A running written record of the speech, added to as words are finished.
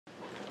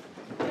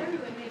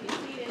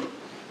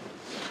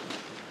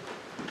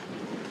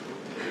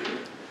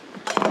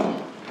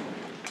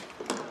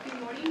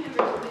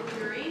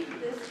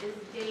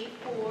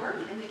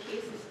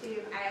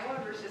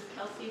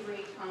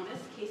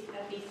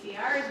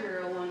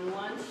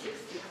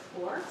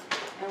011664,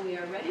 and we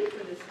are ready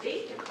for the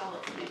state to call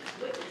its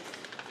next witness.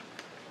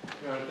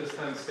 Your Honor, at this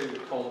time, the state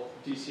would call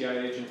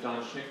DCI agent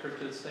Don Schnitker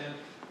to the stand.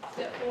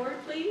 Step forward,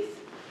 please.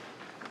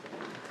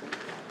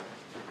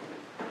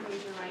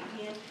 Raise your right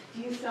hand.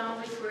 Do you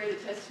solemnly swear the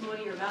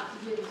testimony you're about to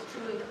give is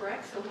true and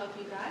correct, so help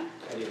you God?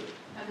 I do.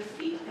 Have a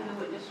seat in the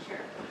witness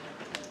chair.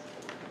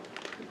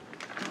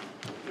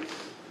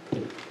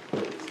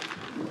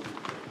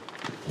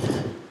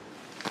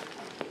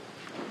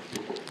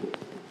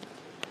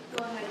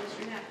 Go ahead,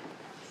 Mr. Knapp.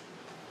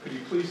 Could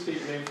you please state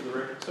your name for the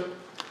record, sir?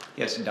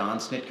 Yes, Don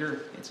Schnitker.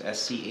 It's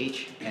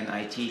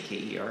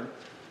Schnitker.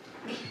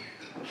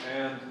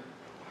 And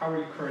how are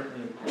you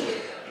currently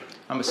employed?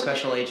 I'm a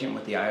special agent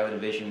with the Iowa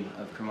Division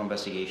of Criminal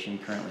Investigation,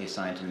 currently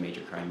assigned to the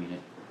Major Crime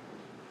Unit.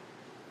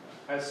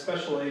 As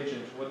special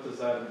agent, what does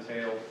that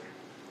entail?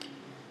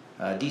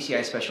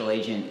 DCI Special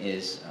Agent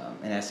is,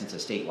 in essence, a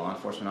state law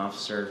enforcement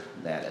officer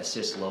that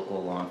assists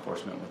local law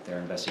enforcement with their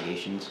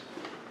investigations.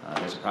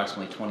 There's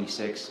approximately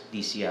 26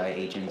 DCI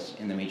agents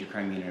in the Major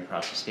Crime Unit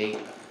across the state.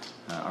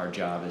 Our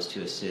job is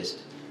to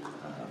assist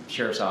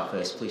Sheriff's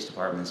Office, police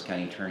departments,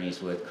 county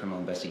attorneys with criminal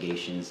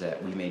investigations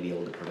that we may be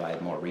able to provide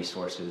more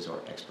resources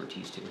or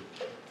expertise to.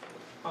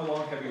 How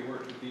long have you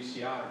worked with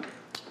DCI?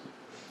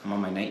 I'm on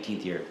my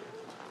 19th year.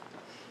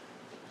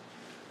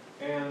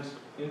 And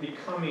in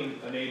becoming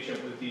an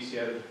agent with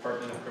DCI, the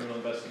Department of Criminal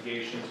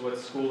Investigations, what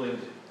schooling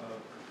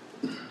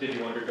did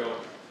you undergo?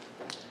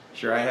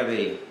 Sure, I have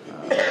a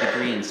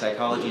degree in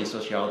psychology and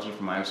sociology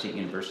from Iowa State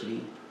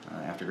University.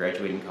 After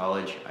graduating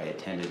college, I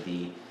attended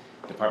the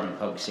Department of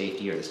Public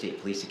Safety, or the State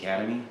Police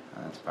Academy.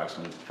 It's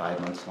approximately 5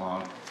 months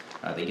long.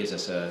 That gives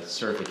us a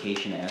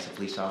certification as a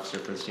police officer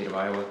for the state of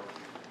Iowa.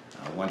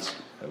 Once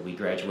we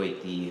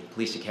graduate the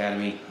Police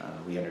Academy,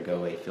 we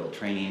undergo a field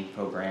training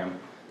program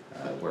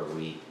where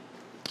we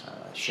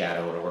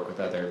shadow or work with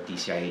other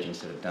DCI agents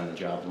that have done the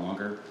job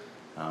longer.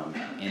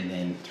 And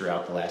then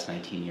throughout the last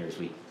 19 years,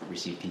 we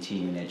received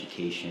continuing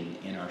education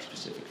in our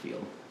specific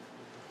field.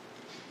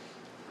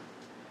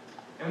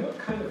 And what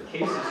kind of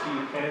cases do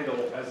you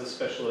handle as a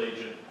special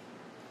agent?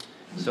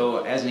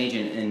 So as an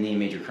agent in the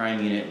Major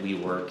Crime Unit, we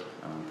work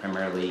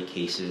primarily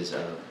cases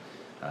of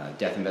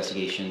death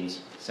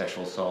investigations,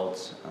 sexual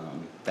assaults,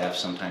 theft,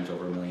 sometimes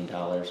over $1 million.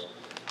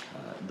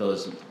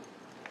 Those,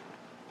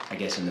 I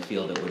guess, in the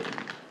field that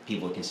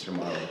people would consider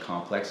more of a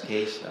complex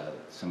case.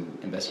 Some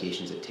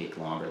investigations that take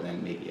longer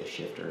than maybe a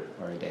shift or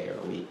a day or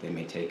a week. They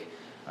may take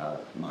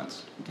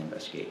months to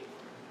investigate.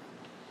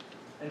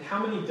 And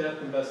how many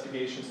death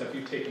investigations have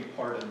you taken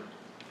part in?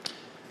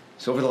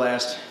 So over the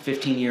last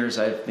 15 years,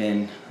 I've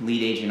been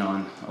lead agent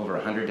on over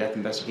 100 death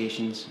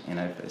investigations, and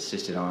I've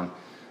assisted on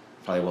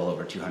probably well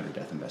over 200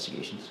 death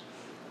investigations.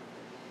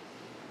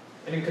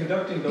 And in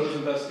conducting those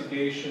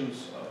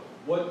investigations,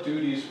 what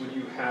duties would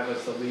you have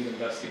as the lead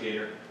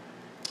investigator?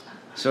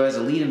 So as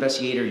a lead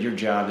investigator, your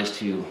job is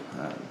to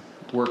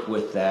work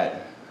with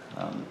that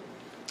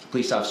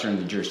police officer in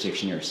the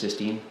jurisdiction you're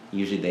assisting.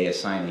 Usually they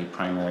assign a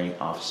primary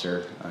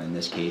officer. In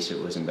this case, it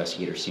was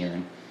Investigator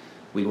Searin.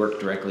 We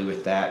work directly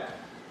with that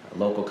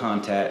local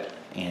contact,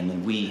 and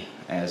then we,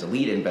 as a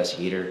lead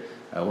investigator,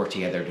 work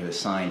together to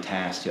assign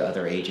tasks to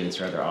other agents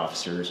or other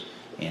officers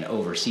and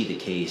oversee the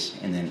case,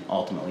 and then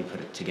ultimately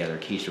put together a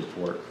case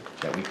report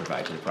that we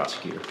provide to the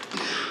prosecutor.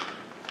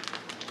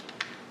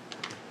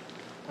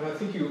 And I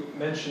think you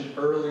mentioned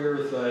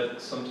earlier that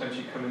sometimes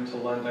you come in to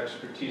lend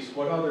expertise.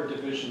 What other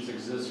divisions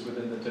exist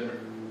within the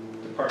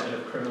Department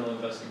of Criminal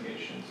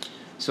Investigations?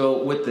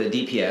 So with the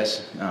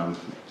DPS,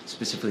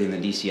 specifically in the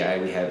DCI,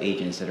 we have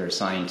agents that are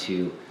assigned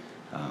to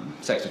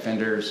sex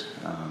offenders,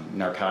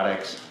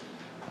 narcotics.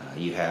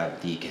 You have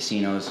the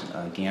casinos,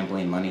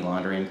 gambling, money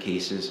laundering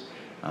cases,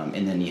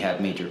 and then you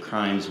have major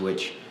crimes,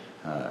 which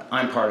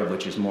I'm part of,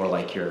 which is more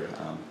like your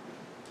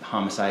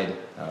homicide,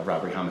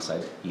 robbery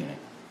homicide unit.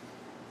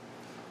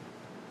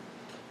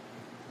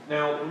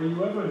 Now, were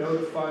you ever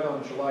notified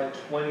on July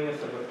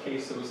 20th of a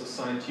case that was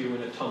assigned to you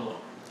in Ottumwa?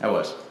 I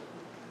was.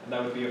 And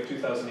that would be of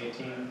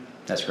 2018?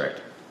 That's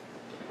correct.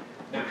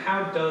 Now,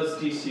 how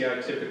does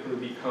DCI typically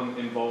become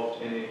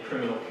involved in a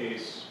criminal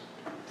case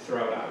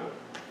throughout Iowa?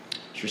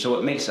 Sure. So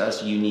what makes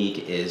us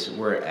unique is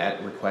we're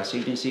at request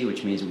agency,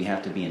 which means we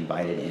have to be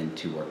invited in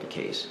to work a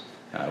case.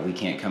 We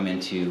can't come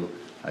into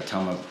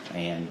Ottumwa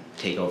and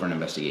take over an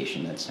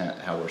investigation. That's not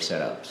how we're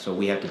set up. So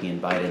we have to be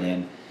invited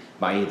in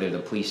by either the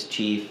police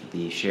chief,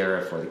 the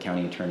sheriff, or the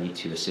county attorney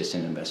to assist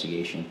in an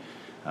investigation.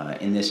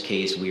 In this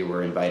case, we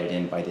were invited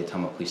in by the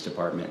Ottumwa Police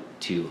Department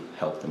to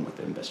help them with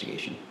the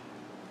investigation.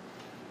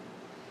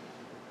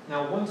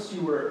 Now, once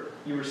you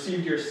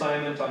received your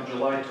assignment on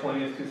July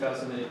 20th,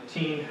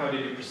 2018, how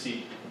did you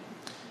proceed?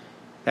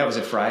 That was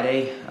a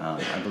Friday.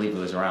 I believe it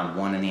was around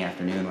 1 in the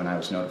afternoon when I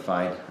was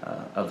notified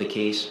of the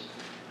case.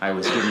 I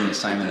was given the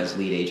assignment as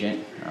lead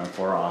agent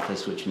for our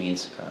office, which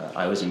means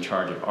I was in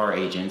charge of our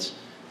agents.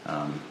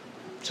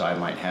 So I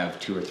might have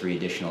 2 or 3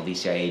 additional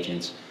DCI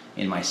agents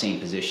in my same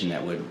position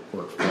that would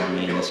work for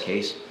me in this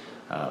case.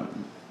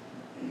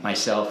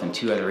 Myself and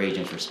 2 other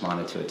agents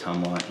responded to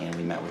Ottumwa, and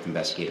we met with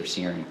Investigator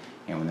Searing,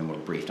 and then were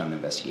briefed on the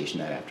investigation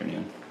that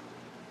afternoon.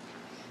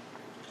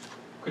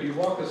 Could you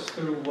walk us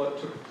through what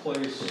took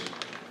place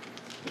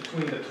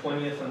between the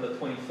 20th and the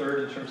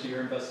 23rd in terms of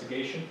your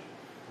investigation?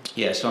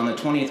 Yeah, so on the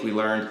 20th we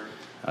learned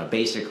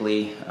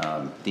basically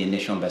the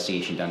initial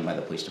investigation done by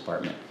the police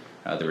department,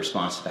 the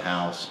response to the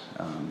house,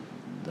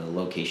 the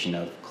location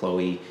of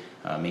Chloe,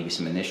 maybe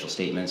some initial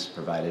statements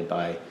provided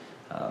by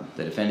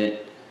the defendant.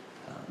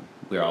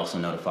 We were also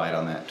notified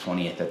on that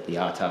 20th that the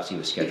autopsy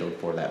was scheduled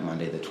for that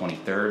Monday, the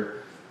 23rd.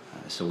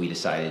 So we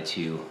decided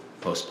to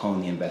postpone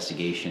the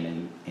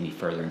investigation any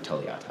further until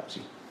the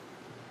autopsy.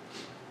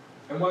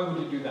 And why would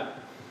you do that?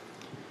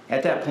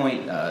 At that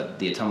point,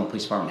 the Ottumwa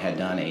Police Department had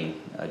done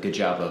a good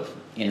job of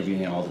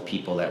interviewing all the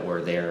people that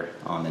were there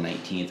on the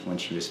 19th when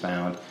she was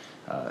found,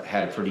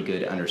 had a pretty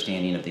good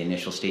understanding of the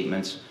initial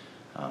statements,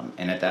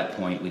 and at that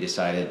point we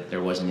decided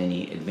there wasn't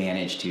any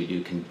advantage to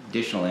do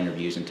conditional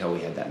interviews until we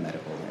had that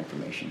medical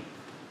information.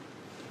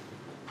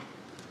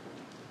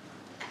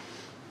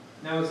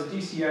 Now, as a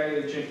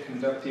DCI agent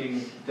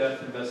conducting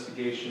death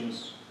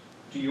investigations,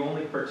 do you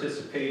only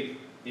participate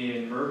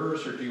in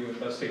murders or do you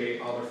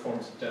investigate other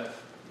forms of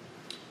death?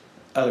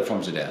 Other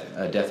forms of death.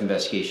 A death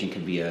investigation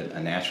could be a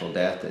natural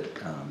death that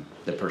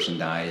the person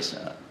dies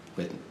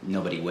with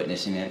nobody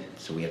witnessing it,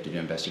 so we have to do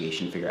an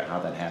investigation to figure out how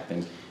that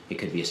happened. It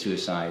could be a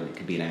suicide, it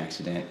could be an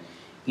accident.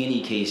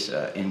 Any case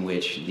in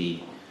which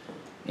the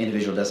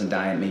individual doesn't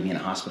die, maybe in a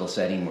hospital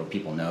setting where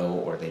people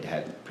know or they'd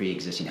had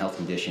pre-existing health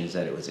conditions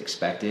that it was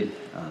expected,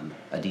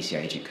 a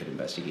DCI agent could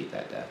investigate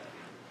that death.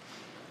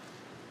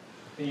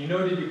 And you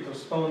noted you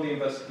postponed the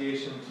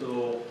investigation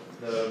until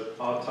the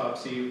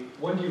autopsy.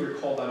 When do you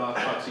recall that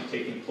autopsy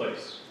taking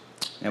place?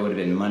 That would have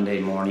been Monday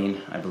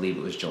morning. I believe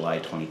it was July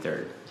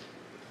 23rd.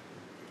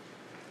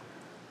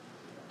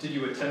 Did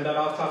you attend that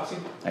autopsy?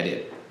 I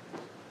did.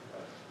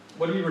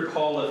 What do you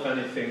recall, if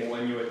anything,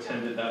 when you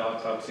attended that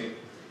autopsy?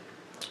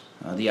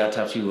 The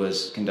autopsy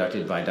was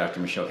conducted by Dr.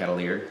 Michelle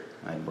Catalier.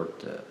 I'd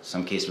worked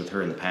some cases with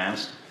her in the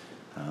past.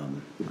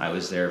 I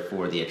was there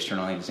for the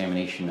external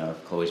examination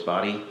of Chloe's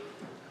body,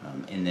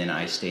 and then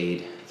I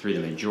stayed through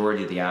the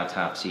majority of the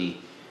autopsy,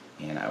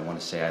 and I want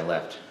to say I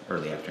left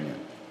early afternoon.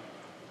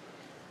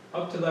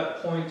 Up to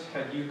that point,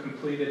 had you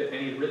completed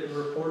any written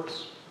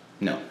reports?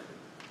 No.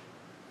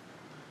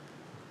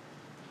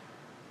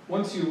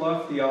 Once you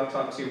left the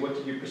autopsy, what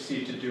did you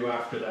proceed to do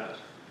after that?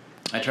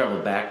 I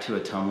traveled back to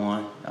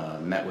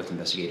Ottumwa, met with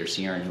Investigator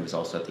Searing, who was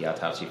also at the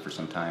autopsy for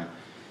some time,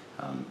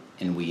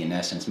 and we, in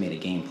essence, made a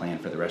game plan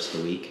for the rest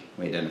of the week.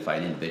 We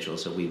identified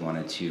individuals that we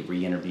wanted to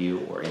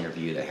re-interview or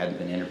interview that hadn't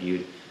been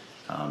interviewed,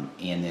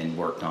 and then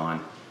worked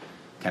on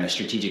kind of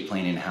strategic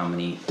planning how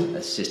many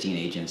assisting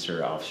agents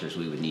or officers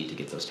we would need to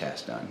get those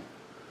tasks done.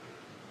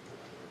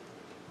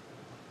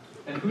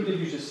 And who did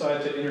you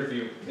decide to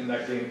interview in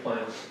that game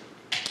plan?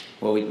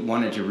 Well, we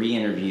wanted to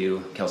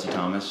re-interview Kelsie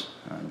Thomas.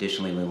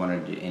 Additionally, we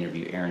wanted to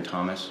interview Aaron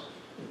Thomas.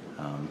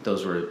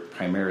 Those were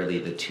primarily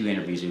the 2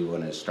 interviews we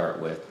wanted to start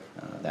with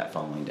that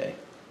following day.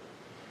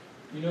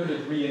 You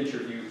noted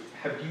re-interview.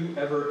 Have you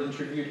ever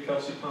interviewed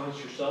Kelsie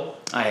Thomas yourself?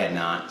 I had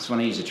not. So when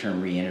I use the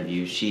term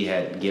re-interview, she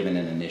had given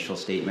an initial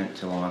statement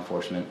to law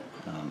enforcement.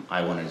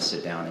 I wanted to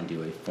sit down and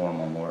do a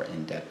formal, more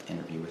in-depth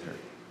interview with her.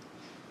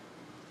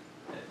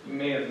 You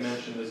may have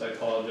mentioned this. I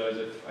apologize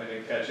if I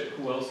didn't catch it.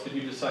 Who else did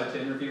you decide to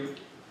interview?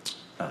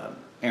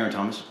 Aaron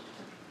Thomas.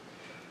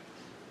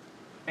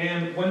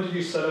 And when did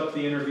you set up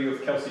the interview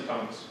with Kelsie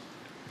Thomas?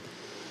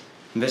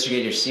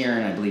 Investigator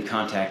Searing, I believe,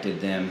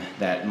 contacted them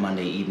that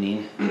Monday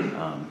evening,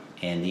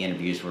 and the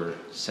interviews were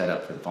set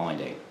up for the following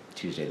day,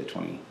 Tuesday the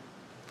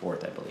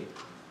 24th, I believe.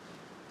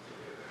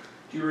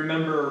 Do you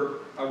remember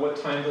at what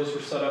time those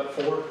were set up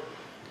for?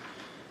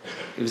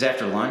 It was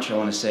after lunch. I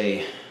want to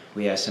say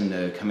we asked them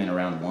to come in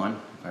around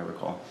 1, if I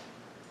recall,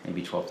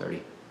 maybe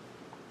 12:30.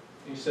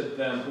 You said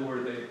them. Who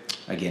were they?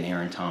 Again,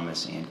 Aaron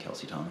Thomas and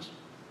Kelsie Thomas.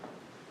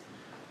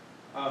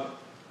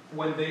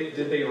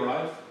 Did they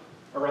arrive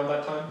around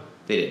that time?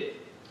 They did.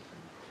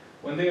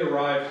 When they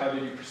arrived, how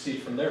did you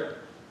proceed from there?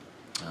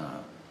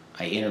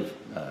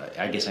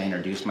 I guess I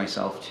introduced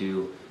myself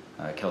to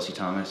Kelsie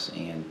Thomas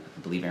and I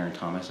believe Aaron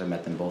Thomas. I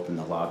met them both in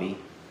the lobby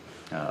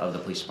of the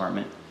police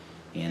department.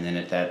 And then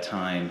at that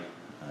time,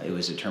 it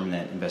was determined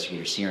that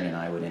Investigator Searing and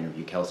I would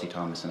interview Kelsie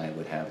Thomas, and I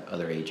would have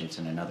other agents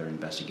and another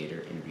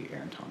investigator interview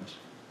Aaron Thomas.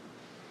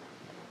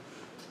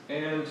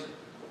 And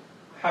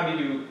how did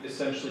you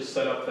essentially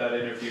set up that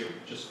interview,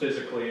 just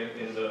physically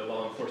in the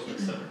law enforcement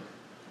center?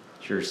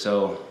 Sure.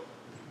 So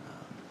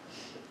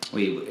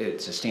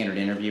it's a standard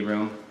interview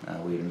room.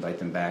 We would invite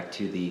them back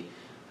to the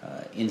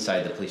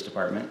inside the police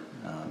department.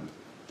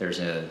 There's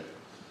an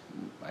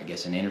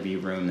interview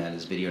room that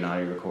is video and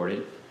audio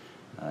recorded.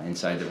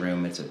 Inside the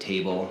room, it's a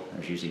table.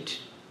 There's usually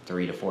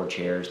 3 to 4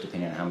 chairs,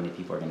 depending on how many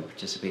people are going to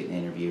participate in the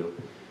interview.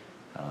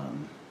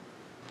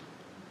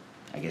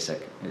 I guess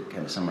that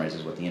kind of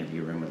summarizes what the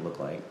interview room would look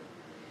like.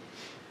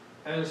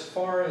 And as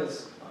far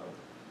as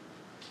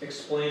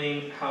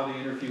explaining how the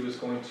interview is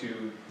going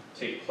to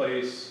take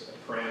place,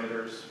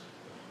 parameters,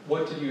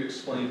 What did you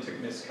explain to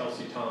Ms.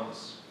 Kelsie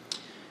Thomas?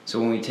 So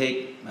when we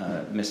take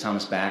Ms.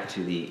 Thomas back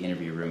to the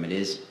interview room, it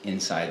is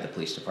inside the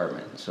police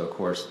department. So of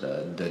course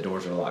the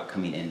doors are locked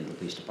coming into the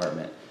police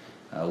department.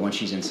 Once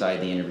she's inside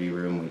the interview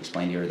room, we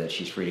explain to her that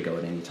she's free to go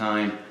at any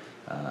time.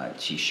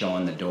 She's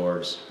showing the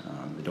doors.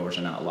 The doors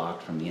are not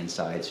locked from the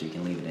inside, so you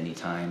can leave at any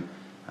time.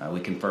 We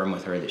confirm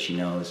with her that she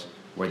knows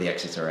where the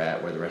exits are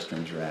at, where the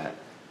restrooms are at,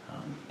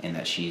 and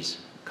that she's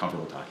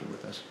comfortable talking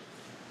with us.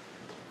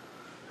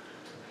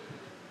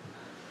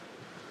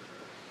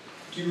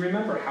 Do you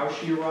remember how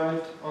she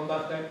arrived on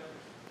that day?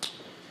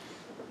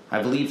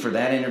 I believe for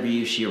that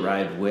interview she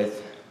arrived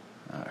with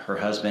her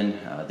husband.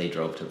 They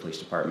drove to the police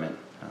department.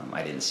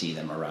 I didn't see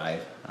them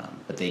arrive,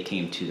 but they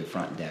came to the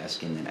front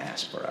desk and then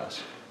asked for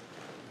us.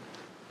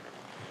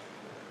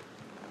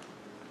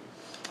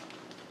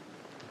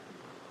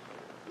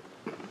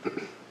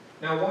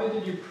 Now, why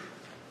did you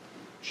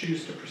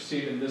choose to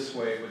proceed in this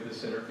way with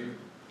this interview?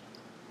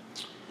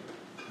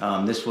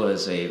 This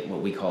was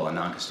what we call a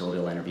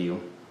non-custodial interview.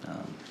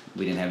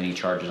 We didn't have any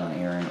charges on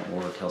Aaron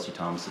or Kelsie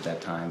Thomas at that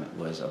time. It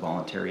was a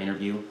voluntary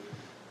interview.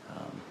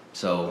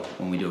 So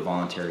when we do a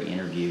voluntary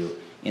interview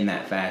in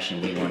that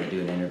fashion, we want to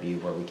do an interview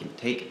where we can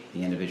take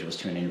the individuals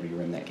to an interview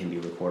room that can be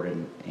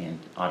recorded and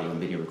audio and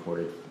video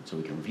recorded so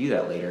we can review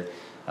that later.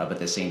 But at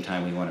the same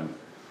time, we want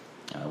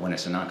to, when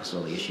it's a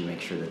non-custodial issue,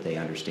 make sure that they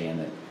understand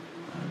that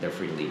they're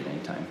free to leave at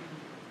any time.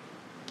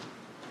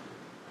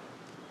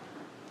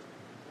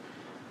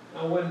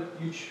 Now, when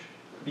you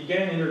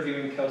began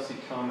interviewing Kelsie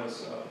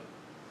Thomas,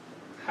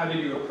 how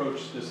did you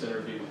approach this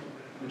interview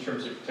in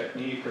terms of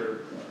technique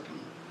or,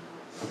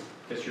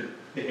 I guess, your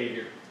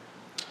behavior?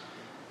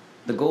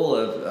 The goal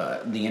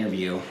of the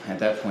interview, at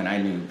that point I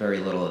knew very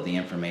little of the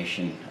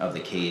information of the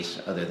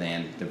case other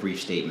than the brief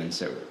statements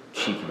that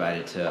she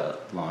provided to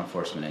law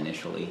enforcement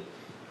initially.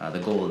 The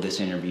goal of this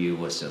interview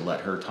was to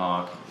let her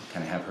talk,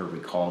 kind of have her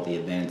recall the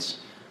events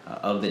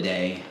of the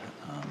day,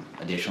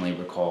 additionally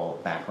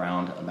recall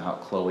background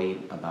about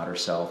Chloe, about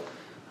herself,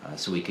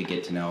 so we could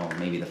get to know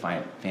maybe the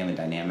family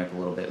dynamic a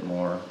little bit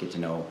more, get to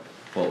know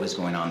what was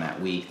going on that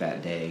week,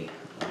 that day,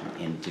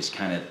 and just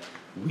kind of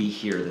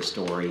rehear the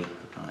story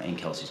in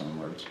Kelsie's own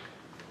words.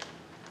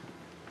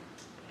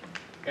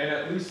 And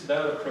at least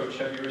that approach,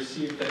 have you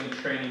received any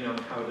training on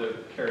how to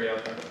carry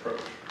out that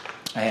approach?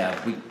 I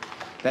have.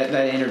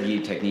 That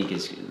interview technique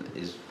is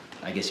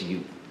I guess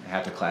you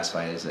have to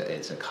classify it as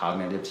it's a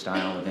cognitive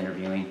style of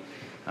interviewing.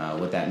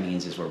 What that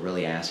means is we're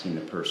really asking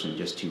the person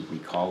just to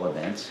recall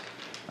events.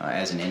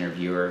 As an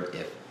interviewer,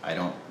 if I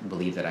don't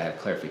believe that I have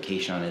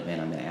clarification on an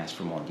event, I'm going to ask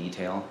for more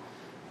detail.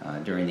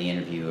 During the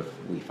interview,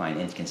 if we find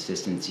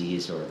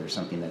inconsistencies or there's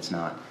something that's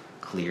not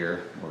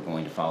clear, we're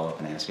going to follow up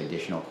and ask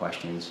additional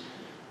questions.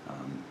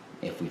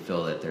 If we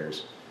feel that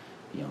there's,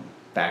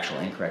 factual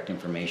incorrect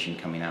information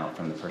coming out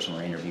from the person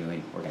we're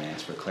interviewing, we're going to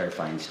ask for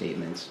clarifying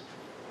statements.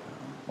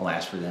 We'll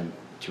ask for them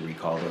to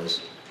recall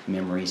those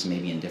memories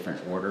maybe in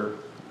different order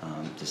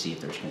to see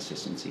if there's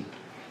consistency.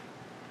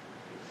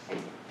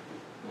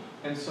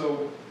 And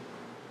so,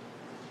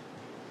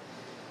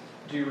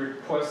 do you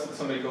request that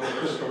somebody go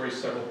over the story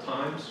several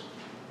times?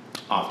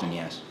 Often,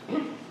 yes.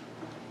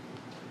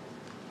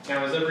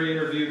 Now, is every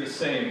interview the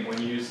same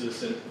when you use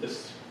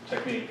this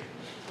technique?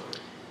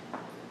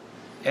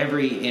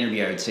 Every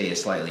interview, I would say,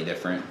 is slightly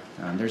different.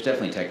 There's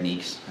definitely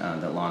techniques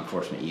that law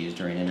enforcement use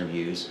during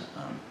interviews,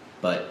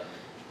 but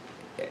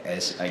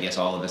as I guess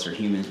all of us are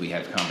humans, we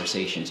have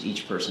conversations.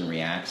 Each person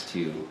reacts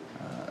to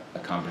a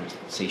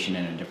conversation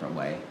in a different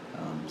way.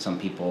 Some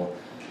people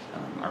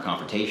are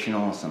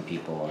confrontational, some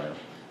people are,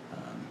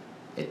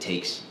 it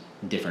takes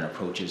different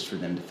approaches for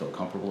them to feel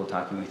comfortable with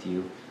talking with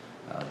you.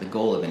 The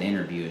goal of an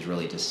interview is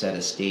really to set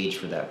a stage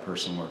for that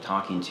person we're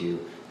talking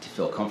to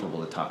feel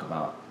comfortable to talk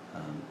about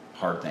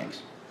hard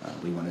things.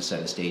 We want to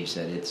set a stage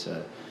that it's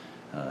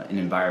an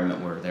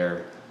environment where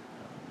they're,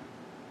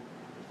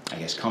 I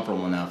guess,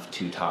 comfortable enough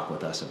to talk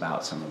with us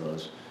about some of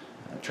those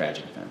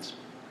tragic events.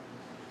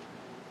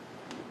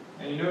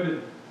 And you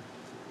noted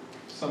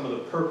some of the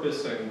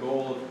purpose and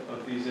goal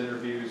of these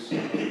interviews.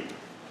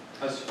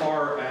 As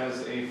far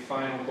as a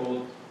final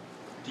goal,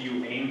 do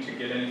you aim to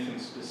get anything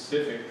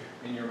specific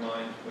in your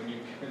mind when you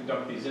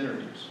conduct these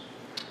interviews?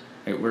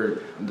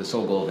 The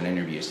sole goal of an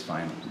interview is to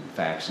find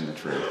facts and the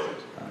truth.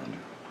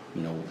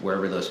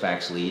 Wherever those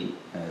facts lead,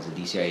 as a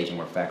DCI agent,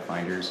 we're fact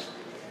finders.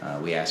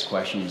 We ask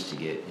questions to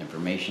get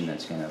information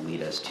that's going to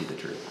lead us to the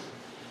truth.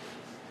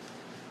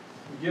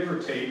 Give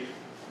or take,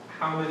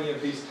 how many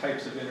of these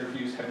types of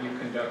interviews have you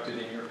conducted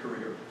in your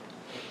career?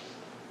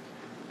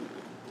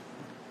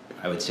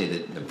 I would say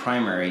that the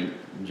primary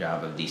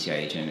job of DCI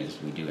agent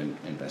is we do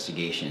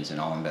investigations, and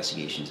all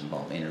investigations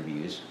involve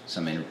interviews.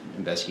 Some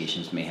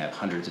investigations may have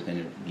hundreds of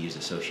interviews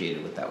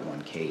associated with that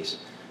one case.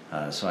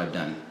 So I've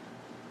done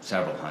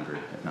several hundred,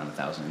 if not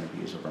 1,000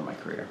 interviews over my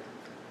career.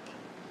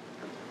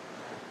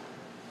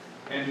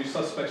 And do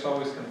suspects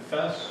always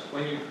confess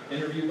when you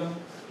interview them?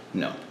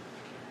 No.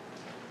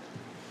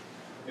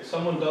 If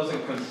someone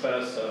doesn't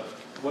confess,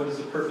 what is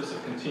the purpose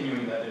of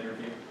continuing that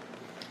interview?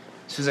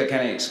 So as I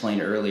kind of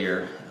explained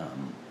earlier,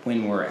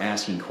 when we're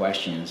asking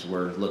questions,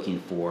 we're looking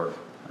for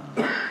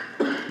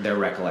their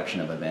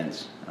recollection of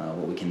events.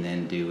 What we can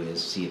then do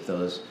is see if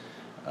those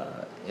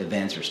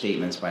events or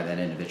statements by that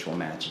individual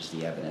matches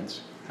the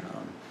evidence.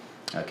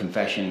 A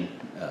confession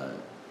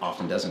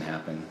often doesn't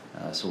happen,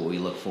 so what we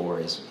look for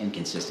is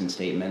inconsistent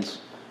statements,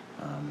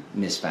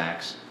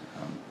 misfacts,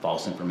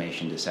 false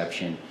information,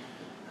 deception,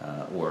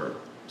 or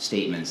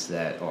statements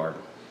that are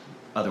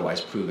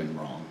otherwise proven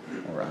wrong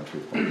or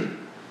untruthful.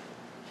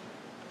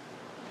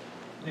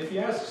 If you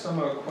ask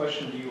someone a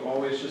question, do you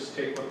always just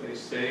take what they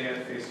say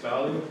at face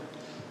value?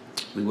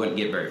 We wouldn't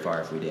get very far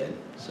if we did.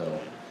 So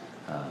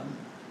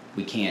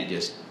we can't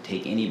just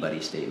take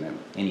anybody's statement,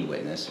 any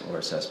witness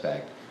or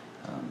suspect,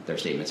 their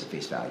statements at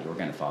face value. We're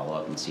going to follow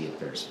up and see if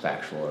there's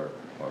factual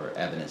or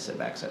evidence that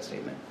backs that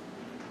statement.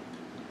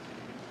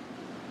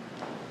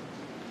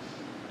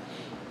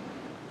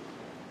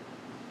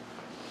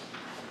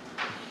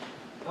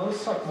 Now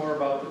let's talk more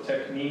about the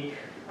technique.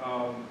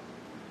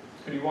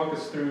 Could you walk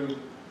us through,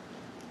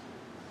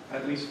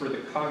 at least for the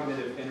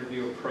cognitive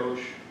interview approach,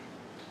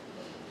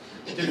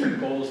 different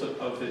goals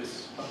of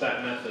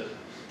that method?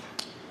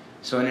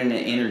 So in an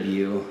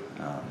interview,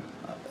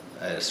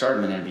 at the start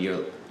of an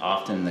interview,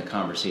 often the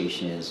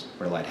conversation is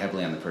relied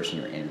heavily on the person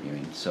you're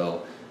interviewing.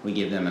 So we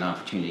give them an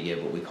opportunity to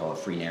give what we call a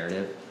free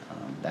narrative.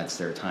 That's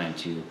their time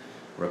to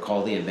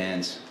recall the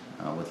events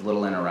with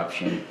little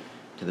interruption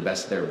to the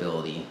best of their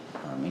ability,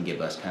 and give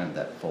us kind of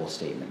that full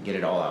statement, get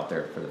it all out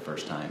there for the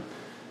first time.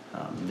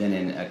 Then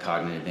in a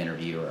cognitive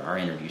interview, or our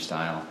interview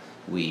style,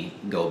 we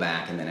go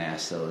back and then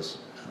ask those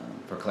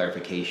for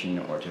clarification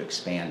or to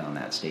expand on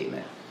that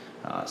statement.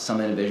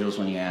 Some individuals,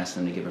 when you ask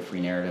them to give a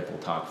free narrative, will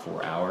talk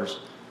for hours.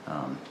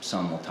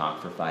 Some will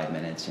talk for 5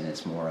 minutes, and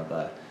it's more of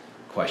a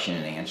question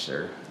and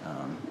answer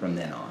from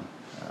then on.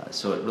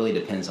 So it really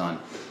depends on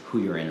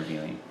who you're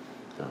interviewing.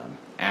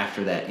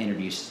 After that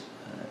interview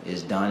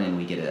is done and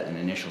we get an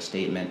initial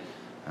statement,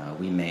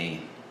 we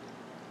may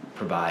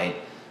provide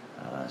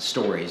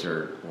stories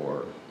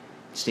or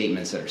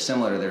statements that are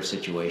similar to their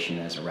situation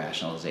as a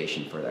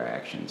rationalization for their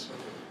actions.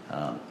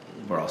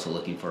 We're also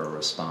looking for a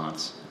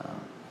response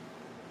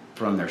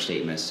from their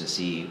statements to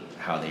see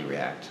how they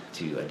react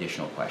to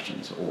additional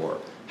questions, or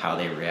how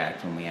they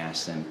react when we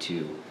ask them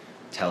to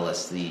tell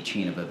us the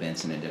chain of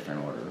events in a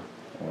different order,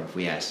 or if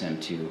we ask them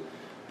to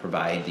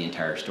provide the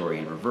entire story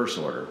in reverse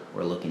order.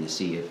 We're looking to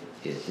see if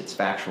it's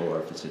factual or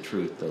if it's the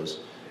truth. Those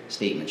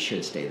statements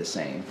should stay the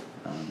same.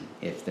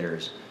 If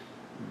there's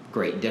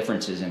great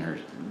differences in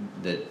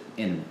the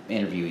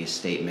interviewee's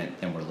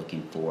statement, then we're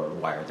looking for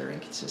why are there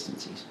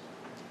inconsistencies.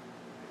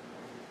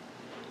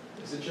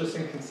 Is it just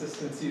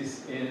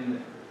inconsistencies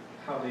in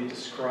how they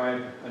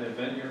describe an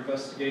event you're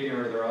investigating,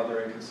 or are there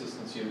other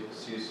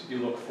inconsistencies you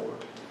look for?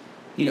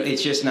 You know,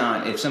 it's just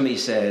not, if somebody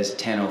says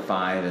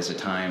 10:05 as a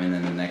time and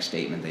then the next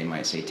statement they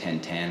might say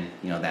 10:10,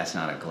 you know, that's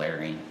not a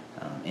glaring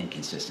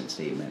inconsistent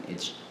statement.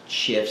 It's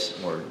shifts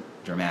or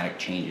dramatic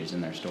changes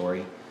in their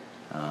story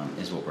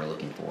is what we're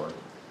looking for.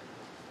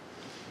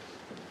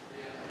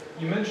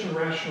 You mentioned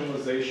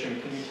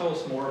rationalization. Can you tell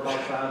us more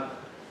about that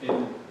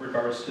in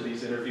regards to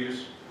these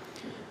interviews?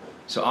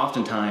 So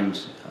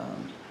oftentimes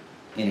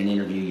in an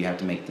interview you have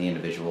to make the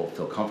individual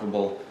feel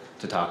comfortable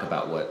to talk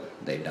about what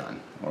they've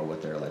done or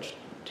what they're alleged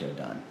to have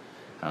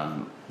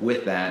done.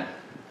 With that,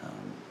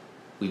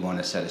 we want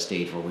to set a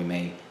stage where we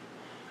may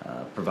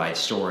provide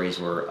stories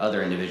where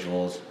other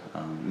individuals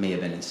may have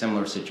been in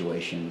similar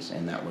situations,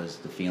 and that was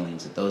the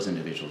feelings that those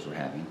individuals were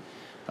having.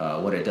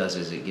 What it does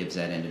is it gives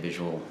that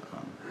individual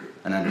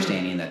an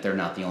understanding that they're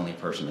not the only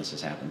person this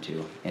has happened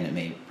to, and it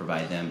may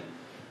provide them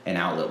an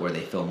outlet where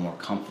they feel more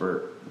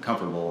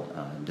comfortable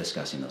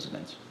discussing those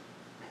events.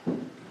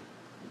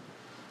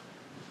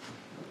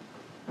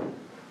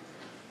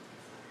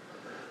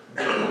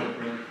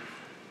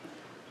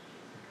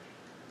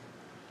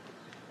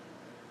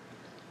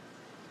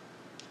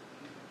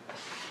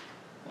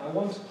 I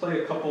want to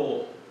play a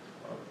couple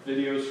of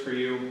videos for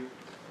you,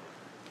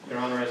 Your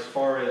Honor. As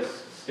far as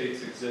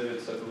state's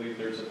exhibits, I believe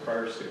there's a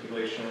prior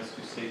stipulation as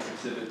to state's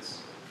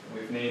exhibits.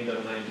 We've named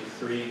them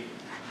 93,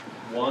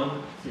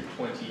 1 through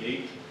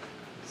 28,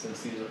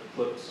 since these are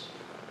clips.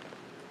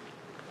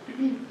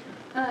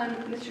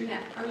 Mr.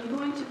 Knapp, are you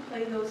going to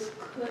play those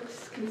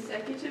clips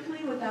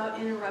consecutively without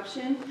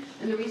interruption?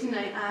 And the reason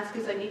I ask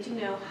is I need to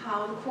know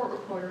how the court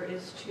reporter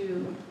is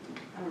to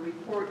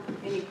report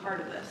any part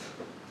of this.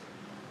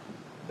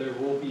 There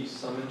will be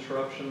some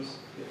interruptions.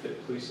 If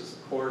it pleases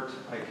the court,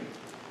 I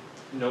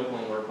can note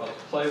when we're about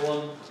to play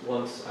one.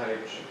 Once I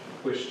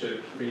wish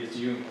to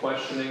resume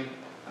questioning,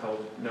 I'll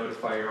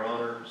notify Your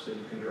Honor so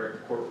you can direct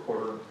the court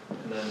reporter,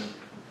 and then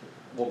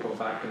we'll go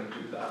back and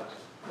do that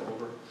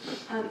over.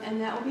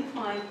 And that will be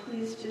fine.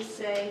 Please just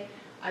say,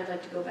 I'd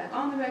like to go back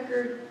on the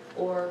record,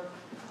 or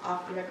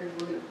off the record,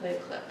 we're going to play a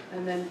clip.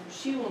 And then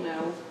she will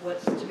know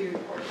what's to be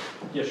reported.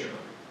 Yes, Your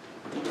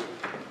Honor.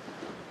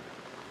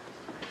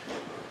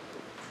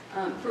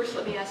 First,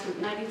 let me ask you,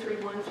 93,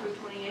 1 through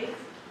 28?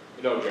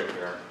 No objection,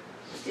 Your Honor.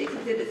 State's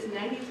exhibits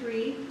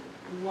 93,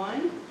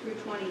 1 through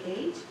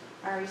 28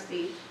 are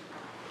received.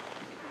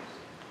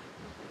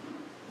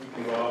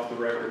 can go off the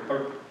record.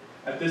 Or,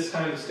 at this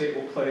time, the state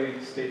will play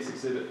State's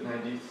Exhibit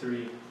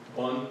 93-1.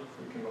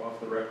 We can go off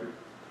the record.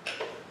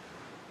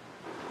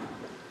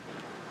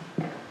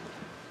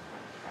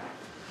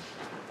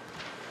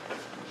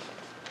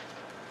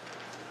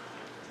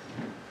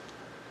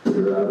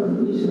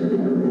 You said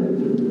never had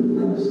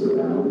passed it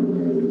out, and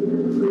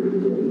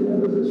that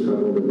was a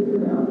struggle to get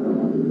it out.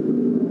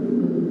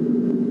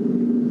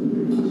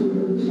 She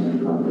really just kind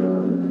of popped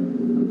up, and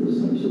you just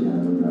think she kind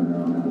of moved on her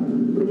own out.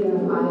 Yeah,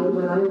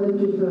 when I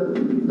lifted her,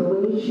 the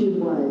way she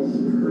was,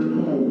 her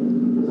head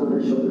was on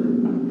her shoulder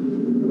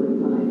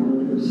when I found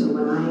her. So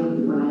when I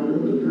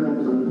lifted her up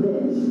like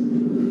this,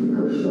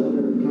 her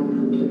shoulder kind of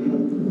hugged her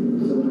head.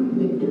 So when I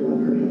picked her up,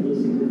 her head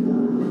just kind of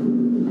fell out.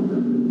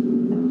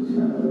 Just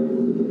kind of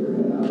able to get her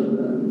head out of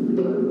the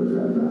was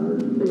wrapped around her.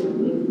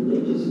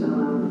 It just fell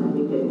out. I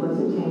mean, it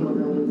wasn't tangled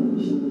or anything.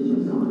 She was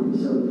just on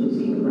it, so it just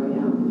came right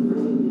out. I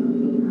didn't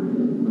to get her out of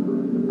it.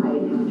 I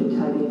didn't have to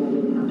tug it. I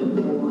didn't have to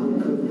pull on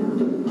it. I didn't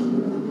have to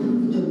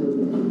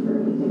move it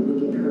or anything to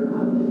get her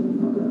out of it.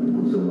 Okay.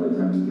 So by the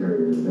time you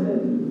carried her to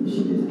bed,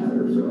 she didn't have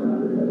her so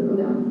around her head at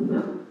all?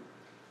 No.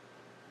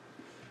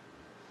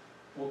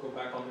 We'll go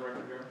back on the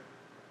record here.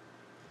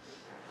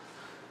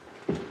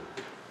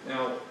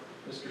 Now,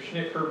 Mr.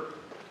 Schnitker,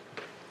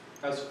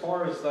 as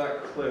far as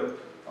that clip,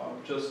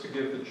 just to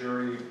give the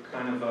jury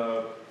kind of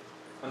a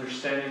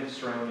understanding of the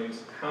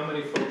surroundings, how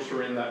many folks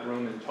were in that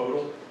room in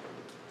total?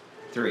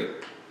 3.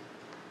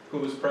 Who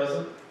was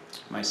present?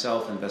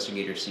 Myself,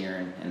 Investigator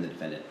Searin, and the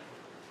defendant.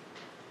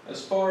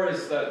 As far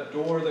as that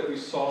door that we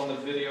saw in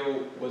the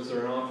video, was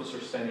there an officer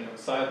standing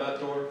outside that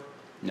door?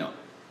 No.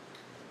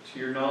 To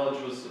your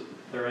knowledge, was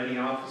there any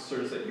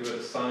officers that you had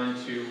assigned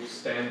to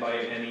stand by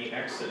any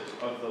exit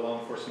of the law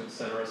enforcement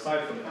center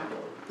aside from that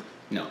door?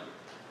 No.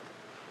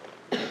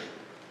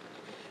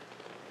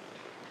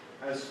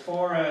 As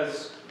far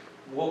as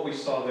what we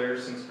saw there,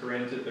 since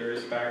granted there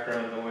is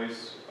background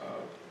noise,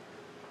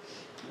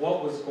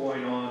 what was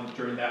going on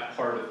during that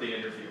part of the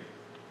interview?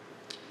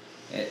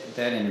 At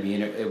that interview,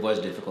 it was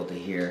difficult to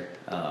hear.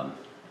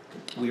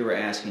 We were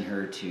asking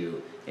her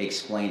to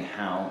explain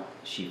how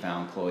she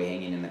found Chloe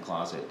hanging in the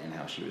closet and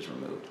how she was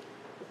removed.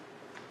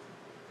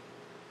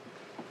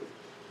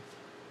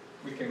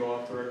 We can go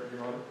off the record,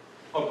 Your Honor.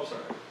 Oh,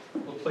 sorry.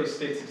 We'll place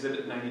State's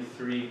Exhibit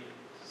 93,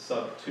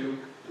 sub 2,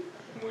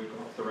 and we'll go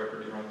off the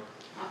record, Your Honor.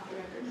 Off the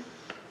record.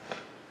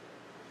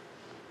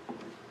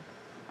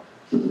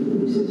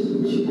 You said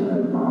she kind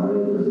of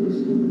vomited.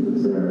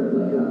 Was there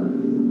like a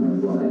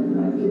in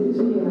that case?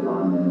 Yeah.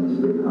 And it's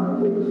pretty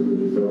powerful. Did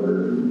you feel her?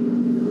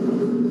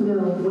 No,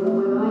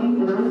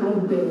 I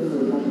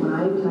barely, like when I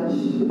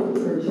touched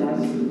her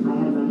chest, I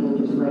had my hand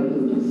just right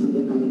here to see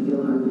if I could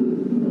feel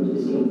heartbeat. It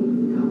just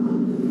came come on.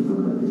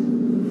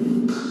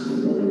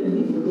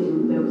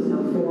 There was no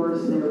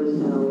force, there was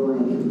no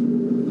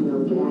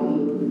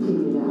gagging,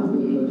 teeing it out. It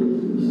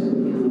just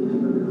started coming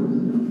out of her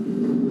mouth.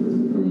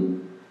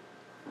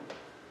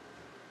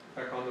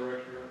 Back on the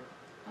record, Your Honor.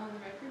 On the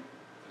record?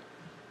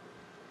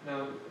 Now,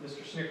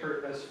 Mr. Schnitker,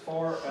 as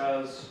far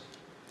as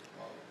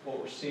what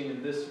we're seeing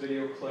in this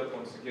video clip,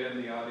 once again,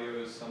 the audio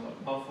is somewhat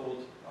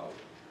muffled.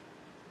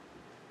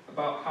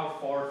 About how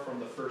far from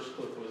the first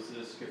clip was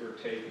this, give or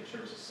take, in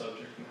terms of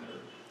subject matter?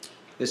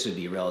 This would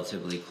be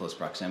relatively close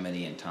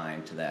proximity in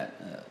time to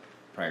that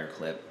prior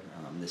clip.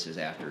 This is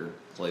after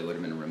Chloe would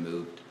have been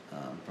removed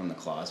from the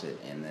closet,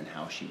 and then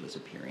how she was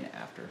appearing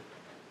after.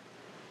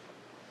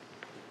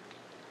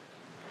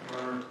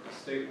 Our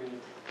state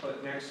will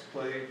next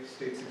play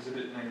State's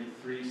Exhibit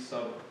 93,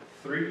 sub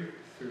 3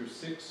 through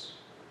 6.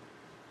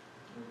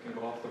 We can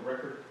go off the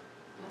record.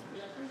 Off the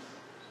record?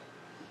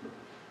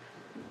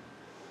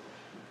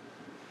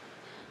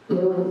 The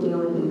only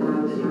thing that I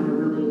was kind of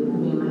really,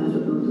 me and my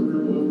husband both were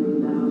really angry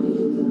about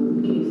is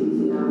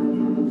KCCI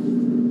had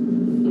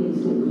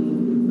instantly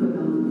put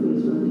on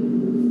Facebook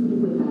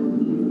without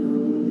even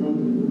knowing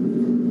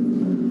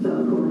anything. So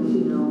of course,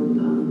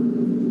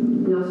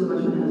 not so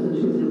much my husband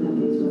because he doesn't have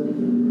Facebook,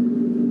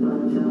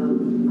 but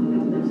I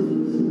had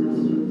messages from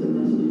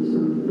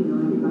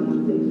everybody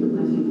on Facebook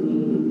messaging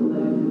me, people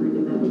that I've never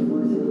even met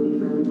before sending me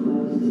friend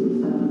requests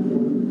and stuff.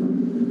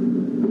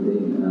 Did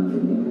they announce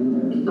your name in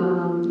there?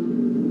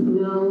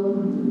 No,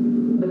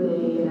 but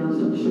they announced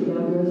our street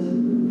address.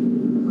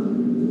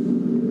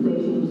 They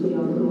changed the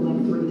article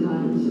like 3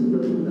 times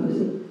within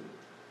posting.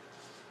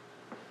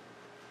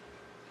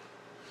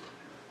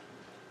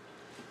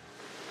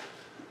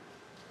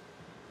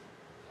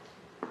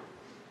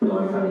 No,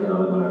 I kind of hit on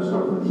it when I was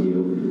talking with you.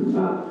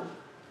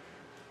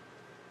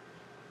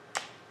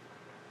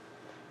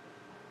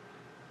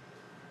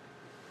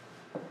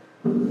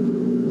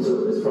 So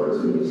as far as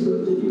Phoenix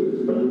goes, did you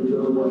explain to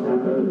him what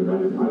happened? I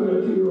mean, I've got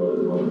a 2-year-old at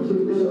the moment too,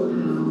 so.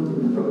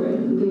 Okay.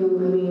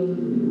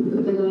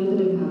 The night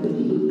that it happened,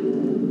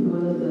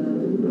 one of the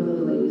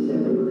ladies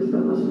there that works at the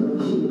hospital,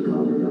 she had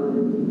called her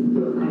daughter.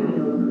 I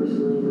know her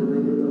personally, and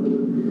I grew up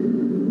with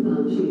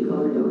her. She had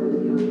called her daughter to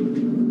come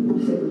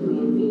sit with me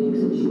in Phoenix,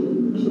 and she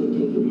had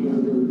taken him.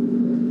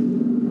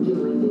 And the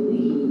only thing that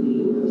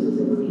he knows is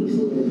that when he's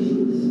seen her,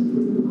 she's,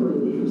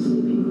 according to him,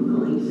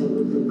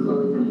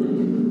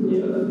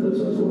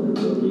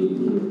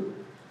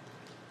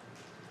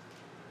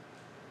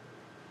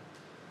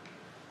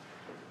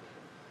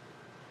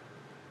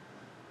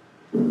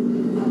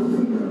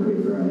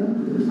 where I am.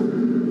 I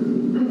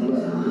think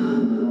so.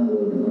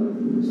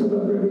 So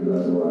I'll grab a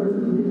glass of water,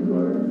 drinking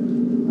water.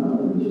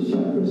 Let me just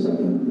chat for a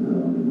second.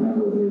 My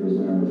goal here is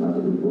whenever I talk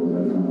to people,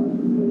 I kind of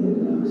want to hit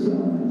it down, see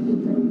how I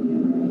keep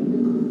thinking, right?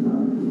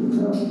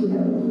 I don't think we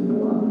have a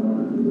lot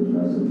more. There's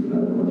probably some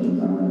other questions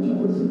I want to check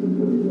with some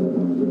people to go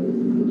on to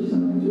get you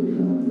some answers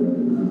from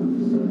them,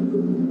 but still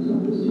improving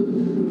themselves just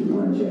to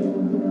want to check in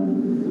with them.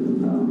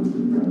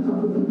 Kind of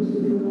talk with them just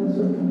a few minutes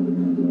so I can get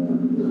an idea on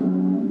the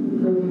timeline.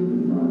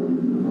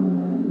 On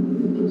that,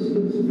 and just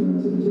give us a few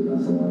minutes to get a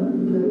glass of water.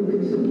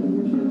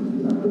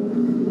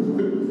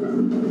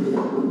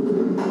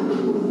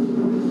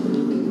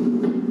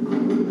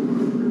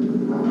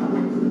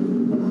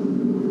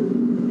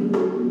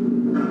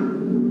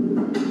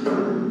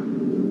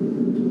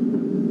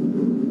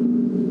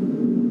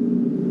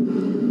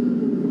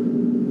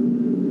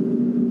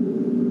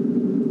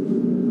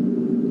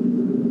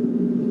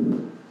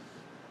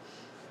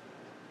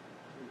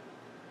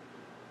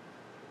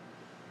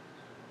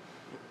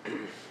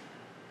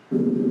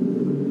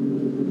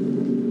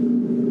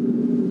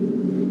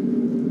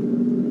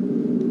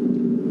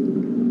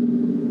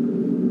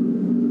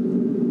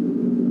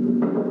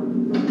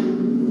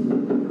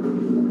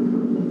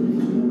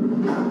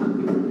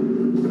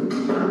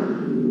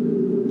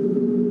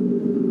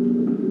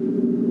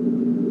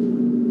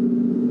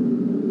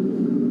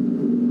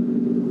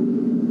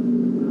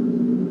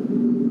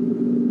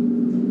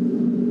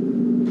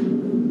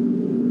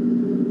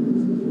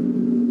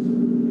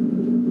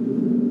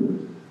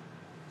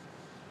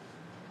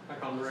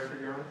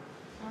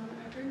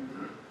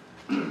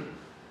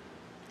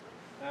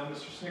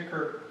 Mr.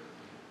 Schnitker,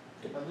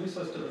 at least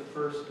as to the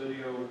first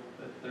video,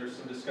 that there's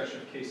some discussion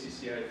of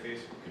KCCI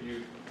Facebook. Could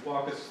you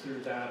walk us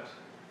through that,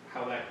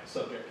 how that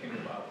subject came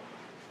about?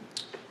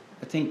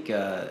 I think,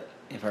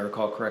 if I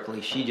recall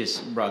correctly, she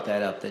just brought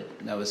that up,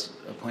 that was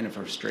a point of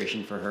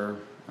frustration for her,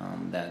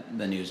 that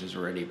the news was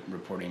already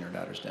reporting her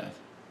daughter's death.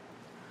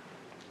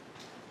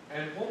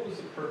 And what was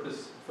the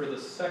purpose for the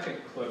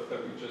second clip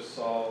that we just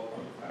saw,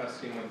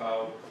 asking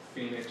about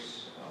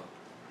Phoenix?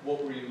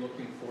 What were you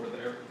looking for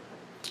there?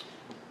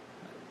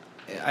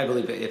 I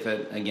believe, if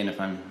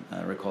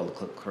I recall the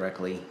clip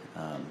correctly,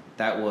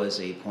 that was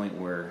a point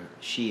where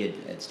she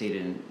had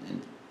stated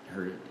in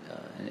her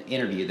an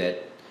interview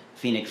that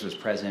Phoenix was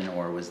present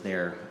or was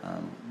there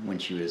when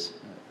she was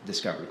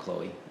discovered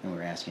Chloe, and we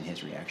were asking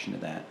his reaction to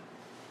that.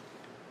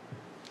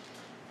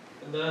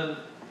 And then,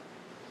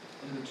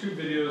 in the two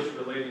videos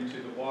relating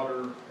to the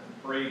water and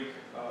break,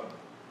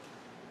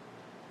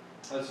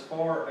 as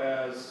far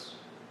as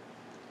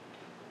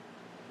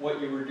what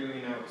you were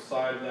doing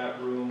outside that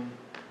room,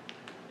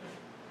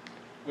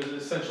 was it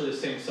essentially the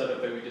same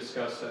setup that we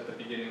discussed at the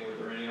beginning? Were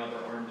there any other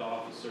armed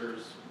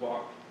officers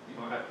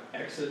at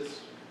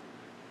exits?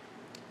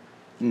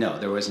 No,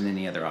 there wasn't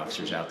any other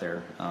officers out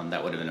there.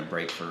 That would have been a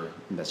break for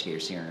Investigator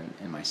Sear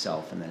and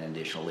myself, and then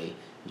additionally,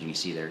 as you can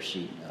see there,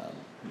 she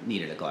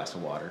needed a glass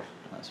of water,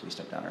 so we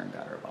stepped down there and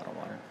got her a bottle of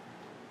water.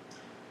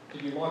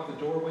 Did you lock the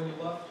door when you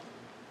left?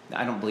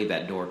 I don't believe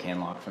that door can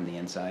lock from the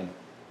inside.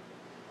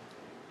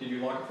 Did you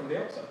lock it from the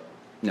outside?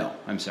 No,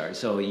 I'm sorry.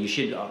 So you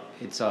should,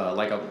 it's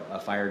like a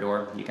fire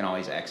door. You can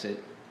always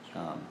exit.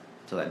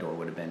 So that door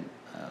would have been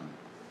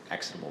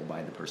exitable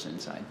by the person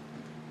inside.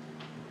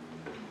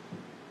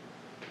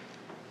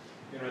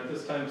 At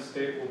this time,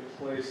 State will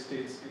play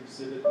State's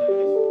Exhibit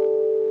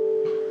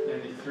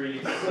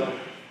 93,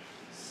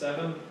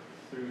 7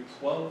 through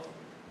 12. You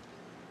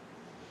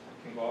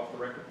can go off the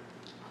record.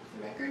 Off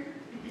the record?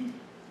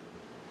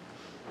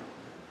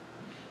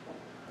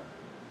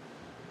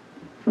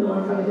 No, I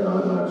kind of hit on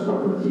it when I was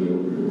talking with you.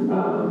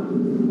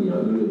 You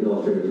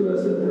illustrated to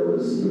us that there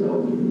was, a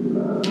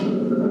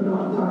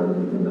knot tied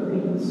in the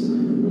pants.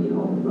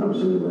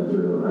 Obviously we went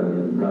through, I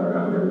got her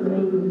out and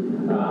everything.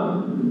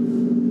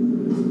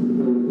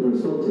 When we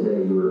spoke today,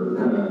 you were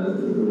kind of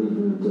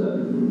leading to,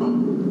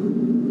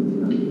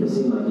 it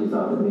seemed like you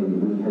thought that maybe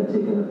we had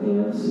taken the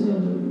pants,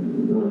 and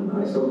when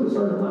I spoke to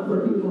Sergeant Leffler,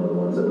 he was one of the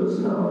ones that was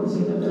kind of on the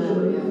scene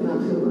initially. Yeah,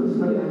 that's who it was.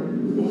 Okay.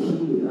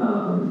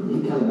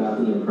 He kind of got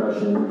the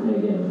impression, and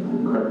again,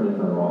 correct me if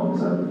I'm wrong,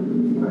 because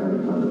I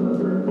haven't talked to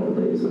Leffler in a couple of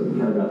days, but he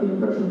kind of got the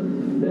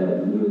impression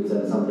that you had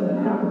said something had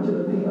happened to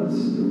the pants,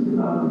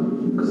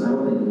 because I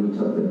don't think we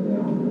took them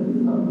down.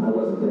 I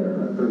wasn't there,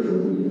 but I'm pretty sure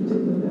we didn't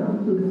take them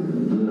down. Do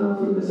you know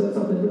if you had said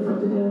something different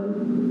to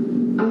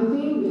him? I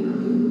think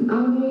I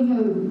may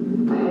have.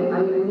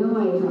 I know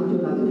I talked to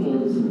him about the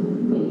pants,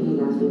 and he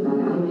asked me about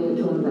it. I may have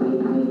told him that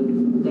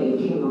they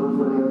came off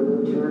when I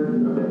removed her.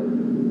 Okay.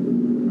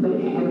 But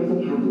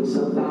everything happened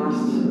so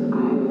fast.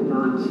 I am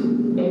not. I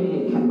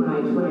mean, when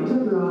I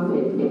took her off,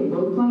 it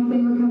looked like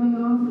they were coming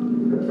off,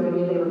 but I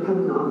mean they were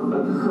coming off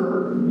of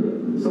her.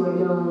 So I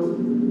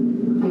don't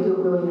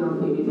really know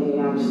if maybe they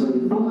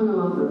actually fallen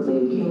off or if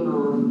they came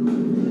off.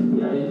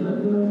 Yeah, I didn't know.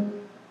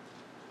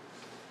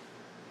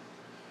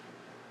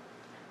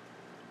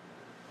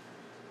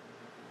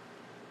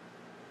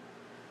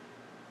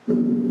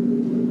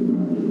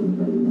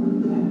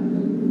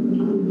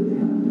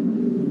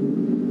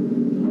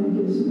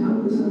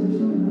 Help us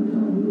understand. I'm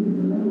trying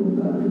to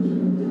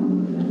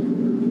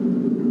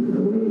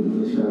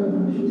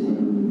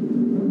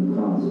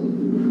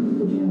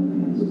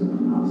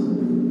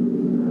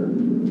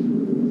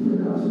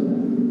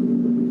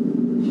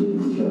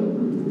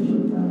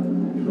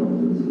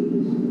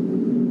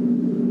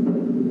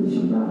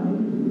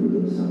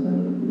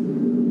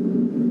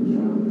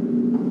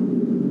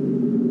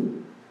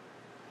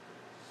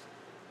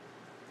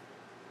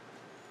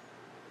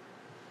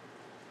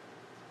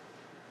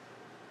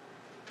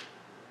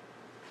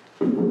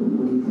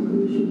What do you think of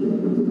the issue that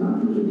the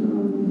doctors are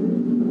telling me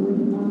that the way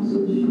the mom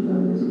says she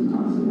died is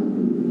impossible?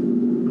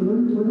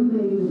 What are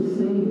they even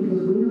saying?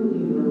 Because we don't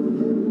even know what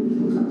they're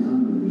saying. I'm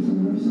telling you,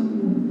 they're saying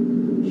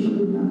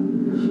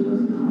that she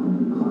wasn't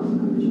common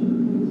causing her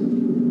pajama pants.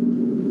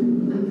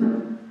 In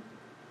fact,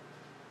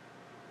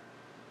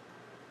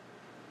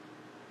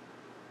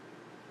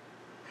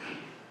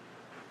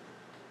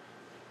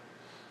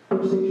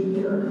 conversation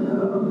here,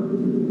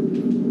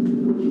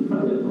 would you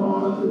find it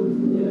odd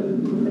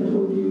if I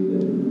told you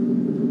that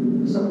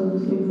someone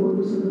came forward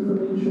with some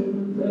information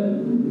that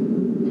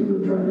you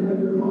were trying to have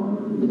your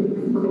mom take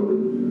Chloe?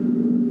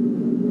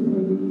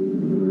 Maybe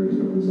you were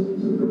experiencing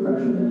some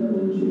depression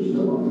and she's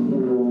still off the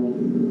payroll.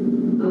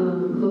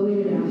 Chloe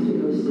had asked to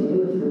go stay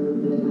with her,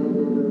 but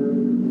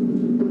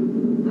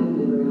I've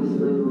never asked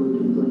my mom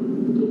to, like,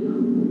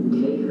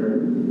 take her.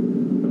 I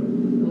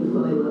mean,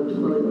 Chloe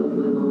loved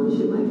my mom.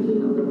 She liked,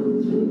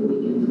 going spending the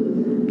weekends with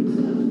her and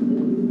stuff.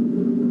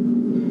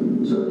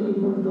 So at any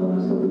point in the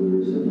last couple of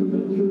years, have you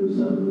been through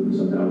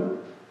some doubt?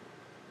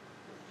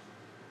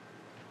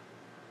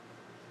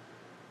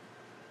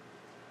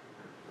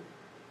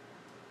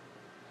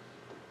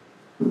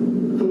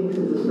 Phoenix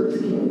is his first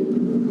kid.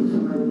 So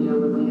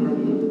when we had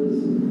him, it was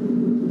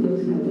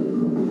kind of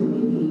difficult. I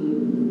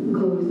mean,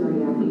 Chloe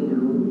started acting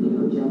out,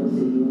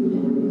 jealousy and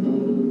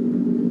everything.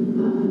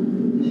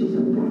 And she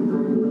started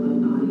backfiring with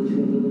like potty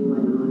training and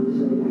whatnot. And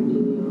started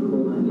acting, a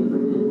whole lot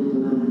different.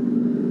 And then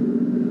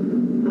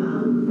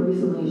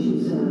recently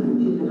she's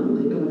been on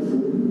like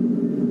listen.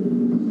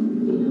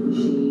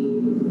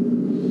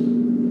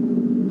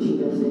 She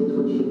does things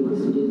when she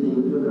wants to do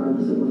things,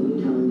 regardless of what you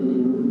tell her to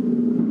do.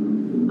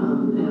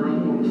 And I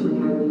actually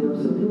had,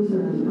 some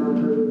concerns about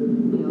her,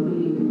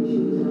 behavior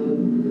issues,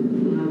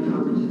 and I've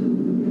talked to the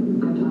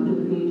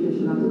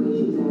pediatrician about the way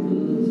she's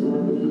acting and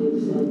stuff, and he has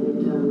said that,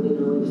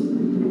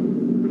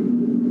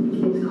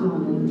 it's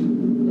common,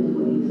 is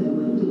what he said,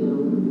 with,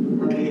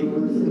 having a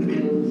list of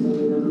things,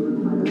 and, who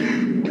require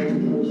their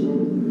attention.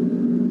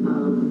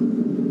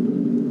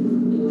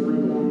 My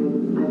dad,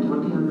 I've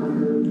talked to him about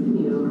her,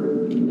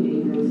 her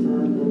behavior and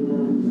stuff, and,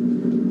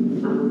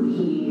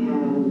 he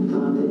had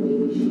thought that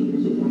maybe she was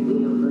just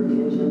acting out for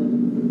attention.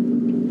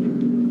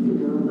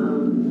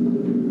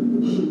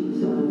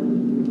 She's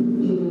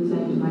been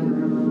saying to my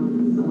grandma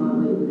a lot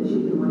lately that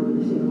she's been wanting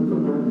to stay home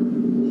from work.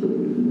 She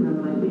really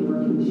might be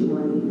working. She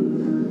wanted me to be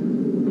with her,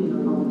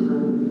 all the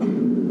time.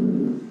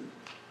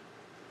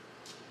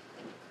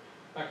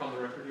 Back on the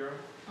record, Euro.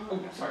 Oh,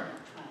 sorry.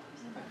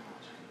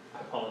 I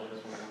apologize.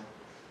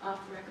 Off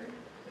the record?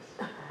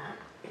 That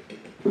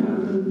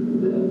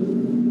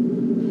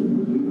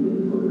you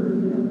didn't put her in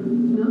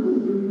there. No,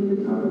 We need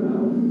to talk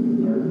about,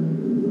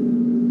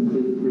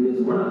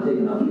 we're not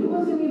taking off. he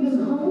wasn't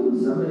even home.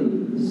 Somebody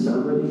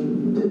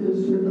did this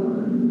to your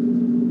daughter.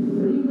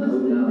 He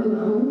wasn't even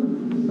home.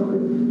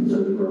 Okay, so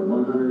you were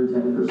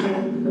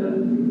 110% that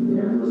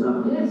Aaron was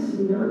not. Yes.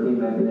 He never came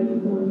back at any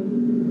point.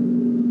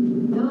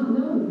 No,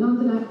 not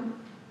that I.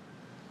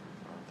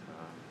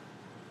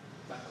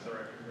 Back on the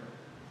record, Euro.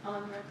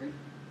 On the record?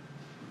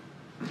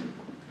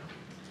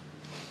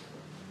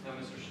 Now,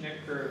 Mr.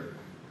 Schnitker,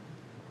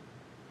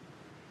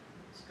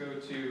 let's go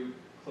to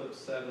clip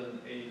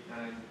 7, 8,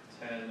 9,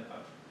 10.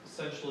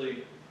 Essentially,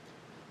 it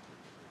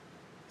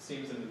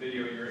seems in the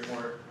video you're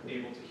more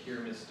able to hear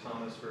Ms.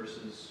 Thomas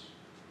versus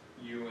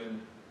you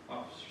and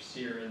Officer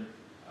Searin.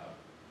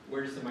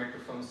 Where's the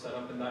microphone set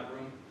up in that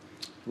room?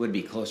 Would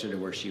be closer to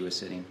where she was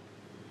sitting.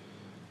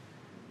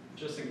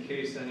 Just in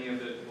case any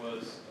of it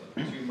was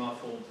too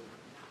muffled,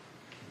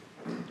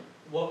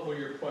 what were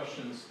your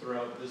questions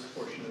throughout this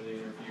portion of the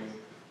interview?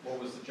 What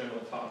was the general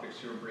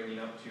topics you were bringing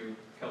up to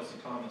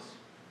Kelsie Thomas?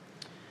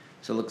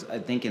 So I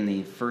think in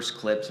the first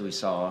clips we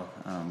saw,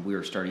 we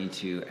were starting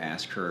to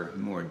ask her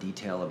more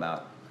detail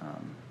about,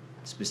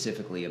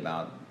 specifically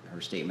about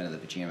her statement of the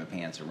pajama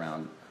pants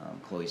around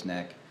Chloe's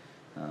neck,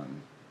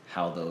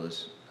 how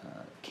those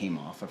came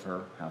off of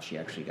her, how she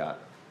actually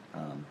got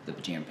the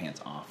pajama pants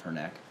off her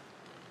neck.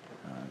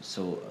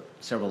 So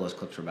several of those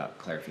clips were about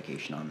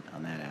clarification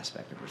on that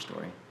aspect of her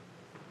story.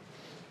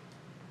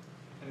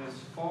 And as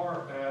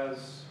far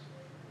as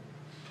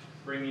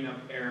bringing up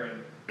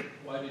Aaron,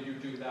 why did you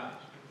do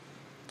that?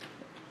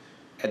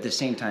 At the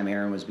same time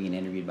Aaron was being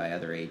interviewed by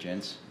other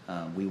agents,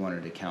 we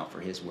wanted to account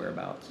for his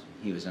whereabouts.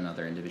 He was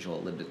another individual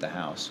that lived at the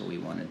house, so we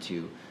wanted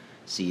to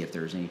see if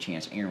there was any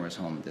chance Aaron was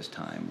home at this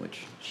time,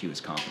 which she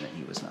was confident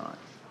he was not.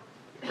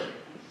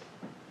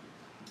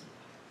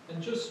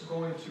 And just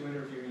going to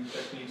interviewing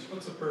techniques,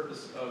 what's the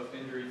purpose of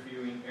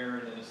interviewing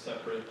Aaron in a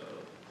separately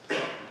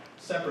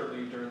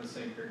during the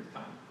same period of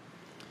time?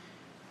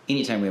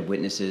 Anytime we have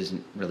witnesses,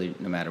 really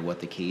no matter what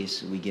the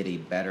case, we get a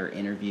better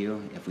interview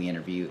if we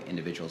interview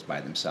individuals by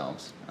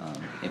themselves.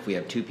 If we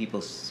have two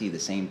people see the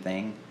same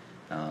thing,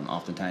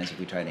 oftentimes if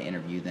we try to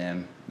interview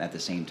them at the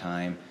same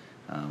time,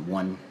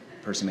 one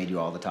person may do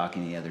all the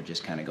talking, the other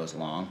just kind of goes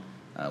along.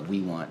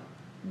 We want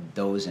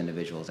those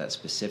individuals, that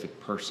specific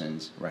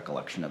person's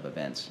recollection of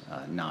events,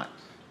 not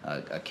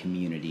a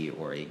community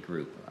or a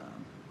group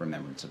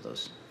remembrance of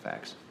those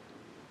facts.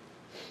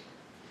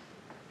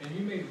 And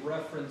you made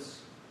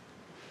reference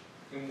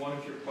in one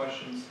of your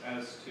questions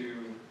as to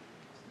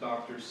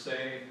Dr.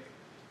 Say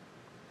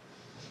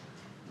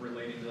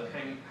relating to the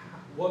hanging.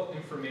 What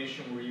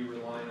information were you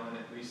relying on,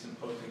 at least in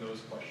posing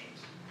those questions?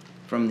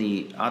 From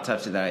the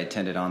autopsy that I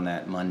attended on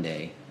that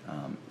Monday,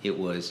 it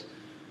was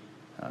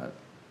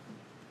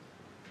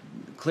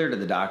clear to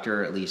the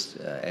doctor, at least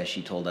as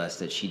she told us,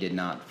 that she did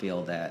not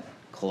feel that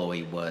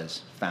Chloe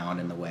was found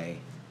in the way,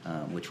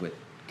 which what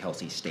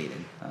Kelsie stated,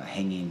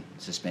 hanging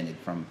suspended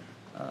from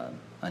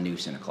a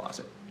noose in a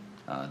closet.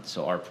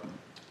 So our,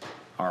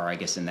 I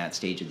guess in that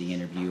stage of the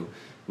interview,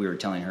 we were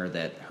telling her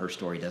that her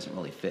story doesn't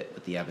really fit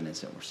with the evidence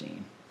that we're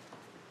seeing.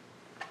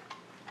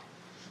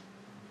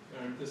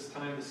 And at this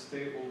time, the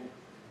state will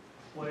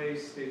play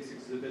State's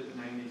Exhibit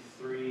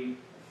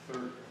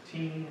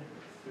 9313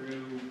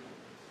 through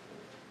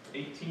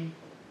 18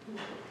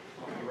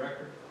 off the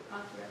record.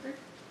 Off the record.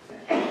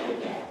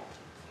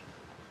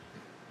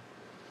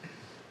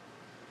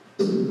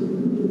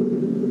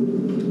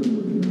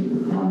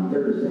 On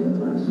Thursday of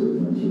last week,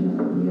 when she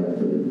we had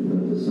to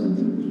make the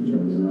sentence, there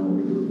was no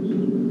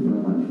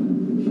much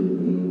she would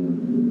be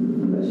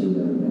unless she's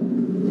ever been.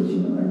 Did she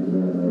know after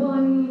that? Well, I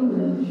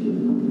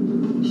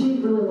mean, she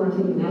didn't really want to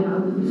take a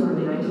nap, so I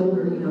mean, I told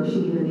her, she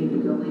either needed to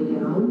go lay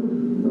down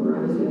or I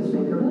was going to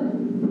spank her butt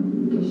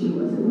because she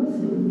wasn't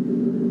listening.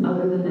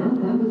 Other than that,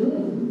 that was it.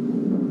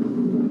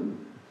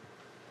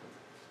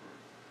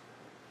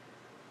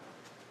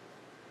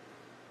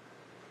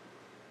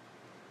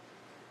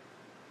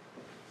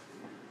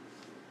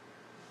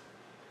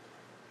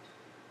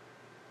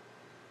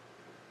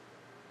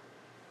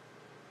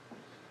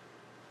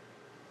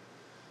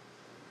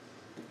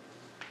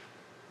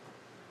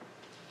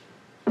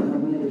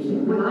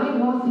 When I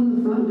walked in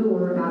the front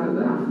door out of,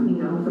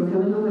 from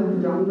coming home after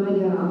dropping my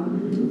dad off,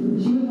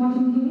 she was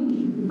watching TV.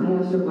 I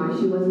asked her why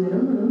she wasn't in her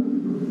room,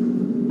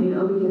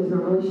 because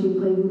normally she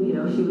played,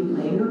 she would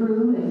play in her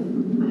room if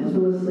my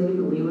husband was asleep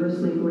or we were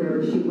asleep or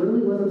whatever. She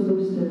really wasn't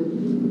supposed to,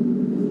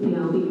 be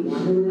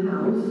wandering in the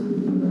house.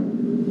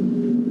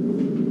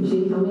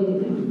 She didn't tell me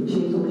anything.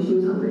 She told me she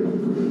was hungry.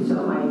 So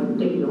I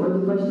ignored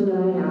the question that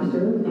I asked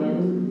her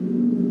and,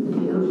 she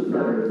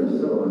got her food.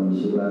 So,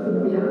 she laughed at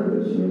Yeah. her,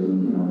 but she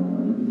doesn't know.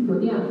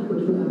 Well, yeah,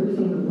 which was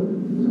understandable.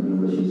 So,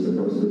 was she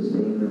supposed to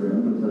stay in the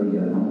room until you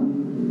got home?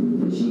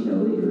 Did she know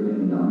that you were going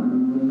to be gone?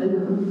 No.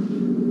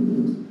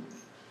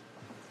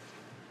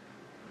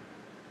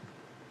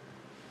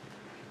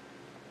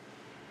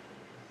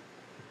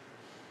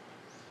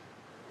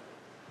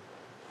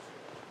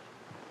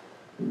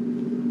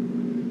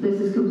 This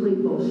is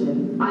complete bullshit.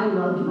 I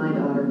loved my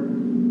daughter.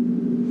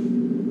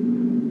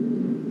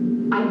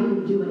 I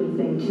didn't do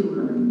anything to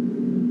her.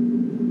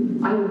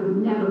 I would have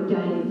never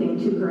done anything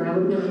to her. I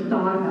would have never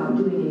thought about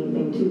doing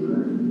anything to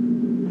her.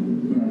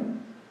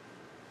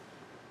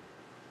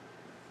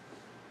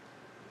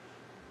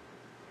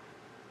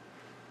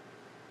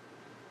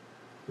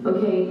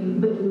 Okay,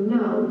 but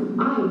no,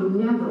 I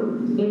never,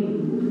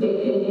 in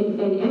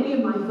any of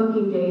my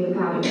fucking days of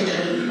having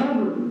her,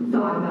 ever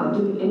thought about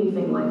doing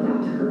anything like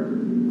that to her.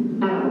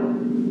 At all.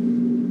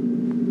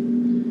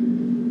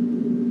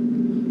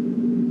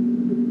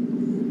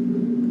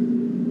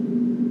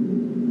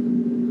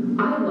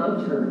 I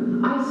loved her.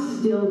 I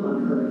still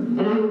love her.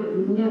 And I would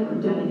have never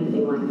done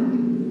anything like that.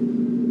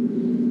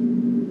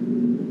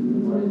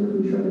 Why is it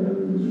we try to have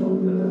everything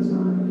shown that that's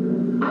not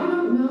accurate? I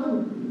don't know.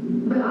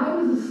 But I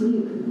was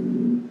asleep.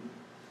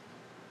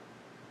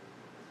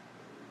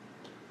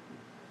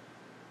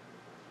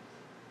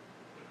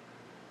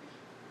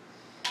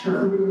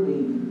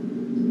 Clearly,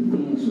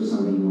 Phoenix was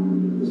somebody you wanted to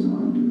meet this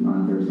morning,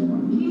 on Thursday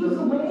morning. He was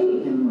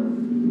awake. And with,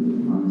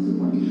 on this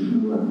appointment,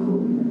 who left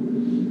Chloe there?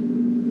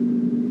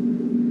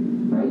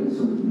 Right?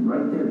 So,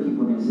 right there,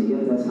 people are going to say,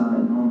 yeah, that's how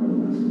that normally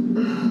was.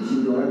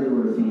 She'd go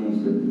everywhere to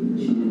Phoenix, but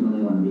she didn't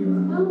really want to be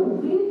around.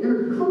 No,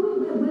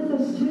 Chloe went with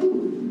us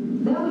too.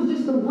 That was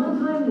just the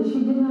one time that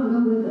she did not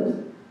go with us.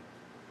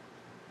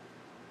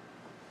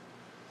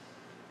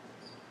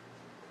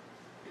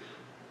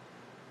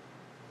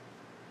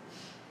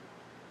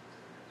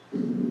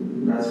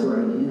 That's where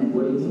I didn't.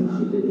 What do you mean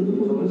she didn't? You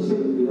told me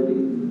you had to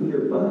put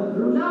your butt,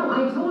 girl. No,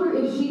 I told her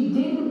if she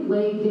didn't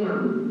lay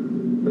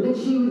down, that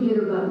she would get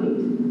her butt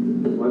beat.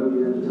 Why would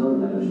you have to tell her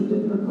that if she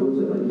didn't oppose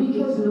it?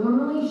 Because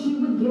normally she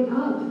would get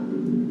up.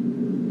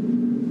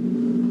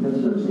 That's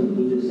what I'm saying.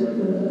 He just said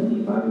that an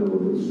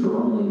 85-year-old would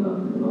strongly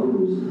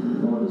oppose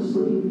going to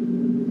sleep.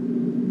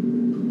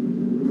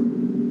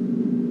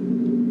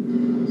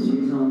 So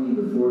you're telling me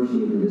before she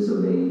even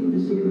disobeyed, you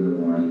just gave her the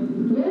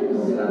warning? Yes.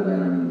 Don't get out of bed,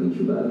 I'm going to beat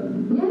your butt.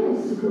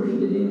 Yes. Before she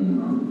did anything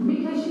wrong.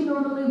 Because she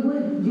normally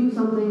would do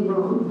something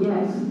wrong.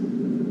 Yes. So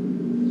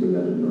you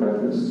have to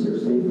preface your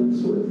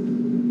statements with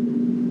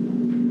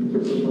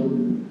discipline.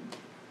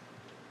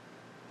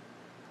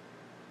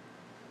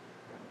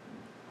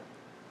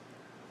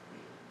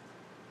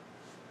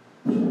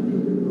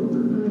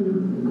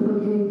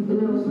 Okay,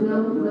 no,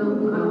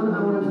 I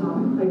want to talk.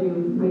 I do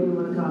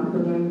want to talk,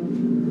 okay?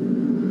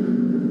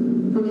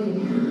 Okay.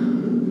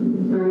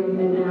 All right,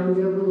 and I'm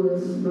going to rule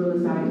this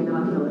out. I did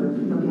not kill her,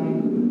 okay?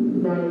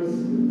 That is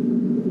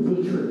the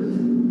truth.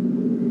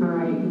 All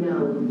right,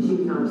 no, she's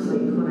not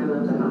asleep. When I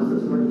left the house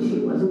this morning, she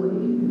was awake.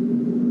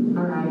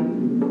 All right,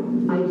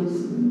 I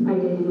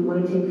didn't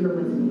want to take her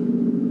with me.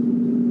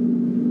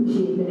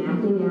 She's been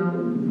acting out.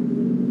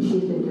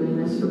 She's been doing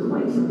this for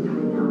quite some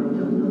time now, and I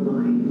don't know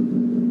why.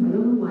 I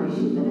don't know why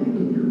she's been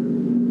acting out.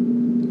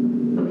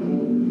 Okay,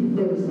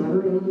 there was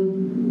never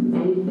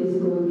any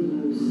physical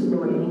abuse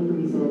or any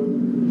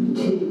reason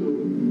to,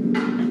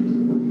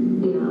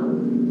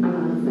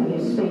 I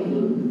guess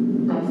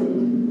spanking. That's it.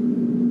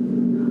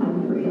 I've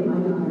never hit my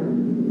daughter.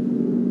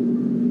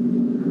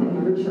 I've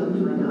never choked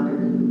my daughter.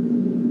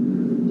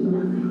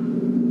 Nothing.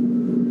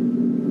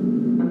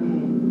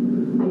 Okay,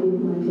 I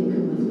didn't want to take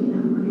her with me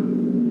that morning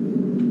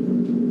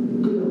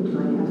to go to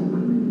my dad's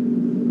appointment.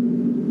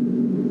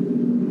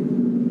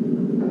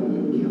 But I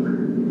didn't kill her.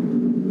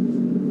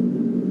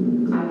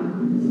 I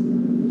promise.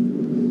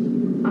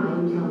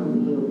 I'm telling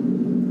you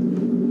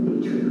the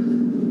truth.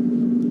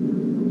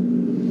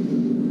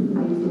 I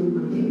just didn't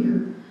want to take her.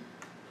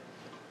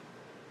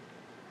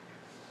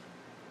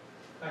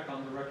 Back on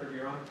the record,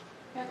 Your Honor.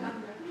 Back on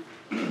the record.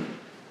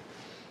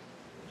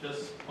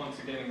 Just once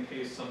again, in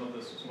case some of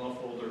this was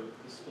muffled or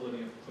the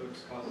splitting of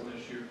clips caused an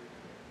issue,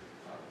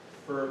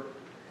 for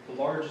the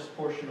largest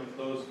portion of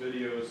those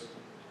videos,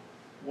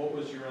 what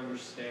was your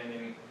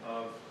understanding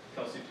of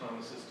Kelsie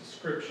Thomas's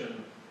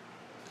description,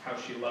 how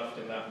she left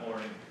in that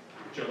morning,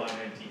 July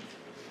 19th?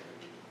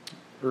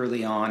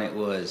 Early on, it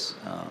was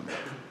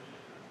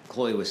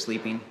Chloe was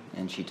sleeping,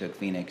 and she took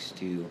Phoenix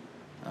to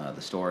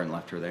the store and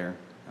left her there.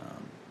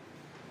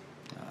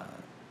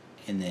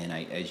 And then,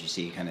 as you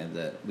see,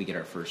 we get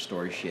our first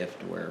story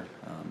shift where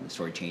the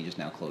story changes.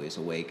 Now Chloe is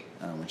awake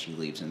when she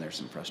leaves, and there's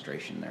some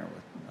frustration there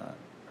with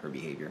her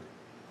behavior.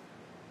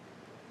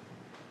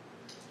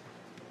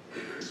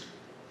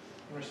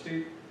 Our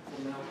state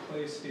will now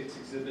play State's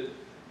Exhibit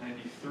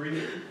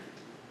 93,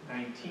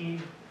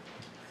 19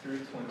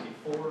 through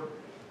 24.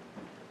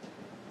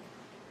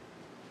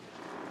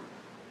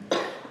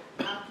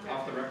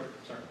 Off the record,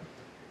 sorry.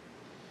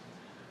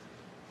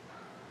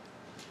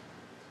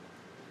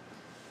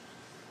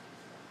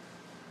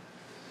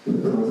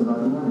 Tell us about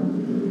the morning.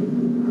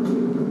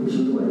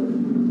 She's awake.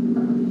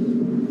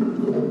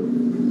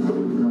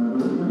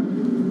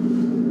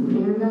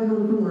 Aaron got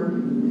home from work.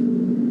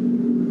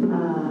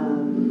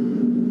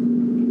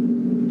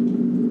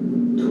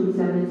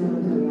 27 and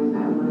 7:30, I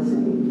want to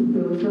say.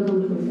 They were still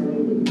home 27,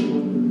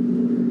 didn't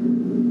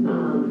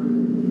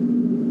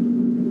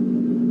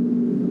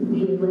he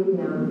had laid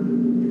down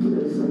to go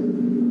to sleep.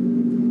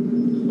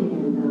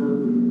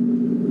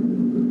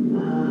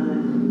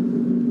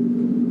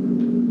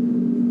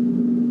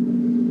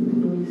 And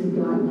Phoenix had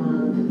gotten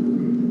up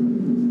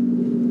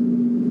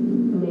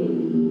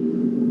maybe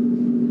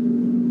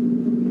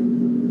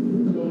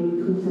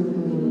between 7:30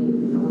 and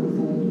 8, I want to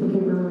say. I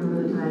can't remember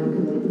the time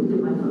because I didn't look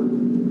at my phone.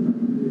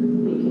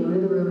 He came into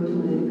the room and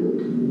told me to boot.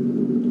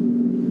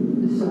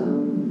 So,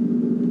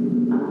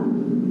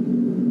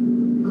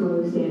 Chloe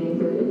was standing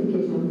there at the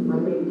kitchen where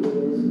the baby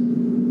is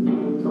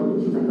and told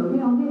me, she's like,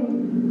 okay, I'll get it.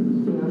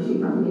 She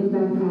brought me his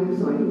backpack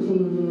so I could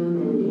change him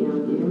and,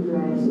 get him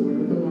dressed and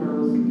everything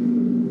else.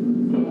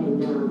 And,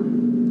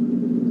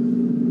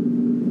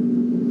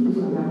 so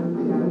I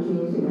got him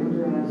changed, I got him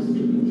dressed.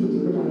 She took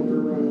the diaper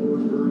away and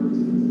whatnot.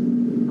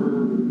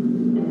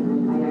 And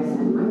I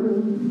sat in my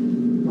room,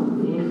 while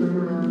Phoenix ran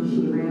around, she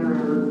ran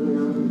around,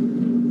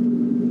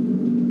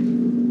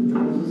 I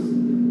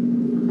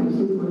just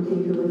didn't want to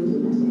take her with me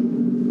that day.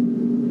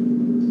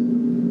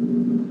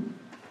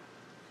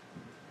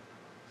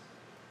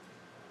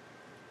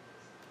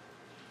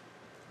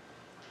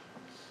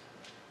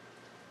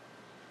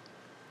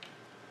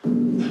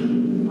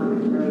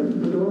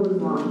 The door was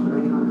locked when I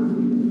got home.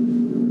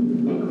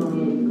 And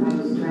Chloe, I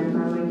was trying to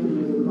find my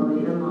keys and Chloe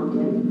had unlocked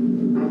it.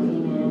 I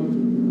came in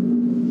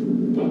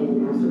and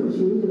asked her what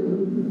she was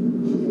doing.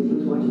 She said she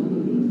was watching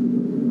TV.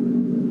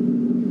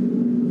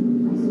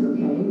 I said,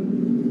 okay.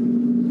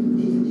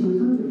 She said she was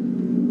hungry.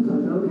 So I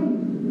said, okay.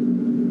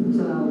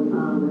 So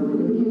I went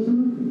to the kitchen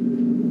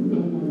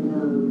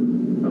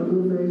and opened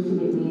the fridge to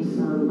get me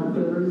some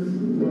leftovers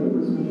that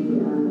was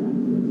made a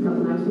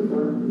couple nights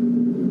before.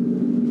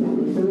 Got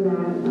me some of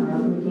that. I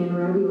opened a can of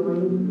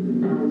ravioli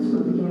and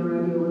split the can of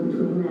ravioli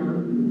between them.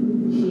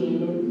 She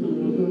ate it, he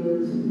ate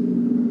his.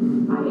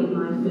 I ate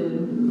my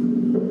food.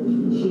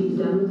 She was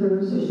done with her,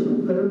 so she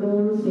would put her bowl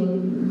in the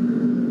sink.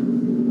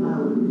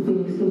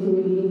 Phoenix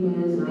continued eating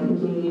his, and I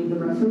continued eating the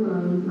rest of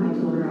mine. I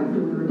told her after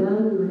we were done,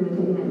 we were going to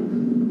take a nap.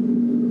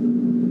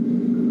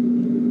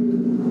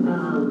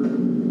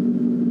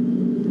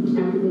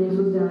 After Phoenix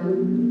was done,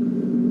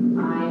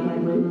 I had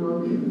went and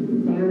woke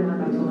Aaron up.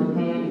 I told him,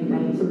 hey, I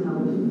need some help.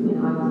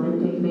 I wanted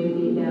to take the baby to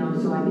eat down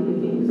so I could give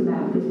Phoenix a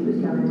bath because he was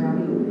covered in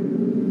ravioli.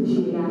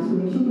 She asked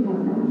me if she could have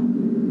a bath.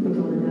 I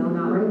told her, no,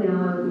 not right now.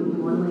 I'll give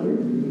you one later.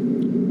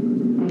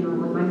 And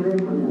normally my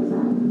grandma does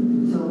that.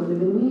 So it would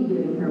have been me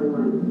giving her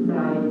one. But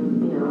I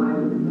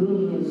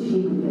meaning is she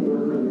would get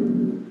one later.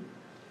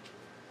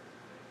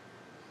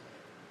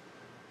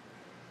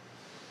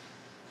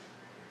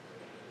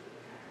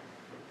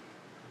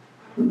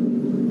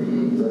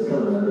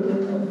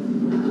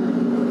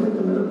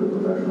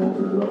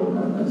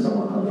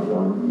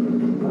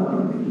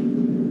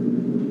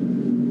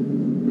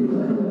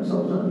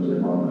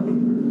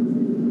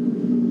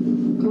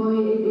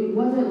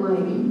 wasn't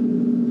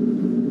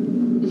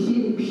like, she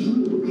didn't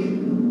puke.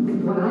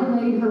 When I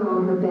laid her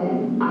on her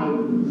bed, I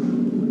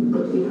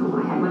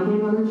had my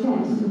hand on her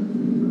chest.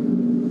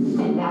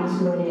 And that's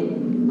when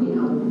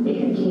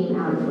it came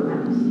out of her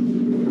mouth.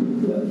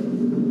 Yeah.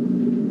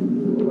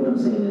 What I'm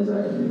saying is,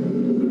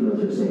 even with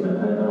your statement,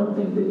 I don't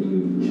think that you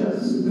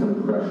chest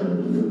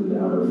compression food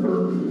out of her,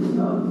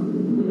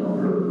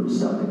 her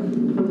stomach.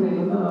 Okay.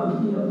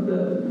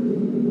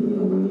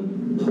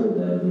 We told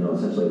them,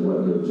 essentially what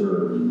we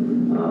observed,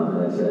 and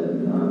I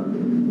said,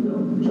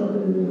 jump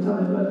in at any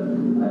time, but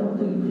I don't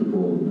think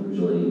people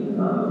usually,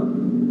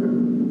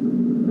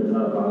 there's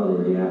not a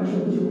bodily reaction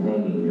to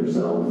hanging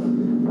yourself,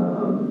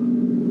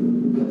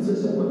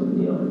 consistent with,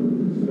 you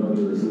don't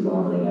usually see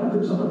vomiting after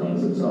someone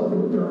hangs himself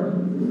or during.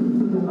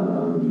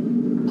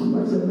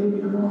 Like I said,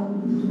 maybe I'm wrong.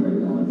 Right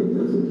now, I think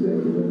that's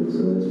exactly what it is.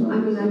 So that's fine. I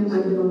mean,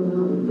 I don't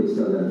know. They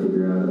still got to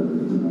figure out,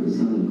 he's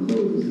hanging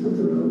clothes with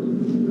the road.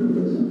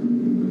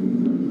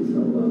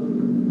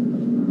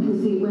 Because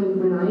see,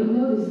 when I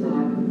noticed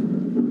that,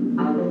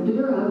 I lifted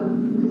her up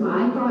because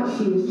I thought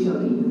she was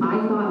choking.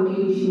 I thought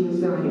maybe she was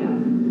throwing up.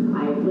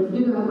 I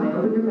lifted her up, I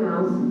opened her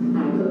mouth, and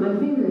I put my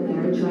finger in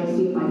there to try to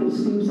see if I could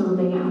scoop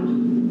something out.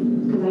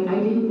 Because I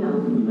didn't know.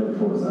 You never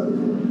told us that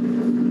before.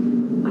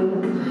 I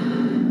know.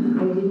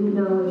 I didn't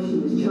know if she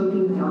was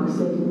choking. I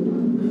honestly didn't know.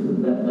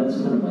 That's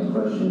kind of my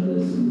question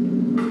is,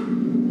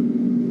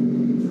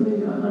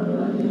 maybe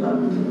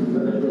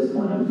but at this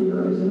point I'm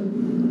theorizing.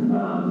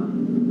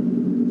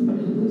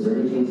 Is there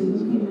any chance that you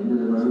came into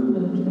the room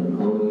and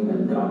Chloe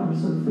had gotten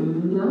some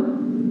food? No.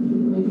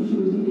 Maybe she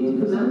was eating?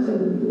 Because I said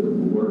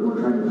we're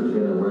trying to put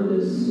together where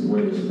this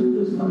food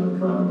is coming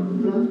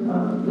from. No.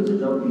 Because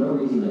there's no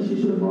reason that she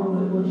should have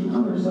vomited when she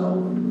hung herself.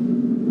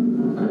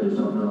 I just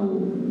don't know.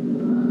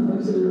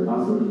 Like I said, is there a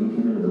possibility you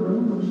came into the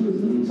room when she was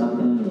eating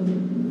something and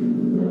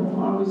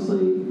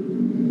obviously.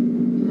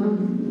 No.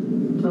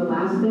 The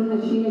last thing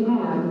that she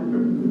had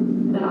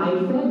that I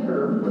fed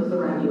her was the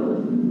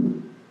ravioli.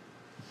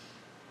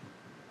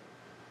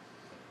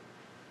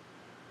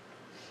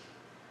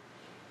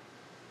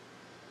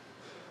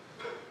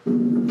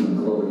 When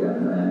Chloe got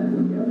back,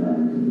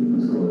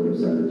 was Chloe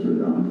upset that you were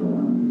gone for a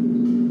while?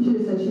 She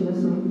just said she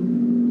missed me.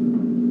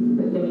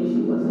 But maybe she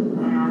wasn't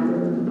mad or.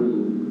 Were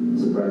you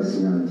surprised to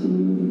see her on TV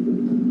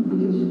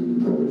because you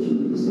told her she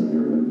needed to stay in her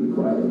room and be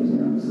quiet because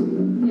you're not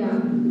sleeping?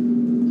 Yeah.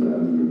 So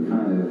you're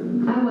kind of.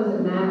 I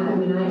wasn't mad. I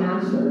mean, I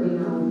asked her,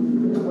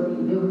 what are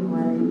you doing?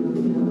 Why are you,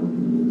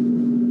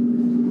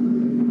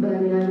 But I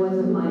mean, I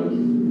wasn't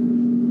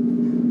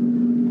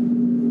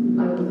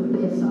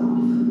pissed off.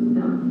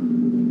 No.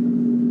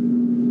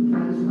 I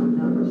just wanted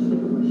to know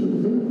what she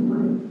was doing.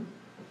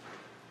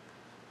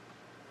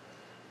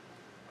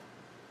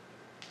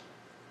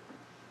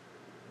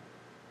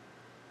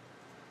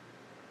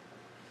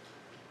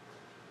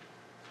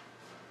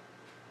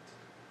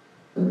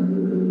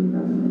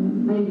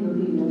 I didn't go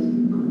pee this.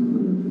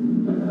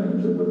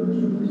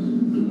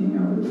 Can you hang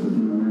out with the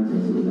cooking romance and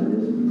see what that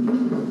is?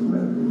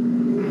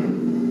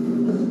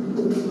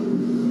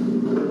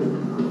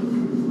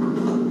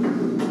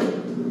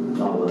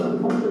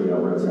 I'll show you how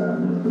where it's at.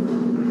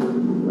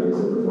 Like I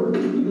said before, you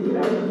can get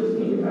out and just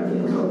can't get back in,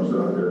 so I'll just go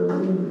out there.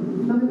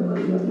 Let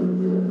you have to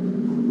review it.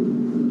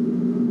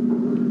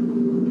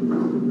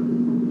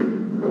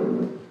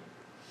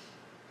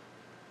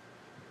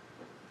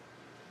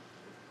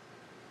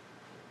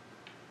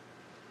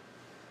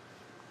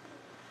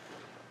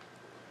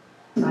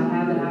 I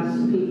have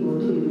asked people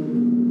to.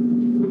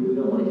 We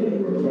don't want to get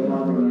anywhere. We came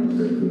off the line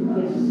for a few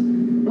months. Yes.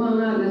 Well,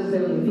 not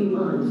necessarily a few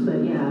months, but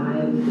yeah,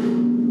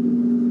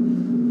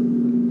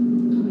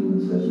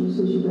 Especially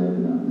since you're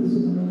backing up. This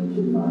isn't really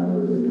should file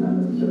or the time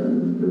of the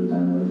first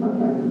time we fought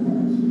back in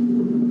parents.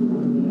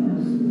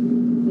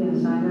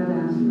 Yes, I have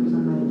asked for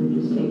somebody to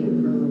just take it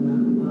from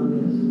about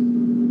August.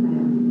 I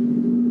have.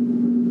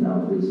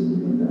 Now, please, you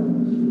think that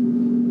was?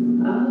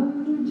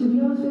 To be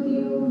honest with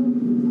you,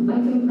 I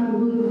think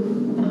probably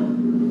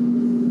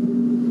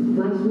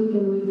last week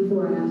and the week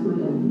before I asked my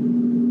dad.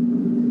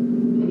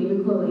 And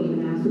even Chloe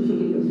even asked if she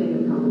could go stay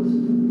with Thomas.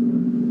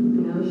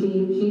 She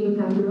even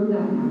packed her own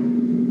backpack.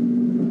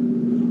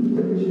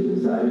 That we should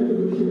decide if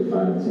we should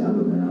find sound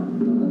of now.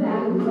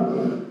 That.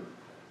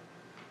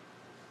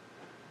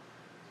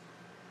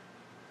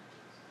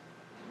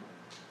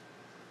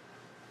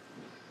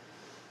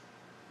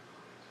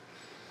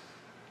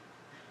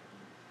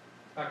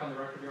 Back on the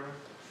record, Your Honor.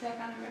 Back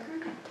on the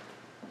record.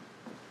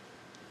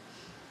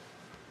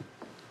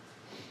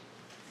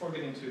 Before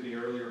getting to the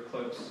earlier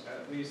clips,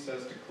 at least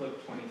as to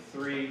clip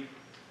 23,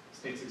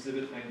 State's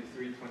Exhibit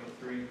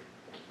 9323,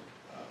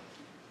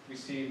 we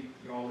see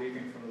you all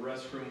leaving from the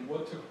restroom.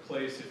 What took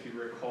place, if you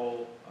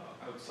recall,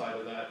 outside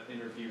of that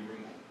interview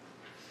room?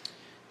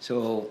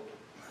 So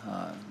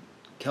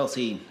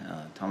Kelsie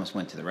Thomas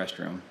went to the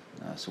restroom.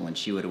 So when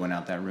she would have went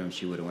out that room,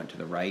 she would have went to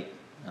the right,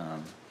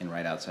 and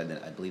right outside,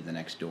 I believe the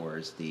next door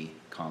is the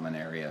common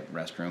area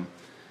restroom.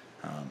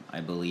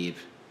 I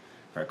believe,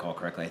 if I recall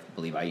correctly, I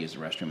believe I used the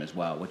restroom as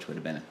well, which would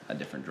have been a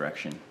different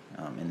direction.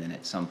 And then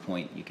at some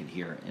point, you could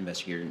hear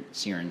Investigator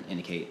Searon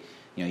indicate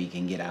you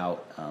can get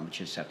out, but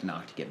you just have to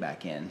knock to get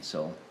back in.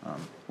 So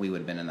we would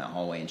have been in that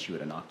hallway, and she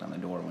would have knocked on the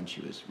door when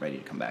she was ready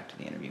to come back to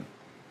the interview.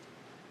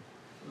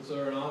 Was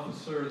there an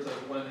officer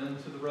that went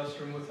into the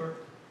restroom with her?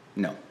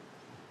 No.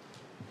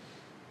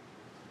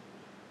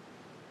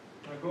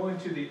 Now going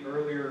to the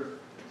earlier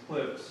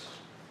clips,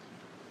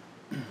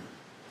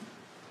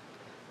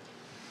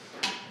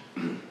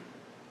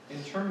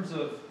 in terms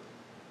of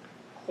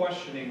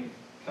questioning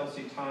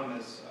Kelsie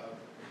Thomas,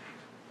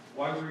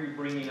 why were you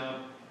bringing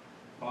up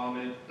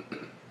vomit,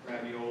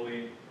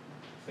 ravioli,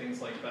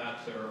 things like that,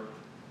 or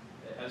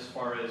as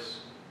far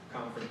as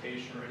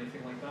confrontation or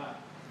anything like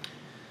that?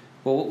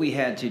 Well, what we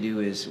had to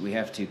do is we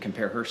have to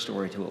compare her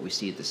story to what we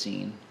see at the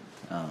scene.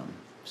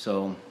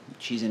 So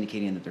she's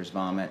indicating that there's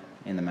vomit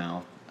in the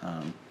mouth.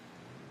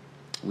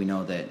 We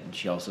know that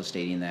she also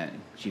stating that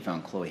she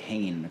found Cloe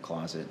hanging in the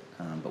closet,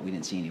 but we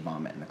didn't see any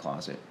vomit in the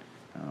closet.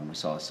 We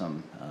saw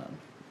some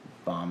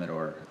vomit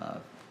or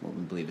what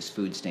we believe is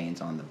food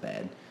stains on the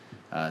bed.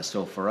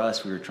 So for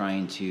us, we were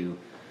trying to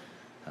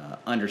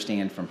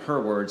understand from her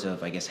words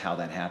of, I guess, how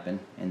that happened,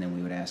 and then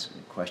we would ask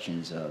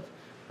questions of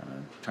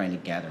trying to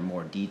gather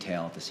more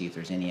detail to see if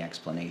there's any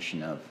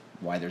explanation of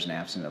why there's an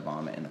absence of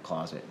vomit in the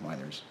closet and why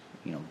there's,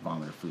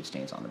 vomit or food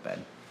stains on the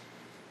bed.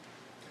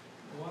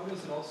 Why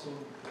was it also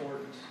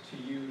important to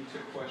you to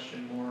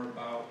question more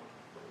about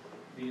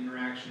the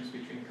interactions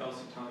between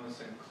Kelsie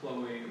Thomas and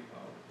Cloe when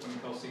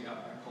Kelsie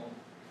got back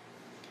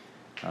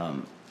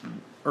home?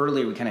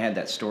 Earlier, we kind of had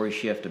that story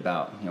shift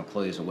about,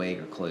 Cloe was awake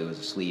or Cloe was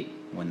asleep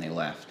when they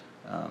left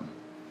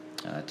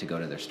to go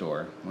to their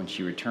store. When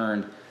she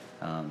returned,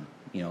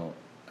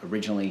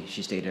 originally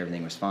she stated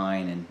everything was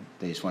fine and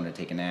they just wanted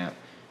to take a nap.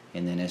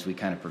 And then as we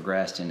kind of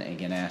progressed and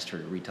again asked her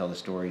to retell the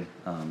story,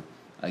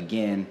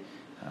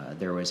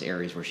 there was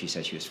areas where she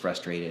said she was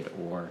frustrated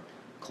or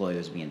Cloe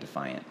was being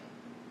defiant.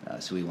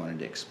 So we wanted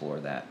to explore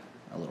that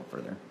a little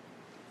further.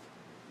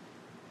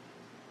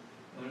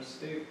 Under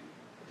state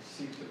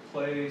receipt to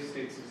play,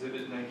 States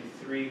Exhibit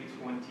 93,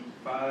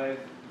 25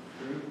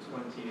 through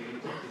 28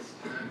 at this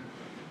time.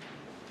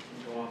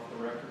 Go off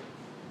the record.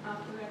 Off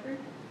the record?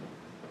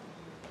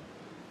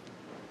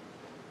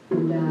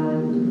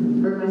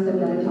 And her and my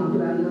stepdad talked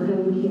about,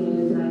 having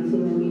kids, and I'd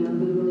seen them,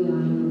 be really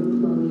eyeing over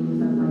Chloe and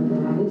stuff like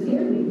that. It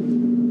scared me.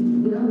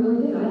 I really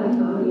did. I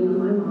thought,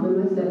 my mom and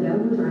my stepdad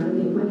were trying to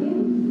take my kid.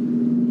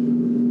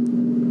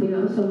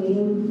 So me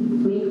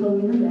and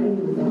Chloe and her dad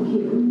moved back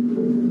here.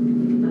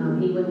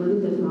 He went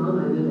with his mom,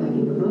 I moved back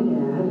in with my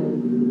dad, and,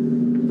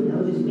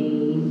 just me,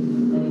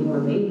 any more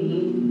baby,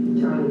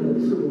 trying to go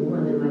to school,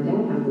 and then my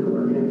dad having to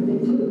work and everything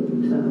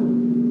too. So,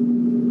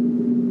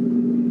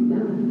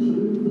 yeah, she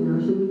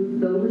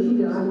go where she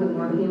got, and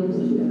more than him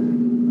than she got.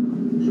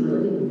 She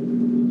really did.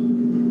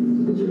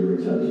 Did you ever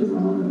touch your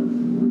mom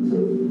and say,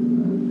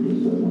 you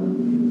still want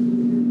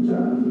a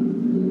job?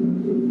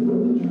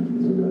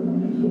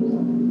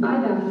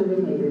 I've asked her to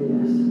take her,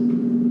 yes.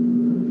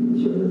 Did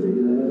you ever do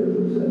that, or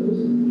was that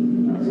just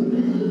not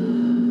something?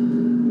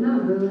 Not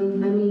really.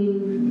 I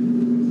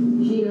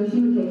mean, she would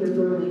take her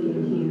for a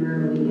weekend here,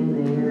 a weekend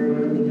there, and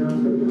everything else,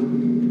 but no.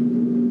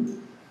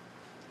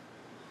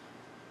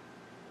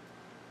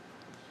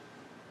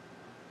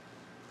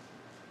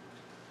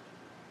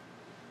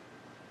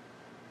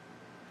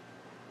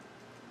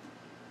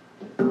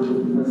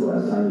 When's the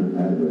last time you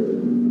had it?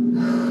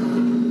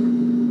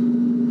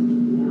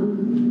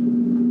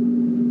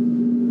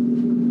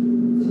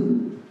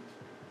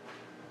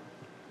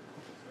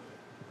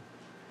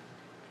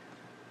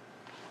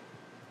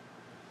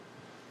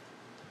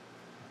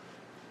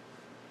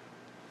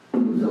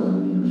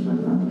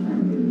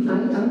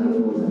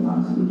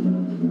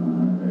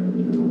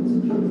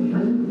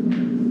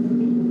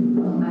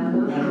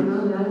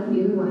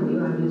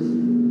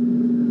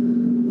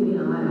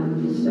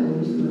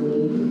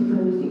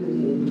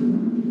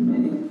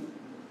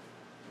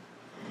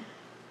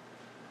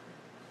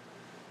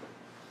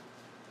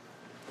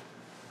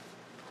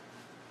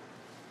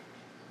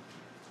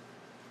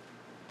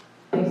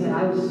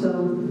 I was so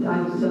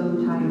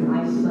tired. I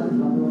slept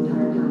the whole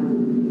entire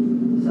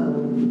time. So,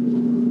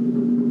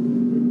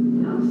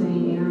 not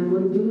saying Aaron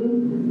wouldn't do it,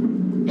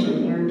 but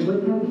Aaron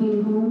would have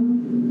came home,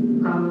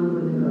 probably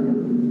wouldn't have heard him.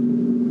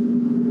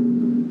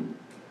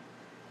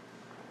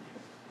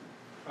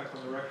 Back on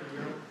the record,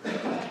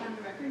 Back on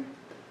the record?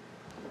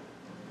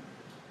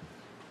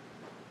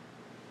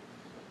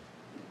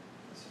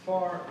 As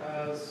far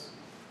as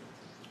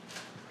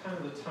kind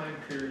of the time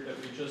period that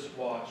we just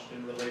watched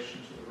in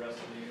relation to the rest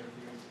of the interview,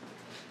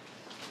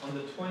 on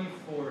the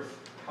 24th,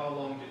 how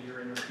long did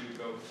your interview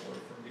go for,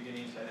 from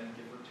beginning to end,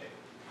 give or take?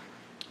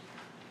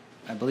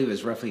 I believe it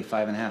was roughly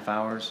 5.5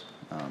 hours,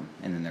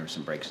 and then there were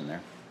some breaks in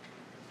there.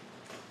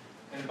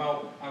 And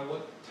about at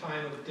what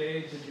time of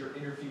day did your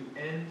interview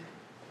end?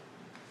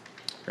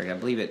 Great. I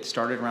believe it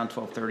started around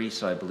 12:30,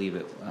 so I believe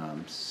it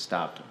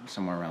stopped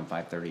somewhere around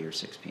 5:30 or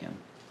 6 p.m.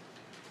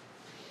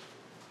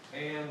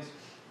 And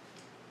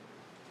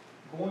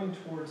going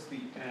towards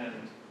the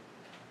end,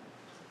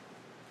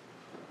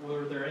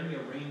 were there any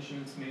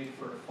arrangements made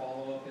for a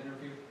follow-up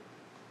interview?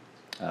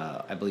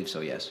 I believe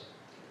so, yes.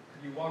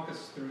 you walk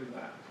us through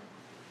that?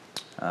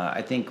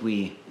 I think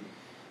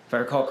if I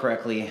recall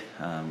correctly,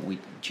 we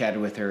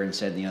chatted with her and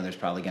said, there's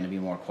probably going to be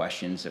more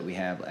questions that we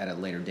have at a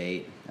later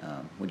date.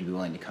 Would you be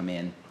willing to come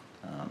in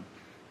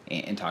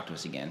and talk to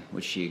us again?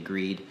 Which she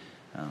agreed.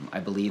 I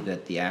believe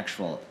that the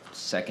actual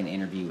second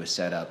interview was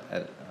set up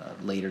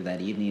later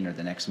that evening or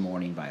the next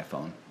morning by a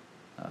phone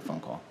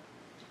call.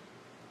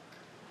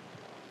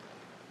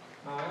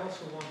 I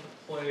also want to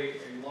play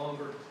a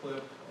longer clip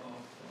of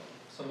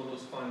some of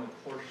those final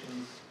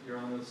portions. Your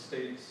Honor, the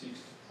state seeks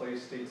to play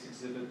State's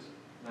Exhibit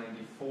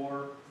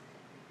 94.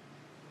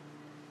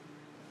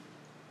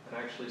 And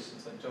actually,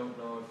 since I don't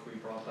know if we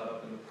brought that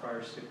up in the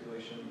prior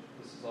stipulation,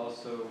 this is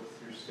also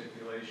through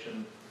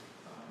stipulation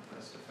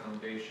as to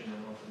foundation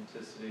and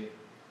authenticity.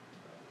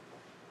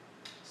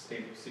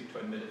 State will seek to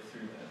admit it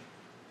through that.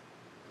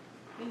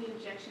 Any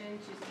objection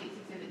to State's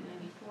Exhibit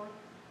 94?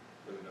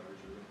 For the numbers,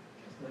 really?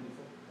 Yes,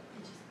 94.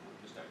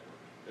 Just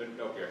 94.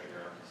 No objection,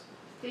 Your Honor.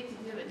 State's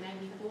Exhibit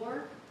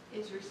 94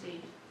 is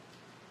received.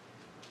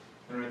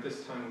 And at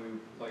this time, we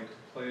would like to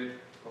play it,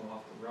 go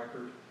off the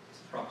record. It's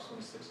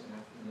approximately 6.5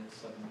 minutes,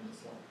 7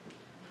 minutes long.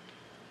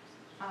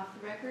 Off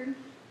the record.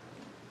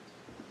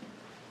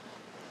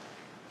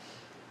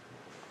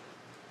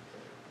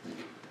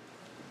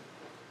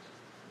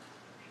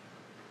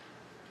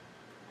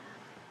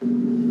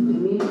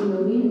 Me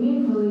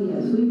and Chloe,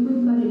 yes, we've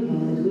butted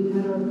heads, we've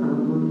had our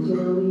problems,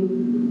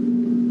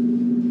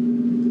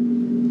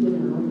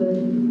 but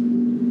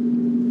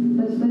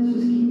that's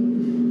just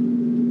kids.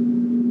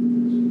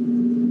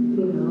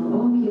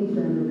 All kids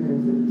learn their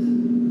parents.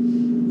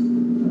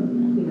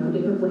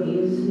 Different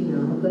ways,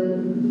 but.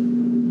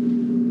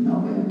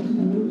 Okay,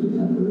 and it was a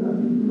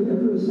temporary, we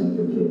ever sent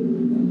the kid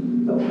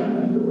and felt bad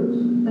afterwards.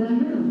 But I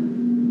have.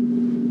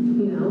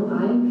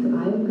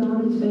 I've gone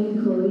and spanked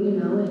Chloe, and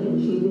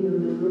she's either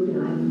moved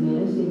and I've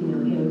missed, and,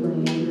 hit her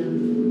leg or,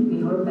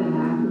 her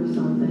back or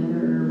something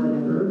or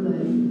whatever,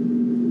 but,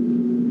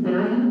 and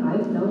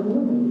I've felt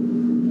horrible.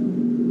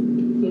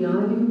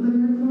 I've even put her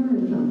in a corner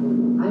and felt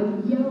horrible. I've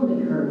yelled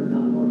at her and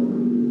felt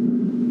horrible.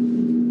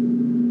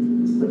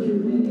 But you're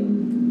admitting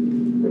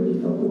that you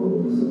felt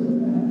horrible so that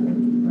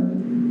happened, right?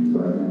 So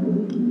I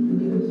remember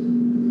because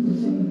you're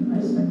saying I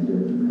spanked her,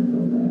 I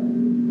felt bad,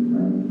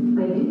 right?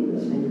 I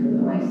didn't spank her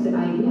though. I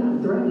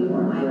threatened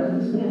her.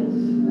 Yes.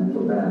 And I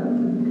feel bad.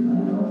 I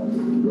know,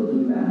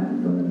 looking back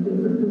from a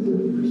different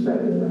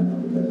perspective, I know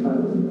that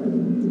probably wasn't the right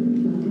thing to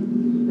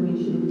do.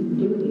 She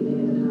didn't do anything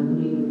at the time.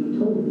 We didn't even be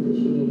told that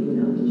she needed to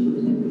know that she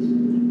was going to be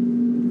spanked.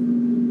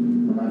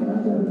 Well, I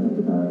got to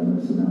think about it.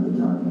 Most of the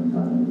time I'm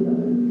talking with the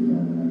other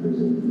family members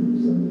of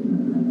some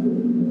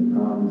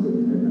problems.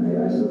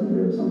 I still think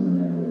there was something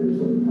there where there's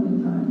a point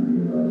in time where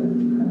you're like,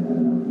 I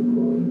had enough of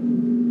Chloe.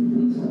 I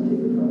need someone to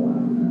take it for a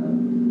while.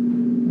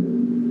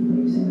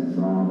 Maybe saying that's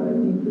wrong, but I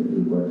think that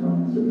people are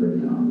telling us they're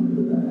pretty confident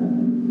that that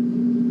happened.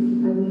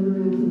 I've never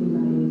asked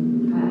anybody.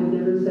 I've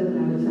never said that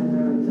I was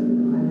cyber. I've said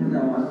no. I've never.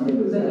 No, I think it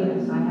was but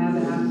yes, I have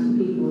asked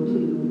people to.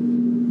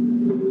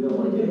 We don't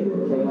want to take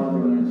off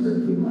the answer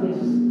in a few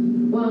months. Yes.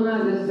 Well,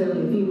 not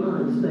necessarily a few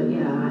months, but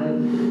yeah,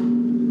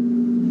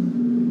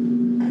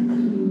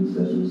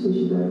 Especially since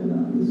she's acting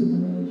up. This is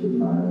an age of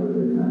 5 where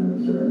they're kind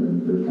of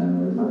certain, there's kind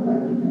of like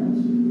back to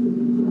parents.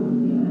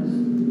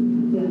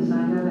 Yes,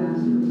 I have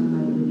asked for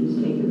somebody to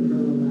just take it for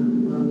a little while.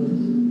 Well, yes,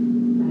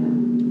 I have.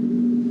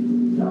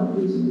 How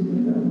reason do you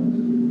think that was?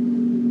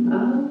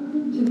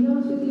 To be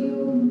honest with you,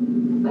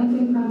 I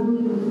think probably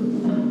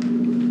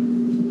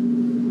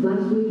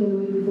last week and the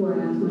week before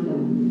I asked my dad.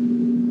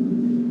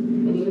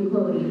 And even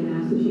Chloe even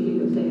asked if she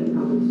could go stay at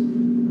Promise.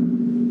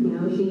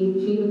 She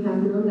even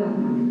packed her own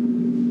backpack.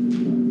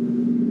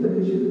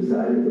 Because she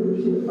decided that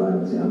she had 5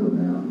 and say, I'm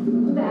going out.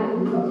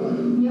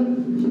 Yep,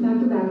 she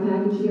packed her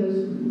backpack and she goes,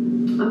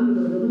 I'm going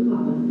to go live with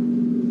Papa.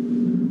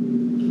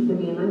 And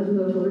me and my husband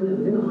told her, no,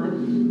 you're not.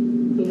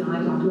 I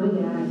talked to my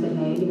dad. I said,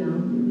 hey,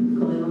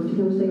 Chloe wants to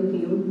come stay with you.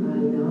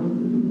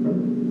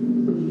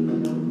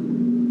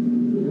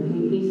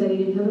 He said he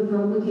didn't have a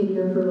problem with taking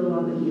her for a little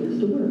while, but he has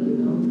to work,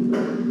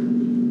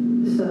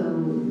 So,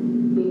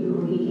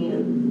 he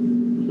can't.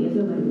 He has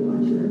nobody to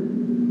watch her.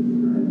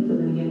 So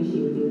then again, she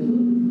would be with me.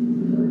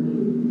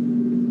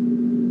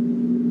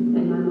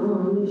 And my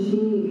mom,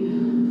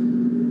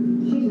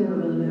 she's never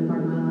really been a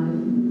part of my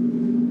life.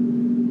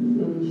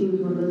 And she was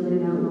one of those in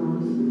and out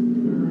moms.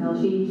 Hell,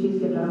 she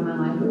skipped out of my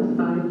life for like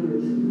 5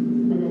 years.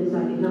 And then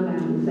decided to come back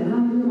and say, hi,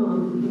 I'm your mom.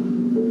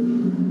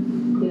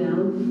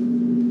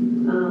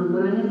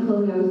 When I had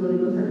Chloe, I was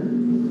living with her.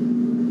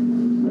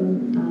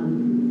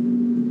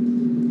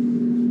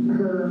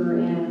 Her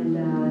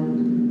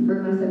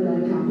and my stepdad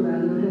had talked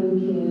about, having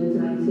kids,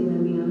 and I'd seen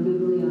them,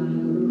 googly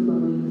eyeing over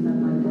Chloe and stuff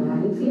like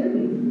that. It scared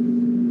me.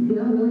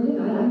 I really did.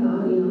 I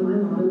thought, my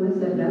mom and my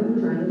stepdad were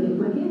trying to take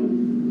my kid.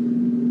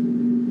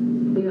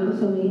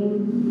 So me and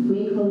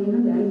Chloe and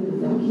her dad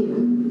moved back here.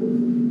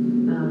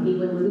 He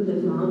went with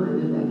his mom, I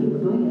moved back in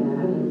with my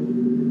dad, and,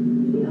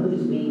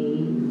 just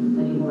me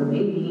anymore,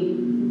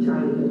 baby,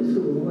 trying to go to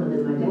school, and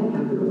then my dad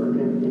happened to work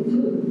and everything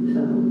too.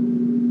 So,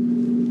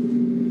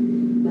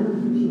 yeah,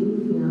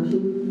 she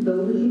the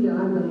older she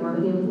got, the more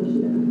of a handful she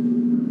got.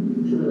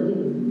 She really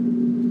did.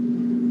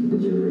 Did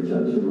you ever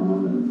touch your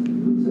mom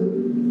and say,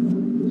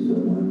 you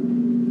still want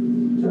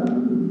a job?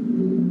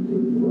 And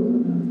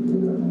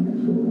take up my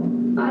next for a while?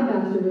 I've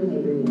asked her to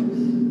take her, yes.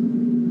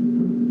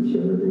 Did she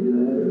ever agree to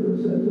that, or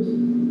was that just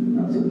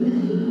not something?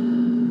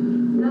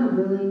 Not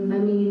really. I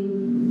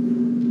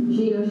mean,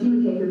 she would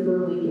take her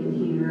for a weekend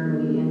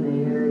here, a weekend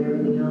there, and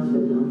everything else,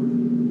 but no.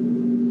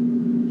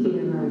 She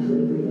never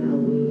actually agreed to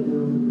help me,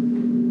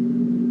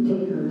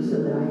 take her so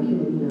that I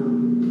could,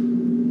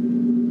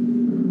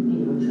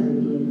 try to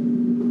get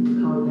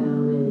calmed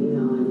down and,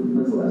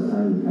 When's the last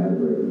time you had a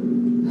break?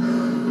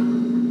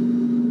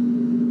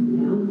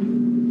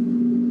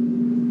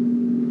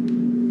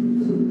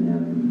 So you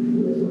have,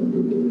 you guys want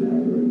people to have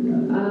a break?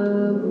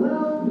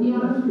 Well,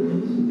 yeah.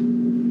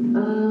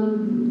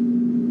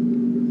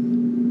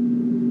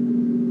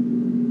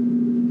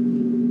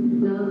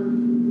 No,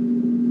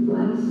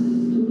 last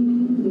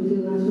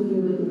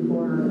weekend, but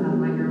before,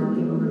 my grandma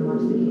came over to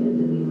watch the kids,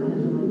 and me and my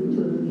husband went to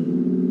a movie.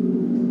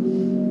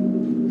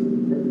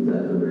 Is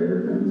that a rare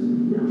occurrence?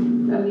 No.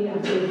 Oh, yeah,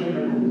 it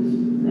never happens.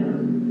 Never.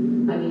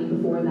 I mean,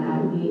 before that,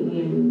 me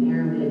and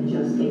Aaron had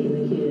just taken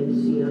the kids,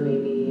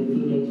 maybe a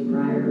few days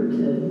prior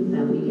to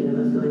that weekend of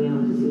us going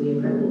out to see The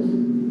Incredibles.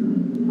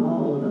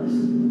 All of us.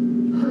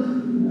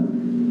 No.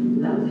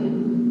 That was him.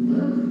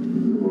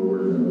 We're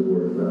working with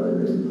work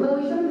probably. Well,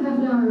 we showed him half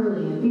an hour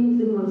early, and Phoenix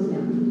didn't want us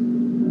down.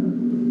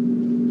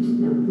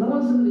 No. But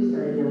once the movie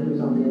started, he was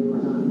all good and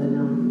whatnot, but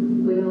no.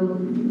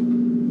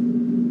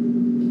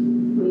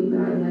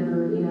 I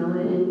never,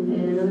 and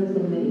another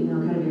thing that,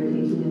 kind of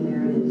irritates me with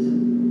Aaron is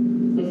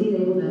he's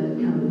able to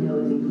come and go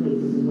as he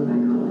pleases, is what I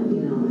call it,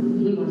 If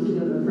he wants to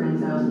go to a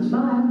friend's house, it's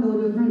fine, I'm going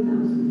to a friend's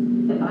house.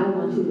 If I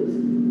want to, it's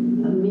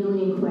a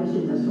million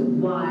questions as to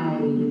why I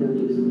need to go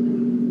do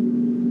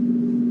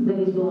something. Then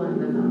he's blowing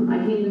up my phone.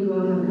 I can't even go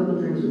out and have a couple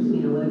drinks with,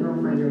 with a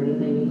girlfriend or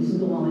anything, and he's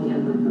blowing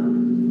up my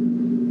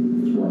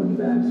phone. Just wanting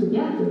you back. So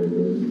Yeah.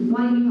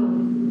 Why are you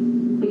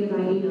home?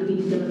 Because he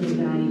still thinks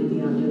that I need to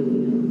be out doing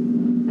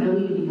anything. I don't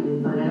need to be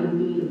having fun. I don't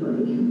need a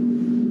break.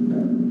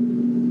 Right.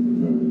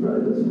 And he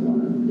probably doesn't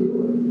want to deal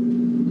with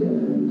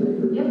dinner and take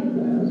her Yep. to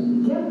the house.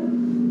 Yep.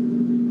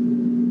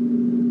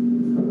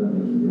 How that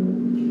make you feel?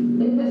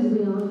 It pisses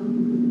me off.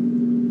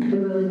 It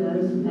really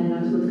does. And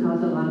that's what's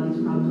caused a lot of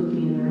these problems with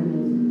me and Aaron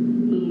is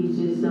he's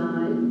just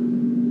not,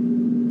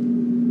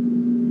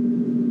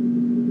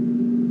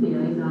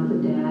 he's not the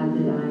dad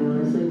that I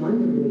honestly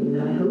wanted him to be,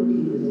 that I hoped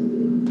he was going to be.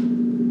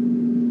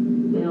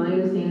 I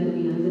understand that,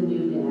 he's a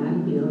new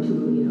dad, because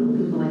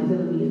when I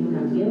said we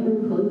got together,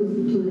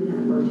 Chloe's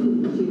 2.5 or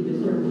 2, she was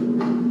just turned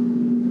 4.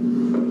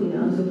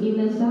 So he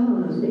missed out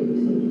on those baby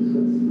stages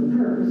with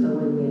her. So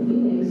when we had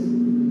Phoenix,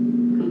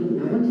 he didn't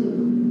know what to do.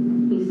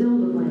 He's still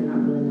the plan,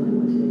 not really knowing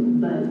what to do.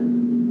 But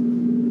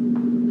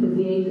because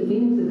the age that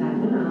Phoenix is at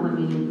now,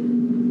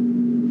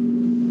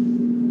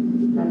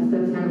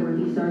 that's kind of where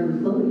he started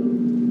with Chloe.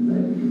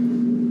 Right.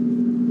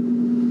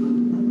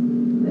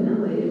 But no,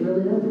 it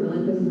really does. It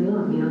really pisses me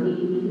off. He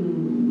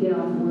can get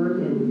off work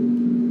and,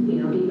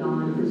 be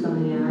gone for so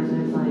many hours,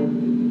 and it's like,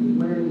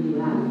 where are you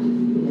at? I'm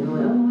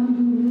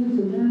doing this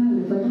and that.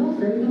 And it's like, oh,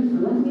 great, thanks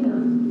for letting me know.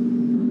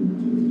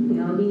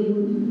 He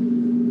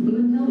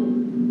wouldn't tell me.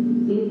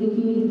 He didn't think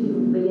he needed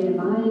to. But yet if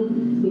I,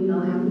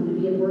 happened to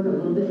be at work a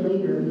little bit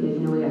later because,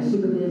 we got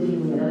super busy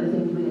and we had other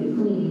things we had to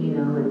clean,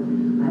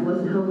 and I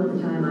wasn't home at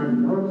the time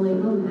I'm normally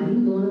home at, he's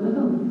blowing up my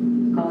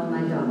phone. Calling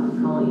my job,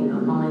 calling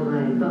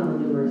my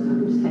phone numerous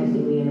times,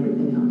 texting me and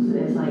everything else.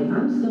 And it's like,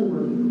 I'm still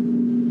working.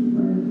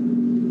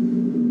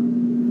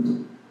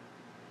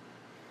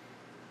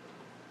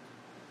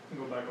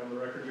 Go back on the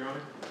record, Your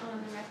Honor. On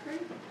the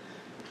record?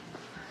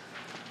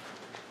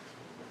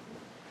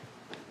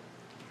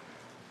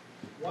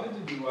 Why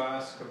did you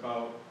ask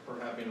about her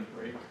having a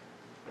break?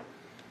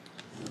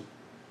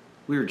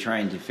 We were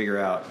trying to figure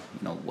out,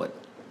 what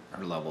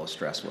her level of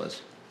stress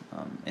was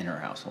in her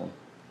household.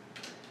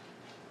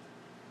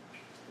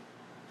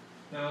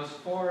 Now, as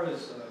far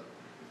as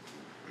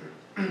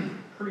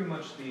pretty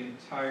much the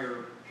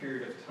entire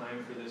period of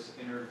time for this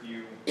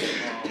interview,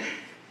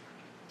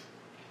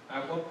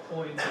 at what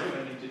point, if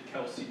any, did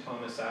Kelsie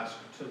Thomas ask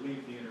to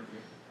leave the interview?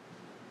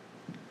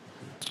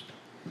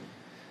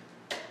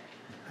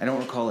 I don't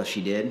recall if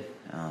she did.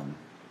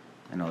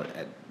 I know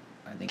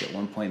I think at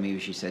one point maybe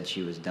she said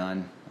she was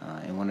done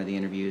in one of the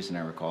interviews, and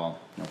I recall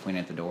pointing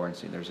at the door and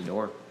saying, "There's a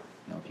door.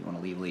 If you want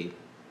to leave, leave."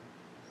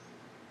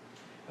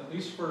 At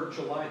least for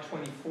July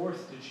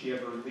 24th, did she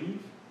ever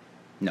leave?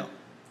 No.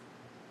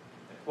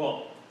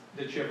 Well,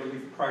 did she ever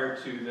leave prior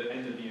to the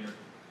end of the interview?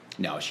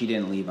 No, she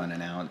didn't leave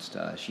unannounced.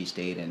 She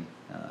stayed in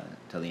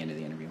till the end of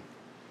the interview.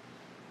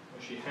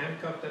 Was she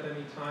handcuffed at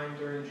any time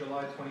during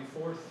July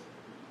 24th?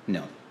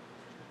 No.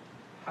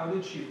 How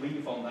did she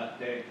leave on that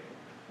day?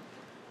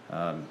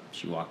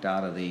 She walked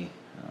out of the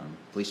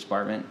police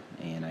department,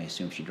 and I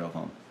assume she drove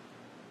home.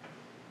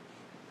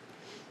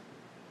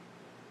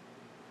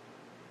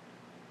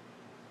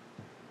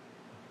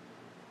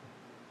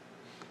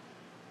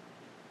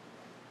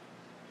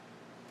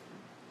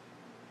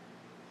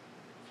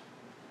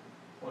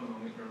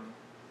 point, Your Honor.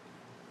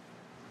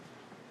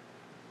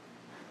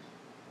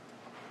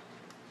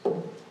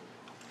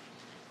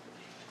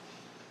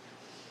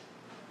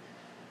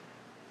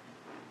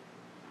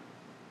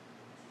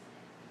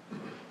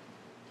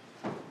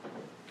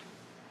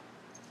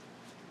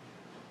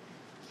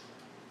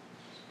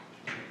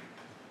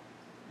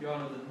 Your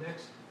Honor, the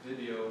next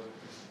video is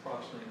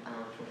approximately an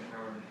hour to an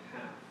hour and a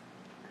half.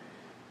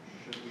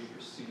 Should we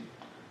proceed?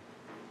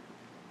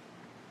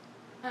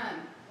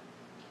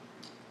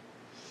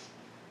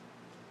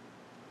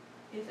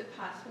 Is it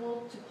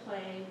possible to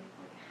play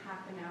like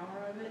half an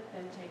hour of it,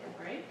 then take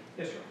a break?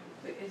 Yes, Your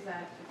Honor. Is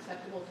that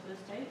acceptable to the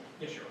state?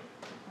 Yes, Your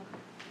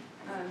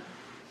Honor.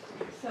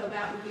 So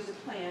that would be the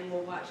plan.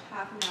 We'll watch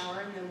half an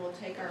hour and then we'll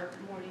take our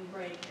morning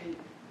break. And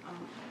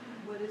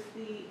what is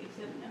the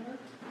exhibit number?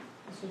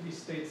 This will be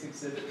State's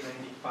Exhibit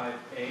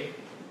 95A.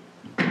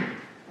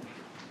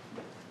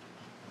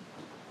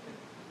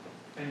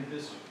 And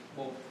this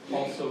will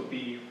also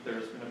be,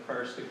 there's been a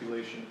prior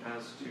stipulation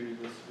as to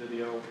this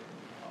video.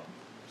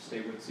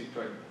 State would seek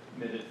to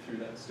admit it through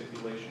that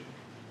stipulation.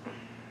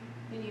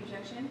 Any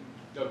objection?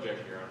 No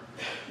objection, Your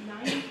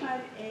Honor.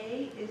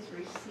 95A is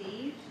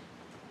received.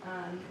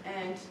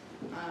 And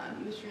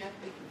Mr. Neff,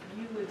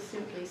 you would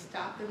simply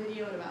stop the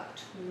video at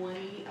about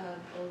 20 of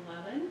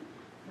 11,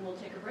 and we'll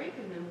take a break,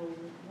 and then we'll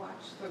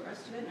watch the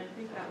rest of it, and I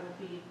think that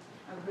will be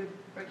a good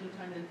breaking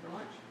time then for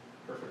lunch.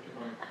 Perfect,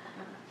 Your Honor.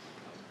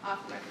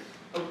 Off the record.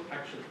 Oh,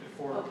 actually,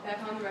 before, Oh,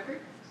 back on the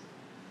record?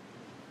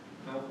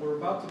 now we're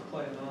about to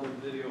play another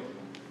video.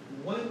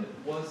 When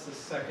was the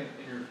second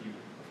interview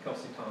of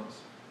Kelsie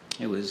Thomas?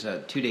 It was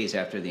 2 days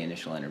after the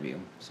initial interview,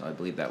 so I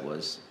believe that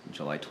was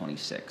July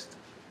 26th.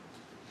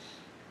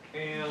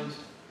 And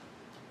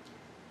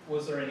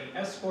was there any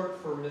escort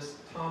for Ms.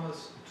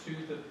 Thomas to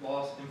the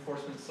Law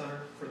Enforcement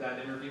Center for that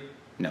interview?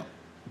 No.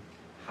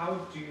 How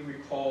do you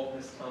recall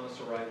Ms. Thomas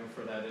arriving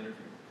for that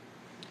interview?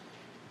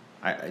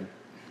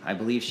 I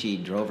believe she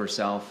drove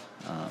herself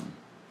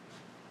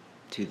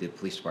to the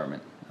police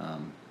department.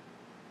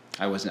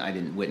 I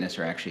didn't witness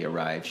her actually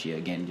arrive. She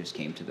again just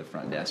came to the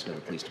front desk of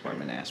the police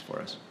department and asked for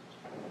us.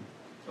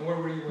 And where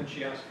were you when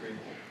she asked for you?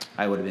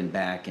 I would have been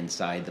back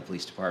inside the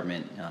police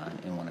department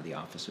in one of the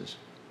offices.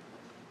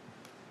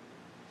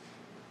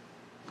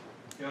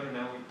 Your Honor,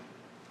 now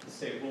we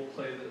say we'll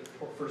play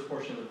the first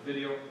portion of the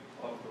video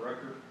off the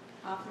record.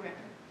 Off the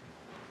record.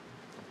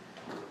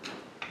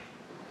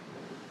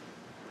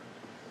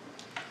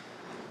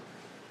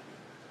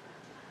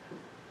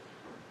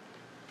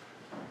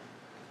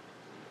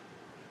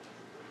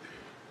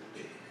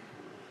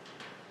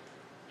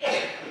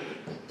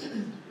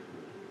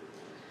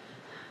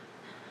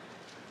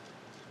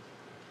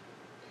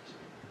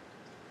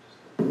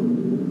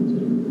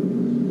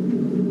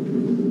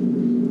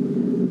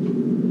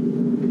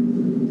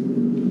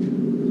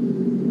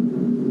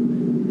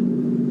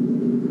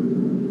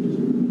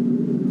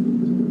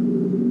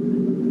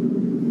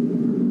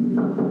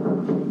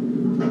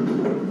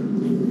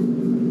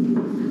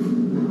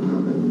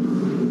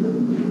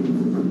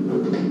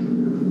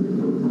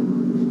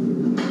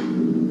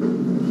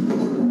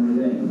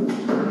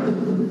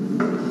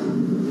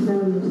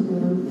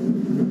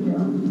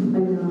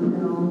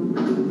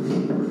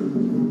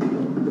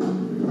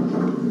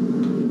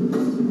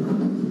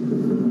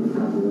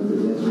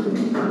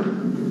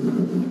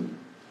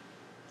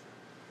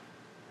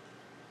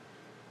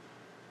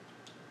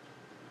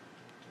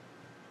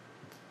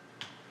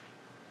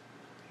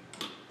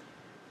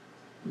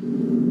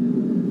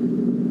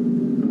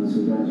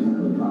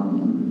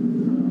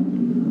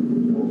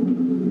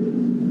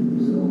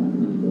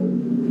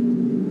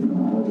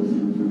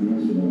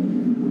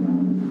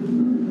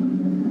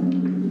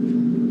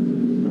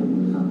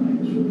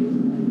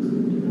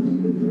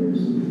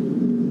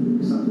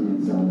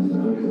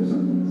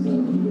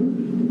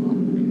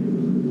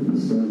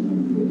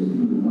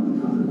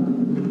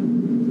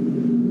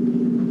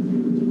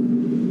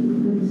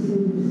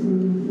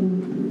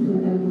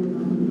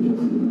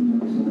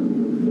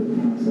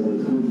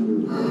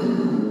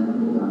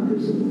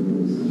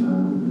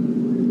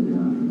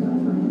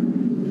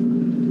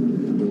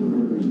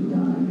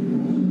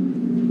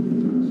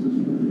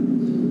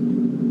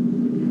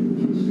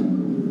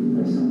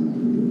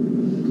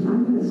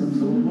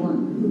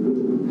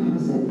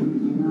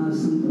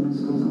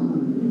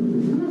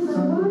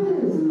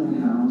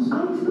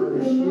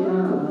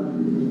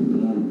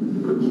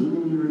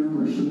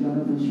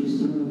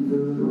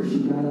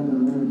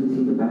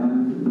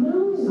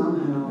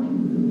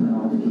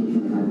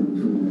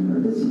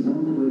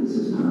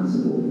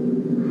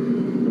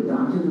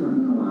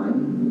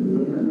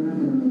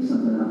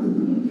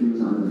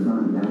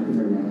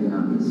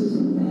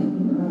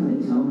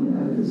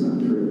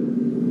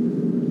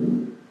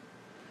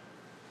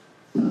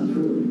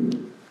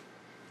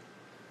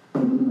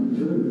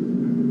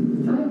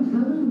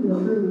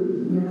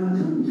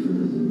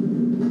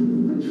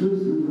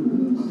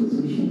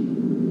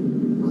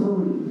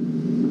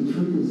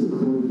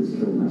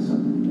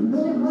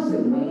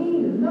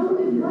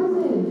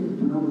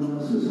 No one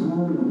else was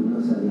home, no one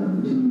else had the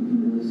opportunity to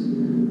do this.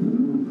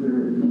 We put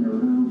her in her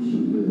room, she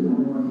was the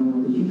only one who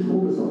knew that you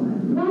told us all that.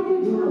 Why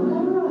did you tell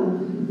Laura?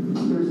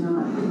 There's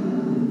not.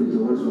 The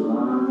doors were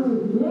locked.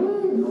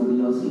 Yes. Nobody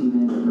else came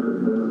in to hurt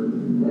her.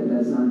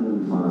 That's not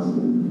even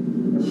possible.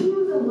 She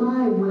was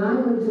alive when I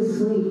went to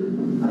sleep.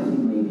 I think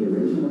maybe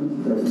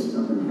originally that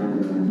something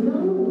happened after.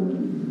 No.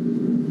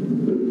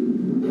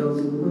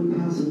 Kelsie, we're way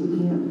past it. You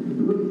can't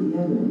look at the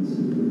evidence.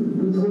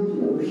 We told you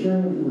that we're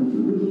sharing it with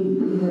you.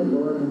 We had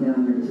Laura come down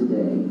here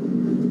today.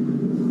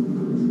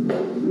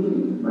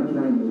 Like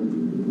I knew,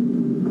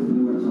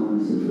 you weren't telling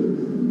us the truth.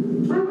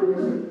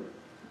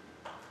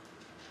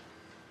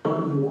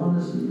 You want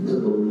us to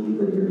believe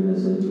that you're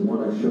innocent. You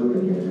want to show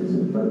that you're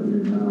innocent, but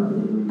you're not,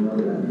 and we know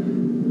that.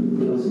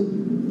 Kelsie,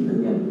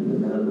 again, the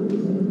medical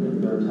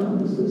exam, they're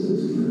telling us this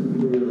is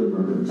really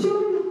murder.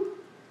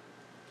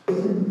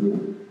 Listen,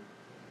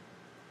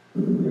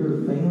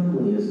 your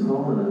family is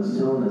calling us,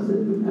 telling us that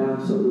you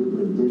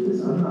absolutely did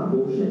this. I'm not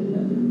bullshitting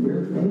you.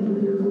 Your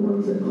family are the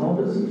ones that called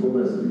us and told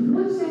us,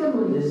 What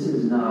family? this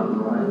is not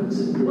right.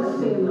 This What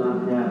did family?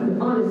 not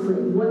happen. Honestly,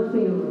 what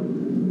family?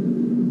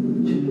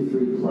 2 to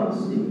 3 plus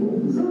people.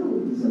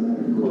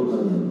 Close to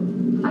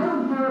him. I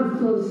don't have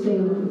close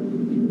family.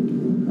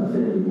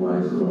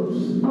 Affinity-wise,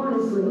 close.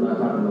 Honestly, We're not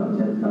talking about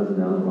 10,000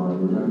 down the line.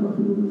 We're talking about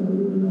people that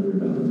live in another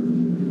dollar.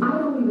 I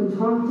don't even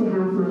talk to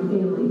half my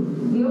family.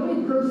 The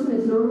only person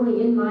that's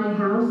normally in my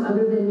house,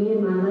 other than me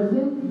and my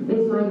husband,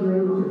 is my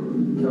grandma.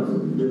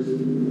 Kelsie, just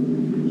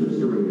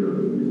to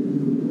reiterate,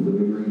 we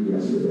agreed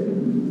yesterday.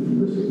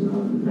 This is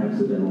not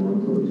accidental on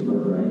Chloe's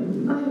part, right?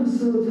 I am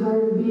so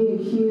tired of being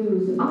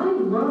accused. I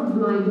loved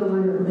my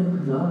daughter.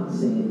 I'm not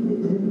saying it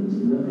didn't.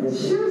 No,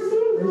 Sure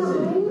seems that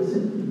way.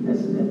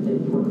 Listen, at any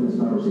point in this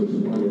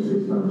conversation or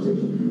yesterday's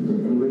conversation, did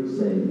anybody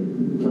say,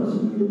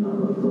 Kelsie, you did not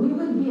love Chloe? You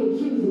wouldn't be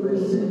accusing me.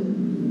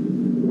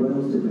 Listen, what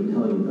else did we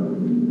tell you though?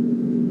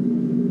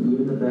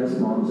 Even the best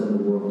moms in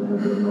the world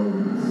have their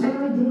moments. And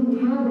I didn't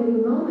have any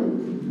moment.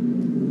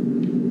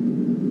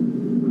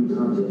 We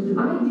talked yesterday.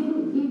 I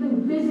didn't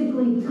even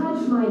physically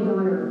touch my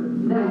daughter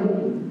that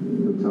day.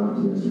 We talked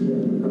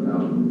yesterday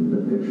about the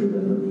picture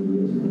that the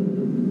media is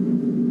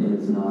painting, and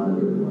it's not a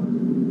good one.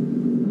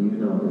 You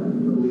know that,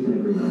 but we can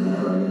agree on that,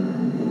 right?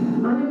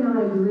 I'm not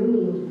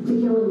agreeing to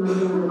killing my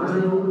daughter.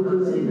 I'm not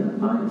saying that.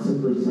 I'm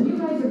simply You saying.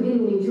 guys are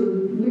getting me to,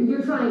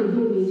 you're trying to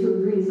get me to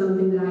agree to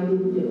something that I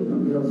didn't do.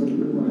 Kelsie,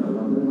 we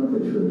want the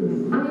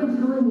truth. I am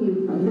telling you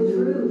the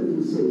truth. You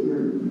can sit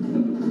here and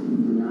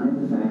deny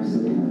the facts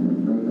that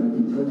happened. Like I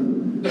can tell you,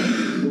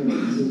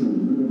 this isn't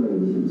going to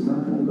raise you. It's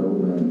not going to go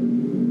away.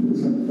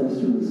 It's going to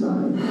fester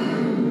inside.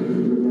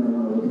 You're going to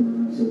want to look in the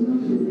mirror and say, no,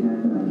 it didn't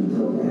happen. I can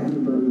tell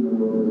everybody in the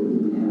world that it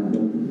didn't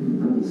happen.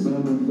 I can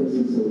slam my fist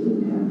and say it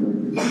didn't happen.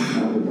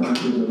 The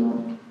doctors are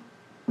wrong.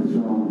 It's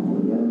wrong. All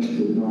the evidence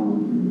is wrong.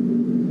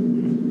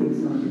 It's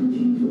not going to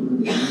change what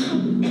we're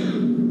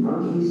doing. Our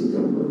case is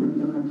over. We've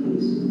done our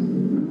case.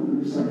 I'm on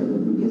your side of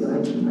it because I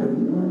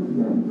want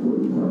that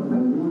important part. I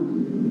want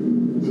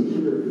to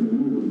hear it from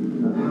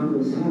you of how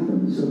this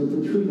happened so that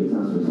the truth is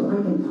out. So I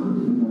can talk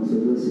to people and say,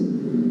 listen,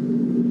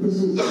 this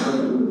is how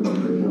it would have been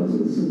for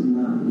Kelsie. This is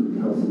not who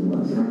Kelsie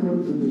was. I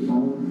looked at the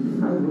phone.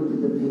 I looked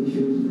at the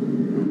pictures.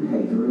 We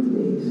had great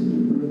days.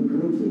 We had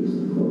great days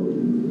with Chloe.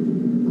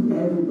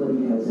 Everybody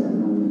has that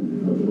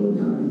moment of low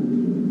time.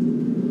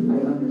 I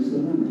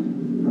understand that.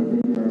 I've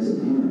been there as a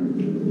parent.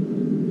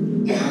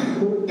 I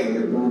hope that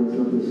your God is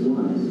what this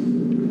was.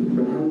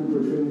 But how you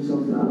portray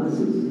yourself to us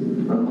is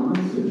a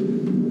monster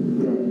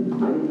that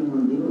I didn't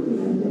want to deal with it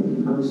that day.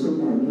 I was so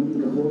mad. Maybe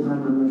the whole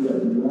time I'm like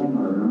at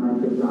Walmart or I'm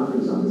at the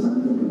doctor's office,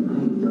 I'm thinking, I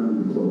ain't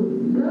done with Chloe.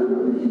 No. I'm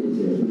going to end it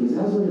here because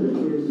that's what it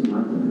appears to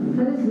my parents.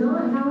 That is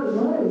not how it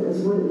was.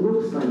 That's what it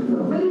looks like,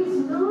 though. But it's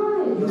not.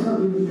 You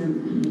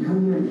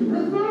come here and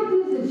The fact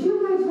is that you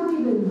guys weren't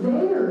even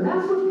there.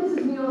 That's what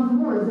pisses me off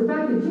more, is the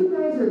fact that you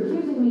guys are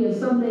accusing me of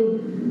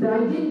something that I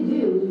didn't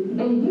do,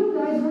 and you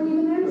guys weren't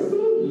even there to see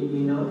me.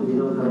 You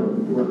know how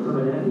we're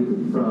coming at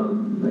you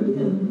from,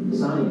 again,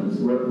 science.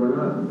 We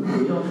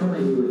don't come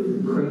at you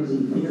with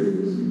crazy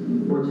theories.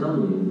 We're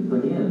telling you,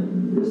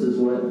 again, this is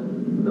what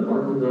the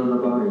markings on our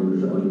body are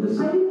showing. This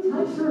I didn't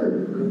touch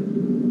her.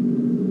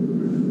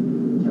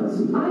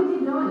 Kelsie. I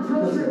did not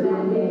touch her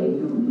that day.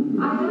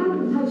 I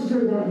haven't touched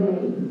her that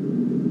day.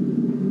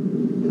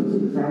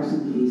 Kelsie, the facts of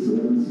the case, the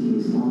evidence of the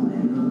case, all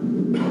add up.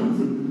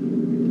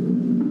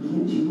 You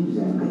can't change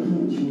that. I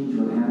can't change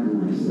what happened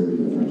last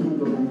Thursday. I can't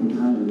go back in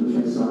time and wish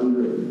I saw you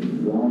at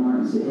Walmart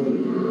and say, hey,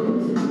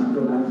 let's not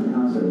go back to the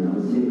house right now.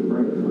 Let's take a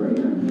break. Right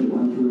here. And hey, why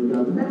don't you wake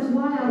up? That's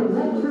why I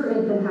left her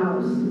at the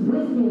house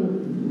with him.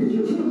 To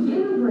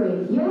get a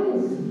break,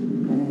 yes.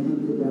 And I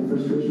think that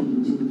frustration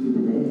continues through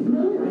the day.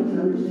 No. I can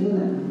understand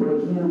that. What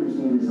I can't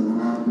understand is a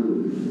mom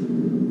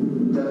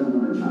who doesn't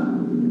want her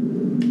child,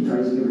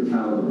 tries to give her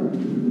child away.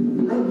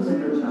 I did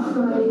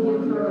try to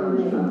give her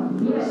away.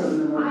 Yes,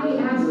 I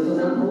asked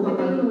some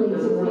family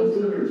to take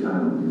her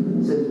child.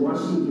 It says,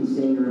 watch so you can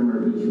stay in your room or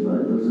beat you,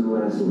 bud. Those are the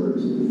last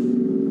words.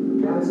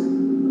 That's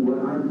what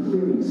I'm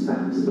hearing as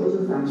facts.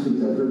 Those are facts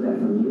because I've heard that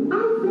from you.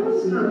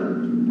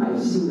 I've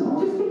seen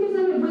all. Just because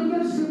I would wake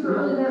up super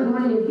early that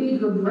morning and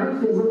feed her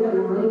breakfast and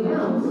everything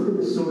else. Look at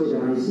the story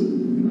that I see.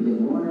 You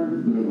didn't want her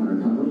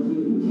to come with you,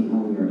 you came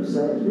home, you're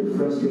upset, you're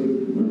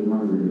frustrated, and you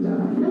wanted her to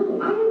die. No,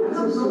 I didn't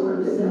come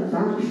home That's a upset.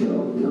 fact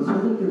show. I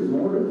think there's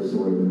more to the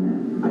story than that.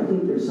 I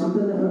think there's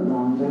something that went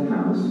wrong in that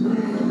house.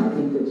 I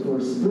think that for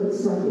a split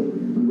second,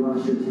 you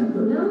lost your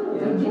temper. No,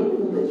 and I'm I didn't.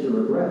 hopeful that you're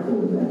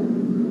regretful of that.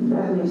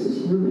 That makes us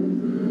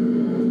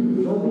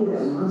human. Don't be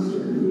that monster.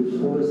 You've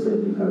told us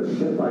that you've had a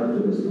shit life to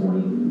this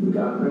point. You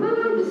got My pregnant.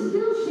 life is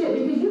still shit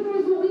because you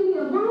guys won't leave me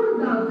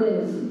alone about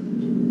this.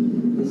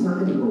 It's not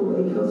going to go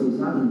away, Kelsie. It's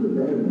not going to get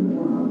better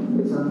tomorrow.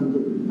 It's not going to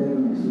get better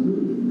next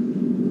week.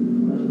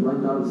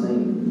 Like Don's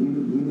saying,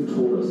 you've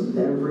told us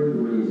every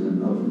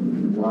reason of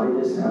why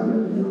this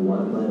happened and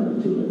what led up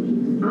to it.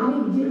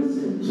 I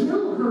didn't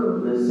kill her.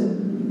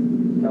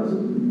 Listen,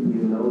 Kelsie,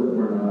 you know that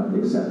we're not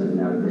accepting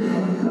that at this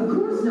point. Of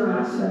course not.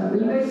 Past that. But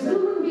you guys still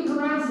wouldn't be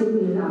harassing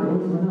me about it.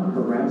 We're not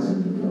harassing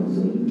you,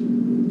 Kelsie.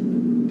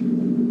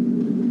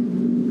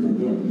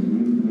 Again,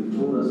 you've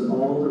told us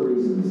all the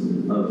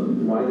reasons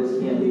of why this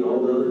can't be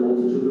all the other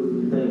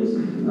multitude of things,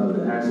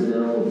 the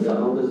accidental,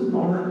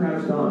 all that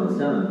crap's gone, it's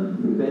done.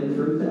 We've been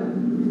through that.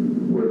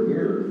 We're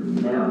here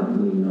now,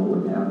 we know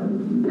what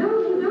happened. No,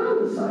 you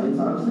don't. The science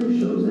obviously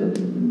shows it.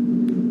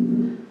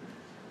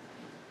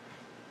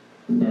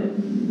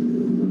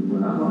 And we're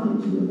not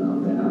lying to you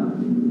about that.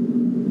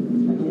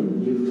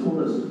 Again, you've told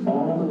us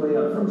all the way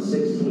up from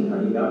 16 how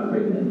you got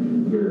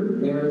pregnant.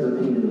 Your Aaron's a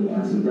pain in the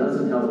ass. He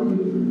doesn't help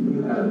you.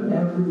 You have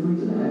every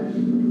reason to act.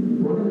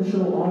 We're going to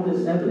show all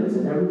this evidence,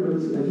 and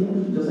everybody's,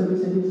 again, just like we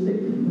said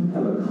yesterday, you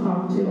have a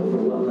cocktail for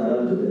what led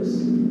up to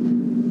this.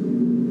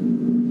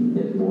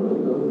 It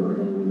boiled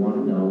over, and we want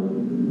to know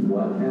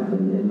what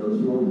happened in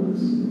those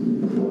moments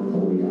before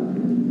Chloe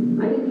died.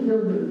 I didn't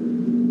kill her.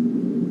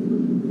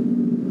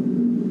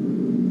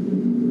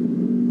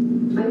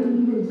 I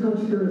didn't even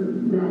touch her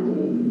that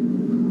day.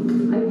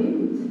 I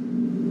didn't.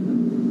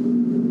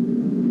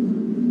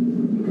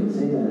 You can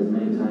say that as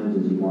many times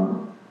as you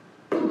want.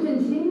 I'll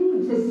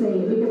continue to say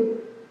it because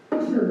I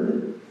touched her.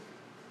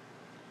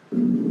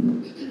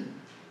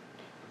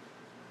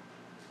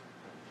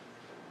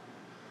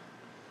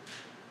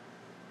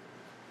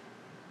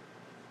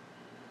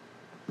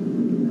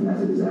 And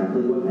that's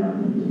exactly what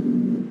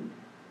happened.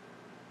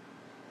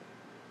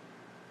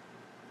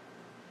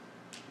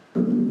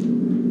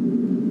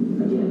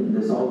 Again,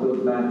 this all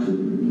goes back to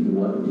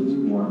what do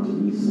you want to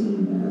be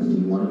seen as? Do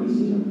you want to be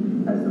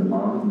seen as the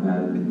mom who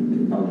had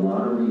a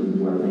lot of reasons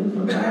why things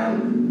went bad,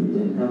 you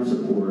didn't have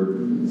support,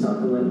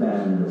 something went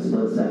bad, and in a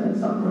split second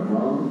something went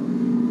wrong?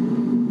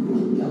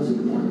 Kelsie,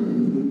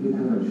 you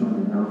haven't shown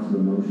an ounce of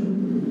emotion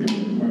in the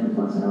 10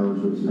 plus hours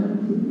we've spent.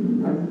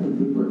 I don't think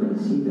people are going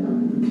to see that.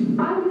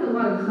 I did a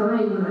lot of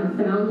crying when I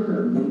found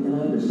her. And I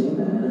understand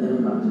that, and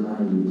I'm not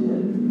denying you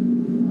did.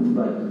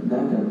 But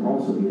that can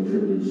also be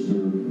attributed to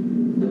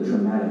the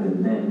traumatic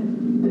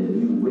event that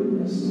you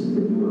witnessed,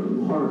 that you were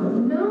a part of.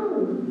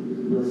 No.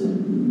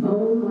 Listen.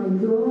 Oh my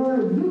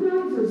God. You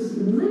guys are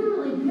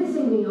literally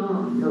pissing me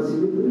off. Kelsie,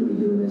 we wouldn't be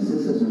doing this.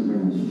 This doesn't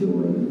bring us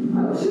joy.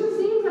 Sure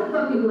seems that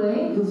fucking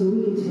way. Kelsie, we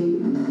could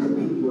take the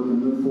paperwork and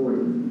move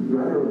forward,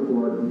 write a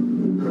report,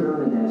 and put it on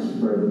the desk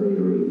for everybody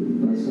to read.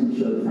 And it's going to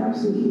show the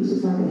facts of the case.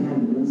 It's not going to have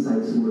the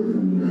inside story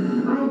from you.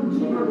 I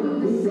can't do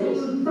the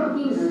same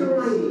fucking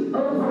story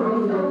over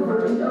and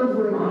over and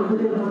over Mom again.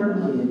 didn't want her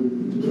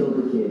kid, killed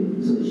her kid,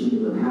 so that she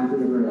could live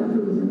happily ever after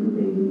with her new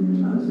baby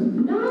and her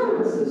husband. No,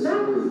 That's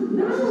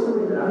the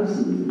story that I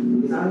see.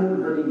 Because I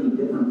haven't heard anything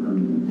different from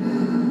you.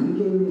 You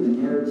gave me the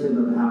narrative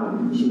of how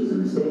she was a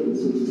mistake at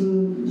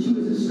 16, she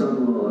was a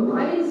struggle all her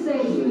life. I didn't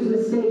say she was a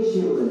mistake at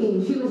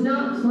 16. She was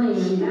not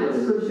planned, that's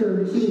for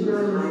sure, but she was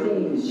not a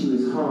mistake. She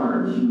was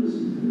hard.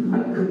 I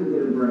couldn't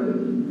get a break.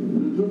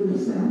 You've given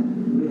us that.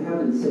 You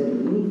haven't said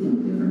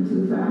anything different to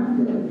the fact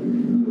that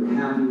you were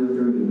happy with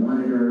her, you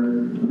wanted her.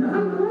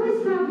 I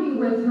was happy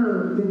with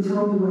her. Then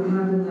tell me what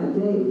happened that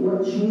day.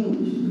 What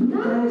changed?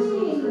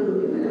 Nothing.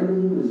 And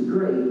everything was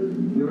great.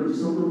 You were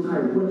just a little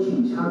tired. What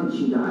changed? How did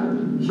she die? I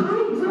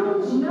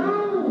don't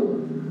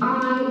know.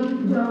 I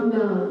don't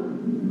know.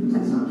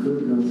 That's not true,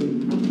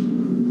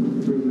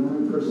 Kelsie. You're the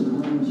only person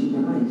home when she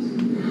dies.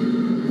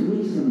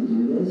 Denise's going to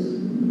do this.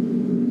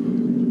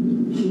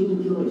 She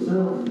didn't kill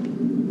herself.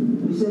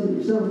 You said it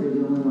yourself, you're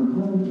the only one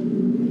home.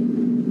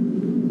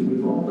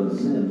 We've all but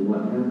said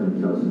what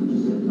happened, Kelsie. You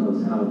just didn't tell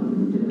us how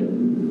you did it.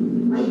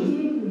 I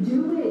didn't do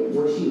it.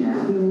 Was she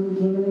happy when you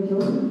came in and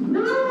killed her?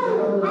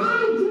 No,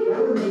 I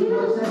didn't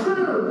kill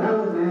her. That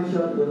would match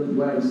up with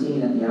what I'm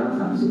seeing at the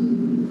autopsy.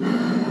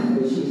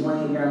 Because she's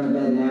laying here on the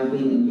bed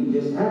napping and you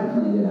just had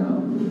planned it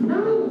out. No.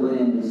 You went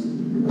in and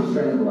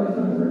strangled the life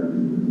out of her.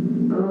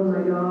 Oh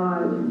my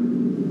God.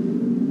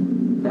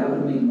 That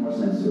would make more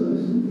sense to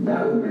us.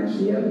 That would match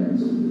the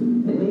evidence.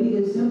 And maybe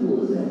as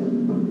simple as that.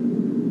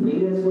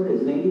 Maybe that's what it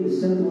is. Maybe the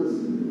simplest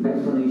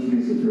explanation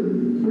is the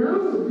truth.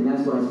 No. And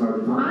that's why it's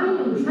hard to find. I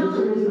am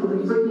telling you the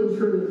freaking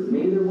truth.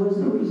 Maybe there was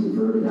no reason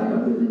for her to die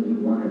other than you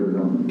wanted her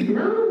gone.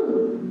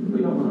 No.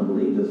 We don't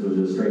believe this was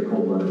just straight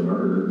cold-blooded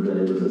murder, that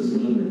it was a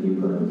scheme that you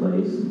put in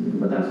place,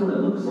 but that's what it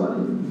looks like.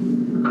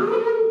 I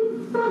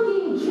didn't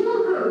fucking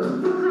kill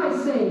her, for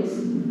Christ's sakes.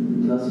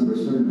 Kelsie, we're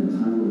spending the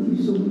time with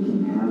you so we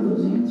can have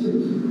those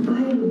answers.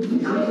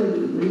 These are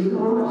the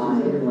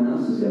questions everyone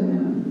else is going to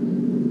have.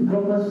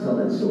 Help us tell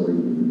that story.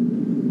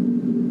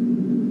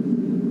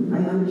 I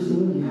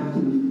understand you have to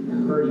be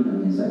hurting on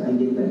the inside. I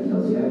get that,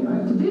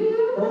 Kelsie. Do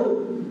you?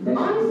 Oh, that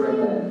should be right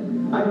that.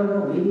 I don't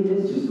know. Maybe it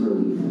is just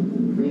relief.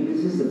 Maybe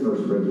it's just the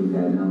first break you've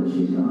had now that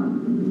she's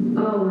gone.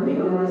 Oh my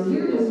gosh,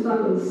 you're just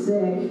fucking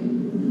sick.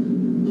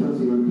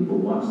 Kelsie, when people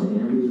watch the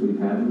interviews we've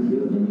had with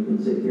you, and you can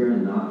sit here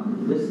and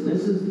not, this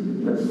is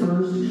the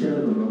first shed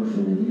of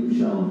emotion that you've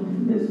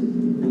shown is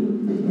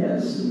being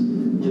pissed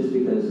just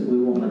because we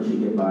won't let you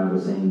get by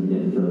with saying you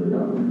didn't kill your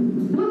daughter.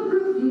 What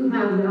proof do you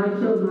have that I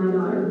killed my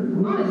daughter?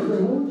 Honestly. I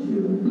told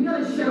you. You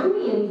gotta show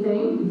me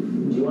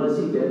anything. Do you want to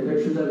see dead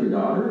pictures of your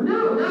daughter?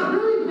 No, not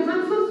really, because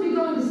I'm supposed to be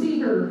going to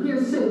see her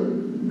here soon.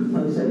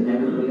 Like I said, And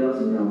everybody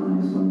else is going to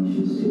ask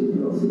explanations too,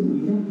 Kelsie. do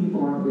you think people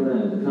aren't going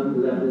to come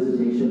to that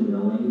visitation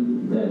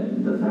knowing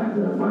that the fact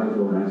that a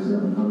 5-year-old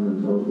accidentally hung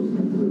themselves was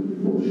complete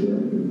bullshit?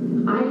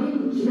 I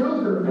didn't kill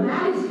her.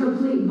 That is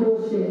complete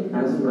bullshit.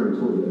 As I've already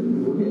told you,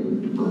 we're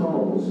getting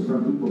calls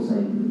from people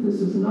saying,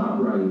 this is not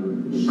right,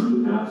 she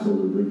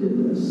absolutely did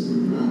this.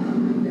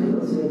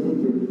 Kelsie, I think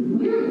that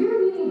You're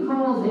getting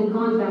calls and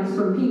contacts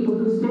from people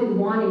who's been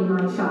wanting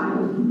my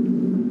child.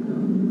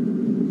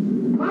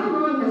 My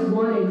mom has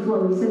wanted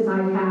Chloe since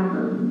I've had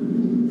her.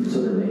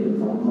 So they're making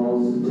phone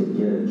calls to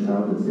get a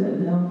child that's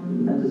dead now?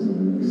 That doesn't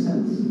even make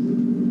sense.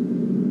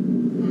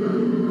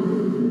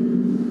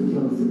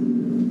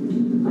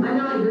 I'm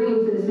not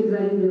agreeing to this because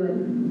I didn't do it.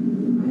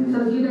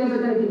 So if you guys are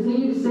going to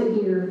continue to sit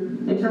here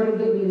and try to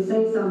get me to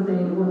say I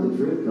something, want the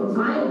truth, Kelsie.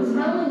 I am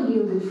telling you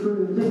the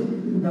truth.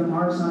 The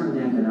marks on her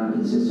neck are not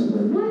consistent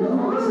with What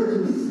marks?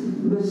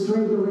 the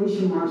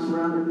strangulation marks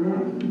around her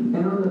neck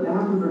and on the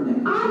back of her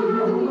neck. I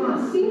haven't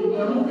even seen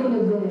anything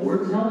of this.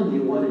 We're telling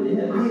you what it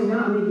is. I am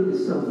not making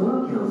this stuff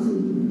up, Kelsie.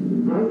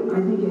 Right? I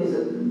think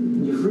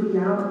you freak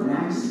out and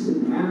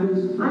accident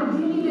happens. I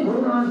didn't even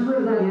touch her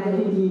And that I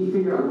day. think you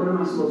figure out, what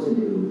am I supposed to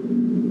do?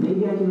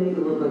 Maybe I can make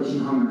it look like she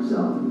hung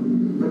herself.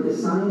 But the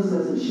science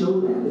doesn't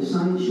show that. The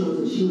science shows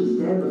that she was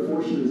dead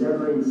before she was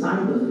ever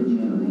inside those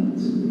pajama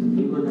pants.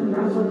 And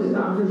that's what the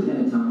doctor's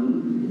going to tell me.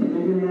 And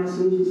they're going to ask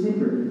Agent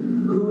Schnitker,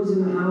 who was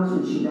in the house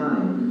when she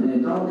died? An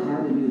adult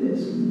had to do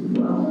this.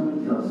 Well,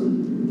 only Kelsie.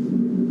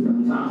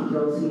 And we talked to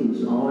Kelsie,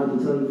 and all I can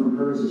tell you from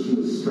her is that she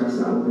was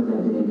stressed out with her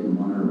that day and didn't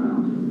want her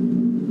around.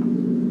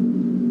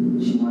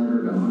 She wanted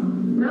her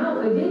gone.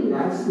 No, I didn't.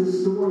 That's the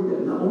story,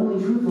 the only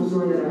truthful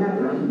story that I have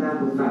that I can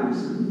back with facts.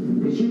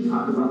 Because you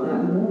talked about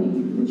that in the morning,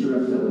 that you were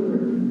upset with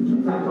her.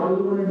 In fact, all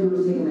you wanted to do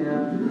was take a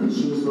nap, and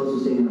she was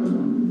supposed to stay in her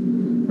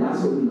room. That's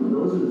what we know.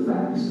 Those are the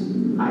facts.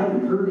 I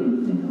haven't heard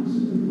anything else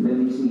that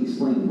makes me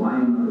explain why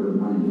a mother would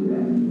want to do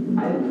that.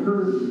 I haven't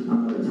heard a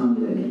mother tell me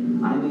that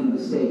I made a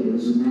mistake, and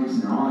this was an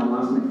accident, I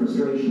lost my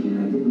frustration, and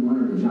I didn't want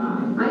her to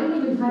die. I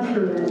didn't even touch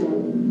her that day.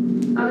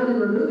 Other than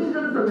removing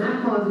her from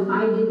that closet,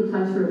 I didn't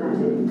touch her that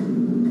day.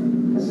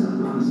 That's not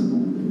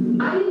possible.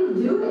 I didn't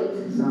do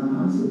it. It's not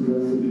possible,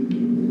 Kelsie.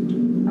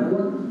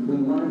 We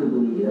wanted to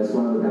believe you. That's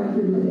why we're back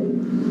here today.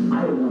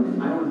 I went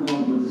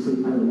home, went to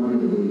sleep. I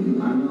wanted to believe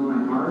you. I know in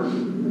my heart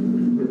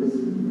that this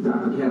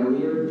Dr.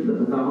 Cavalier,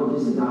 the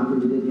pathologist, the doctor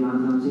who did the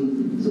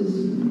autopsy, says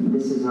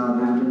this is how it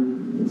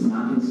happened. It's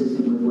not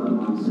consistent with what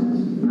Mom says.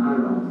 Not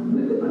at all.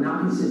 Not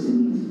consistent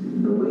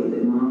means the way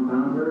that Mom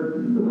found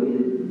her, the way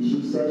that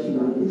she said she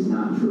died is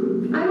not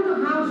true. I don't know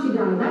how she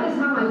died. That is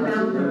how I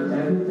found her.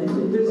 Everything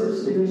that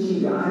Does she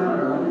die on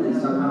her own and then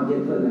somehow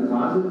get put in the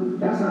closet?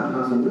 That's not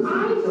possible.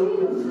 I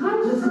didn't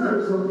touch Listen to her.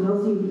 yourself,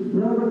 Kelsie.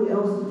 Nobody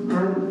else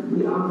had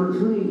the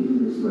opportunity to do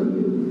this but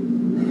you.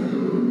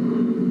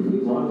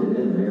 we've locked it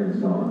in and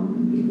Aaron's gone.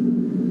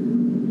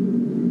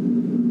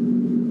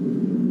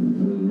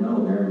 We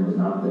know Aaron was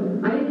not there.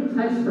 I didn't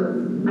touch her.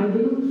 I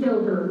didn't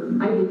kill her.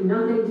 I did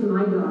nothing to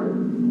my daughter.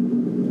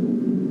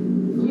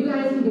 You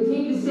guys can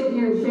continue to sit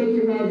here and shake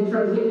your head and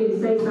try to get me to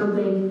say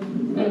something,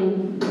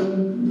 and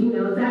you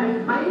know,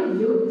 that I didn't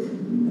do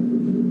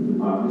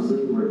it.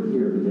 Obviously, we're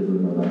here because we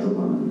know that's a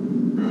lie.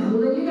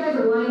 Well, then you guys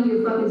are lying to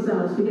your fucking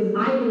selves because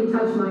I didn't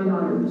touch my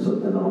daughter. So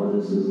the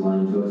pathologist is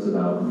lying to us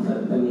about,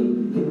 I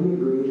mean, can we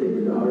agree that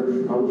your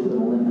daughter probably should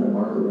have only had a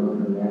mark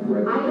around her neck,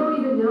 right? I don't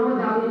even know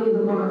about any of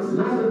the marks.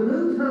 I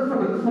removed her from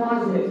a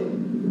closet.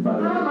 How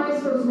am I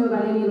supposed to know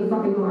about any of the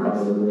fucking By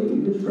marks? the way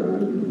you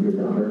described, your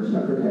daughter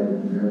stuck her head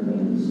in her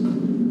hands.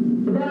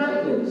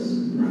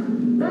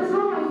 That's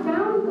how I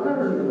found She had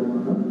her. a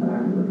mark on the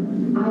back of her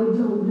neck. I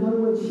don't know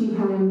what she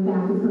had in the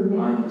back of her neck.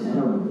 I'm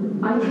telling you.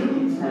 I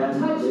didn't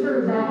touch her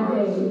that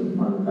day.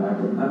 On the back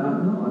of,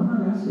 no, I'm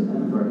not asking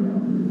that right now.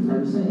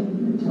 I'm saying,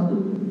 I'm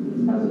telling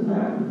you, as a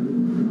fact,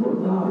 your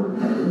daughter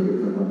had a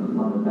fingerprint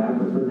on the back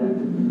of her neck,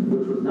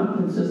 which was not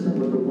consistent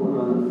with the one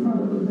on the front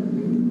of her neck.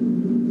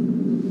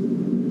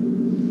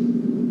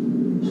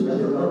 So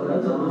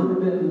that's a little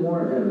bit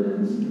more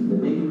evidence that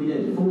maybe we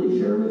didn't fully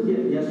share with you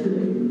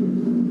yesterday.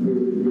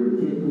 Your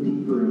kid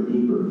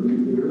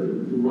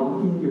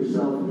locking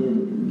yourself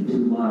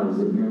into lies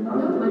that you're not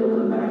going to be able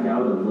to back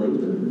out of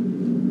later.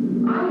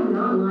 I am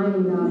not lying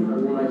about it.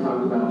 Remember when I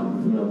talked about,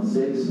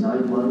 6,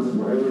 9 months,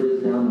 whatever it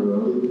is down the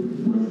road,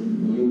 when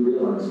you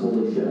realize,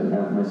 holy shit, I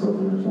got myself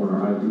in the corner,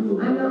 I do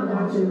look I'm like a not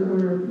back in the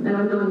monster. corner, and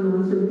I'm not a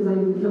monster because I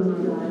didn't kill my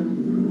daughter.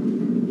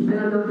 And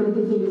I'm not going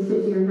to continue to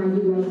sit here and have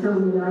you guys tell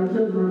me that I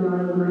killed my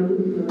daughter when I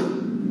didn't do it.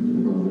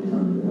 Well, we're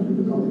telling you that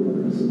because all the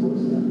evidence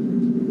supports that.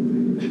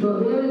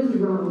 Well, the evidence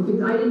is wrong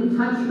because I didn't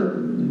touch her.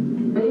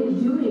 I didn't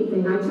do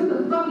anything. I took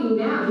a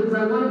fucking nap because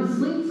I wanted to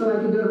sleep so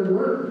I could go to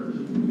work.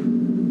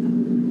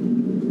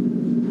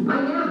 I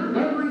nap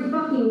every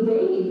fucking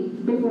day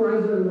before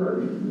I go to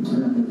work.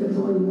 I don't think that's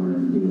all you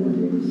wanted to do that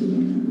day,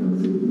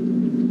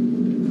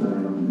 but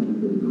I don't think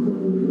that Cloe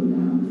would go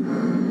down.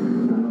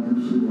 I don't think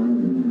she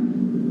wanted to that.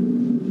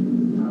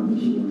 I don't think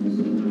she wanted to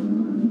stay in the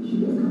room. I think she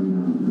got come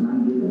out. And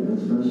I get that.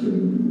 That's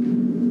frustrating.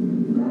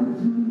 That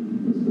to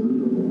me is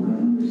believable.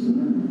 I understand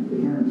that.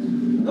 Parents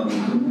understand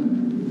that.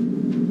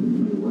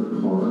 You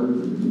work hard.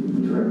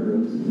 You try to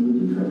raise kids.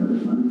 You try to earn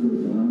money for the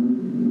family.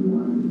 You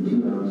want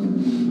 2 hours in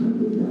the day. I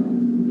get that.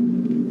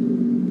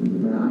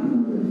 But I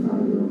know that a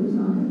 5-year-old is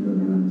not going to go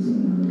down and see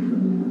another for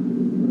that.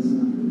 That's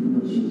not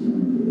what she's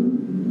going to do.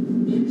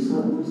 She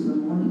slept most of the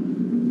morning.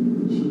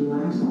 She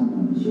relaxed all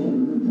morning. She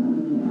hadn't really done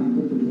any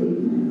active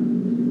behavior now.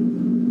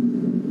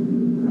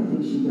 I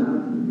think she got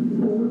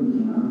bored and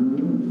came out of the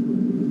room.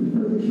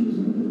 Whether she was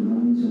making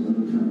noise or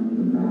maybe trying to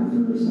make a bath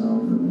for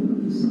herself or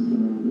maybe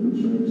sneaking in and getting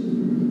chips.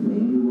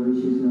 Maybe worried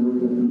she was going to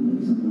look at me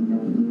and something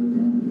had to do with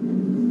that.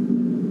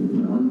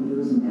 The only thing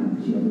was a nap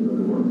because she had to go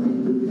to work. I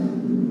did that.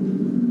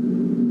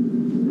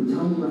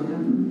 Tell me what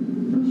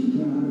happened when she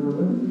came out of her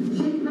room.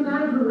 She didn't come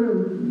out of her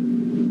room.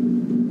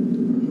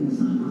 Okay,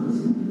 that's not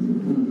possible.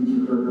 And did you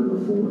hurt her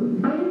before?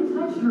 I didn't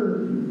touch her.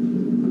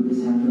 Did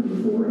this happen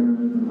before Aaron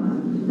even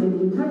left? I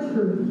didn't touch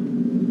her.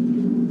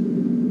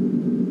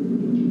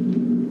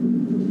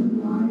 And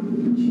why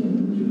did she have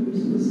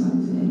injuries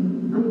besides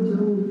anger? I don't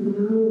know.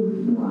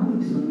 Why?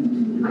 Explain it to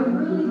me. I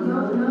really don't know.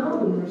 I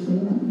don't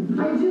understand.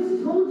 I just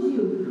told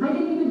you. I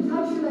didn't even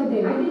touch her that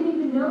day. I didn't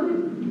even know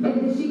that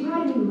she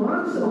had any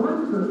marks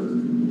on her.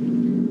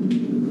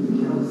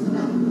 Kelsie,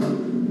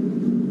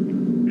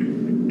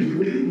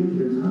 what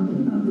you're talking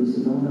about, this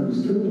is all that was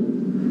true.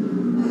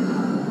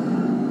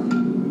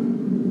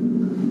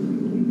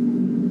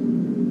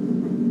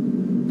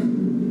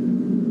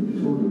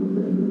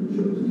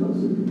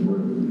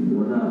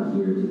 We're not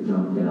here to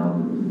jump down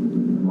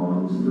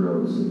moms'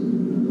 throats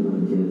when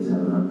kids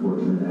have an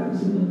unfortunate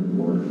accident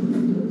or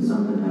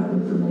something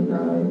happens and they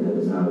die that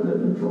is out of their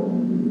control.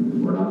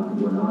 We're not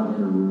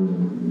in a room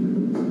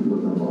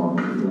with a law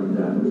like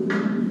that.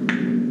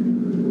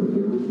 We're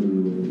here with you.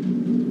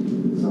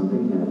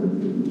 Something happened.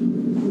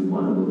 We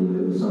want to believe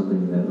it was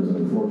something that was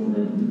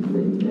unfortunate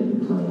that you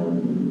didn't plan.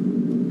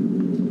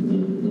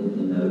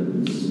 In a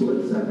split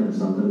second,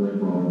 something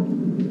went wrong.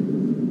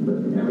 But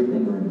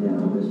everything right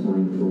now is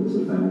pointing towards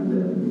the fact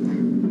that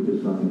you just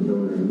fucking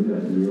killed her and you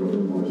got 0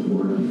 remorse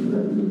for it.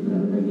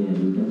 Again,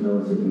 you can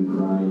notice that you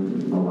cried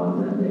a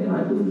lot that day. And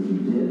I believe you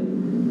did.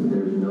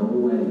 There's no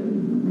way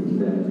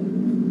that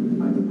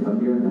I can come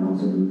to your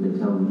house and you can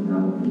tell me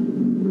how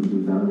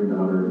you found your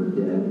daughter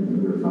dead,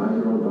 your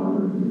 5-year-old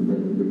daughter, that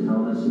you're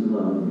telling us you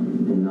love,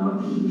 and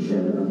not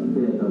shed a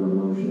bit of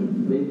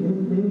emotion. Maybe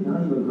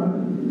not even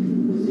crying.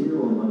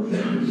 0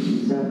 emotion.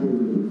 She sat here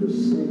with you for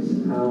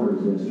 6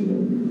 hours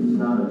yesterday.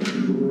 Not a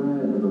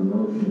shred of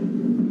emotion.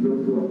 You go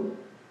through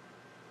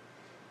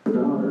a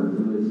daughter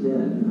who is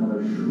dead. Not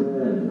a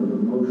shred of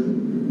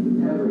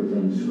emotion.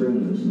 Everything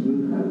screams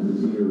you have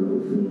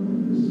 0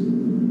 feelings.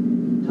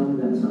 Tell me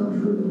that's not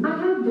true. I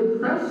have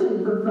depression,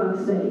 for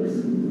fuck's sakes.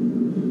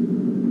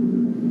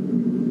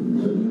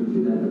 So even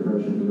through that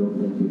depression, you don't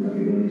think you have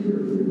feelings here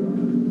for your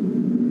daughter?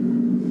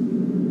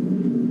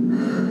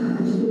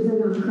 Just because I'm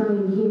not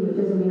crying here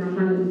doesn't mean I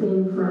haven't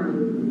been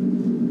crying.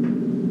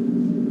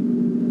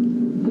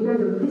 You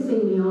guys are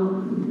pissing me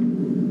off.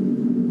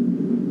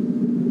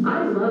 I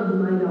loved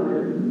my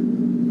daughter.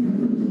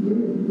 You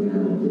did. We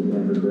don't think you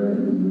have regret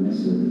and you miss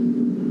her.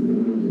 We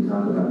need to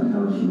talk about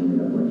how she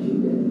ended up like she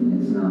did. And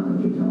it's not what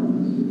you're telling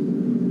us.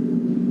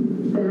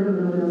 But I don't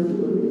know what else you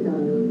want me to tell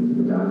you.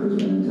 The doctor's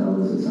going to tell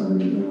us that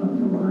somebody came up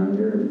from behind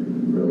her,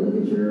 put a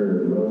ligature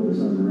or a rope or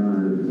something around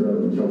her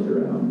throat and choked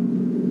her out.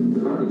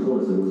 They've already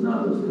told us it was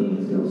not those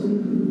pains, Kelsie.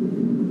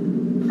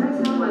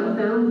 That's how I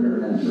found her.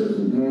 That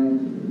person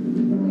panicked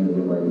and made it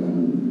look like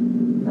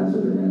hanging. That's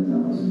what they're going to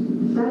tell us.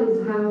 That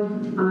is how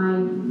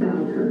I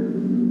found her.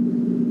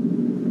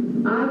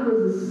 I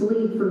was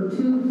asleep for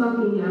 2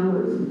 fucking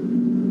hours.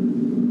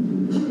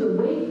 She was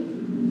awake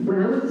when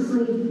I was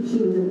asleep. She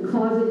was in the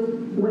closet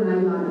when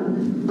I got up.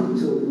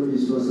 So were you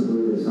supposed to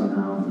believe that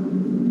somehow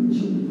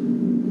she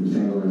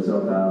strangled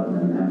herself out and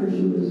then after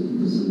she was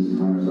deceased,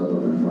 hung herself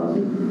up in a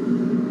closet?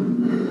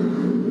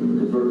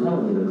 Because we're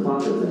telling you the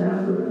closet's an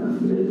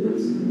aftermath.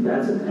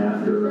 That's an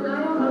after. But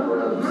I don't know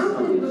what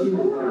happened She was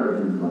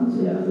before. in the closet.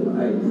 Yeah,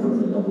 I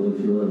personally don't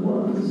believe she really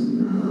was.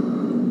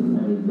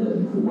 I mean,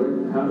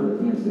 how do the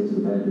pants fix the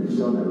bed? You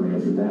still never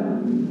answered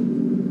that.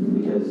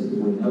 Because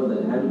we know that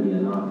it had to be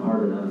a knot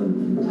hard enough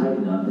and tight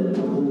enough that it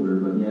would hold her,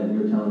 but yet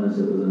you're telling us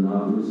it was a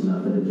knot loose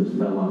enough that it just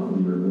fell off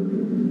when you removed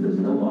it. Because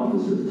no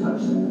officers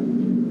touched that.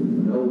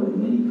 No way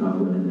any cop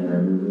went in there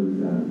and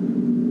removed that.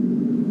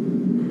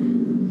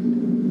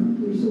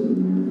 You're sitting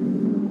there,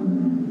 no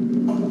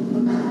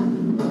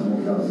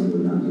one else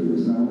would not do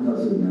this. No one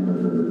else would never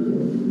hurt her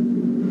kid.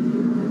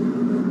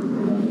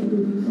 I think if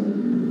you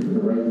think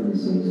the right thing to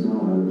say is, no,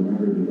 I would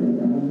never do that.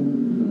 I don't think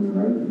in the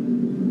right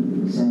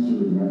sense you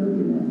would never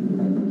do that.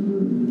 I think you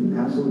would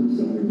absolutely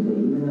stand here today,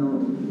 even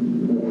though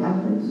it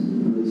happens,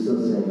 you would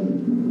still say,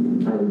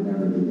 I would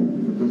never do that.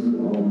 Because we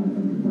all want to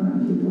think we're not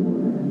capable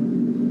of that.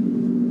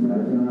 But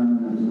I've been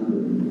around enough to know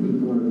that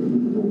people are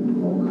capable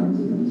of all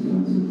kinds of things.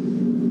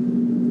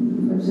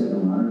 I've sat in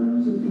a lot of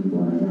rooms with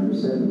people, and I've never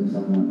sat with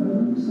someone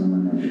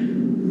that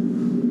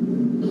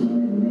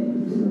can't admit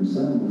to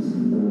themselves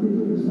that what they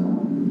did was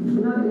wrong.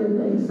 I'm not going to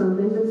admit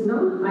something that's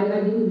not.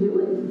 I didn't do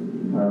it.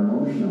 Are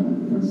emotional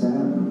and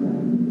sad about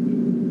that.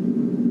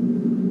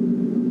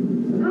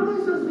 How am I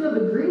supposed to be able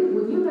to grieve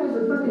when you guys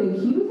are fucking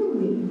accusing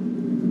me?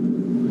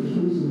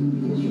 Accusing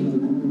me because you're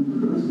the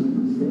only person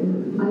who's there.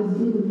 I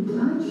didn't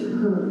touch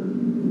her.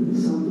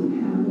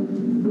 Something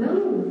happened.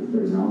 No.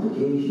 There's an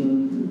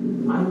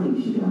altercation. I think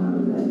she got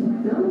out of bed. And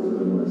I know what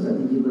it was. I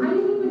think you I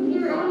didn't even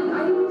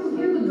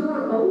hear the door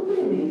open.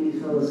 Maybe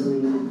fell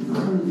asleep.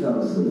 Finally fell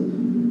asleep.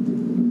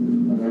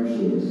 And there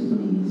she is,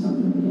 needing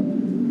something again.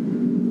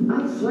 I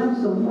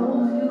slept the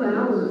whole 2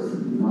 hours.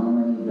 Mom, I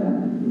need that.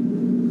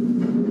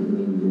 Maybe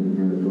you didn't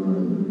hear the door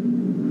open.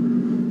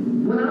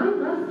 When I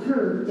left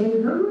her in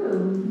her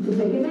room to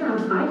take a nap,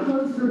 I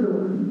closed her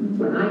door.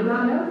 When I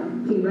got up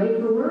to get ready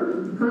for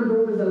work, her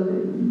door was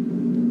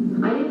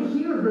open. I didn't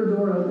hear her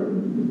door open.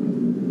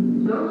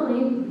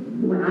 Normally,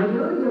 when I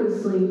go to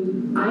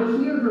sleep, I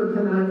hear her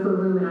come out of her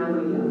room and I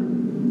wake up.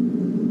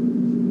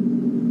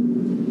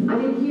 I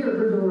didn't hear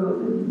her door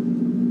open.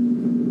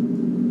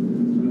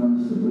 We want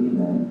us to believe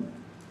that.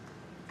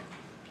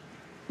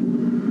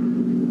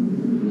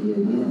 We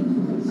again,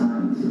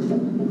 science.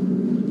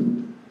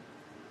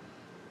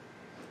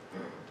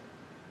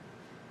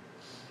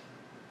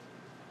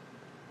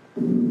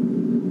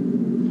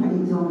 I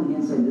can tell on the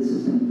inside this is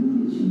going to eat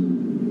at you.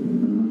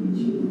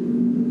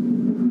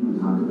 If we don't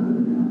talk about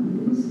it now.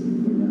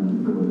 You're going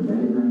to go to bed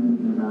at night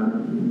thinking about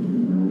it.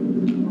 You're going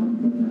to be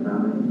thinking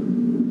about it.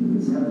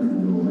 It's never going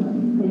to go away.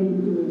 I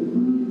didn't do it. We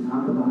need to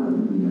talk about it.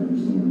 We need to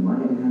understand why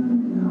it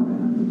happened and how it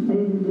happened. I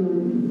didn't do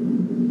it.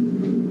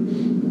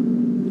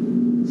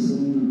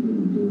 Saying you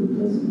didn't do it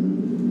doesn't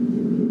make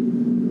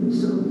it.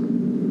 So,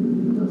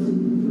 Kelsie,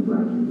 you're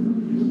right.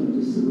 You can't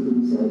just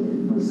literally say,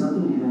 when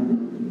something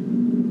happened,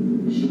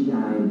 she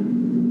died,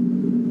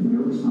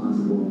 you're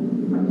responsible.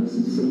 I guess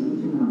it's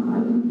saying to now, I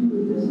didn't do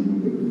it, doesn't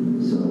make it.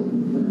 So,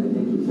 I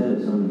think you said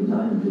it so many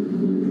times that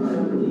you're trying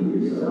to believe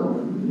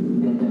yourself.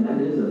 And that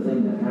is a thing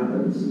that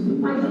happens.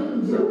 People I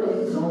didn't do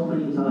it. So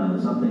many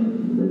times, something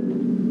that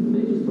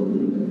they just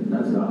believe it.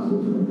 That's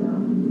gospel to them now.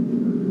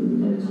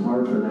 And it's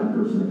hard for that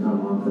person to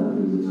come off that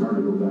because it's hard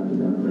to go back to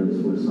that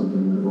place where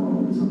something went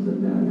wrong and something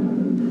bad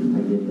happened.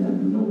 I get that.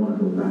 You don't want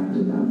to go back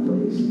to that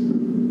place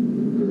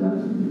because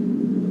that's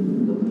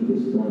the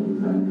weakest point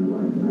you've had in your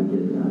life. I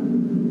get that.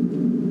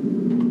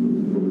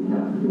 But we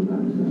have to go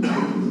back to that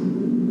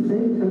place. I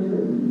didn't touch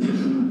her.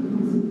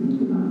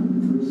 think about it.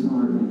 You're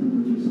smart. I think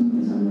what you're saying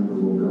is I never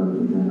woke up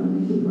with that. I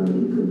make it right.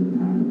 It couldn't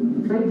have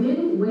happened. I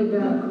didn't wake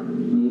up.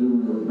 Maybe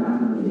when I look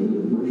back on the day, you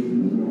wish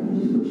me. I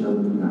just wish I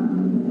wouldn't have gotten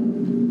out of bed.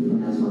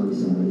 And that's why we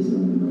say I just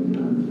didn't wake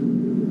up.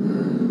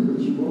 But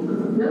you woke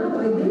up. No,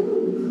 I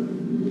didn't.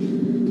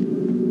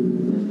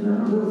 And I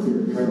don't know if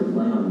you're trying to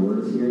play on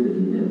words here that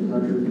you didn't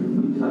touch her.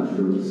 You touched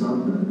her with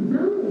something.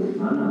 No.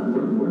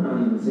 We're not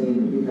even saying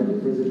that you had to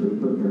physically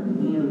put your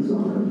hands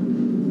on her,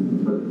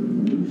 but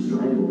you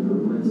strangled her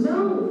with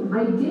something. No,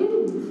 I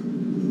didn't.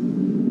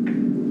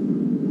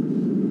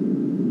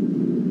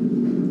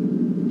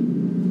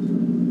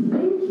 I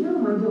didn't kill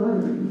my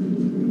daughter.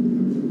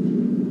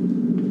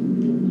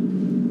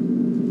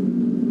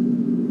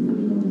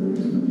 There's no other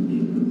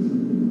explanation.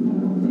 I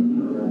don't think you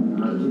know that in your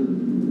heart too.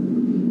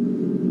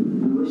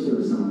 We wish there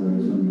was some other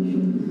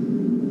explanation.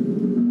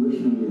 We wish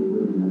maybe they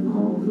wouldn't have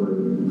called for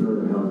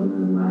further help in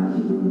the lab.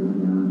 People would come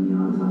down on the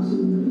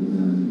autopsy and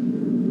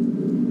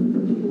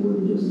that people would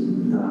have just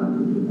thought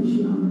she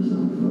hung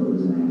herself or it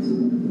was an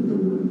accident.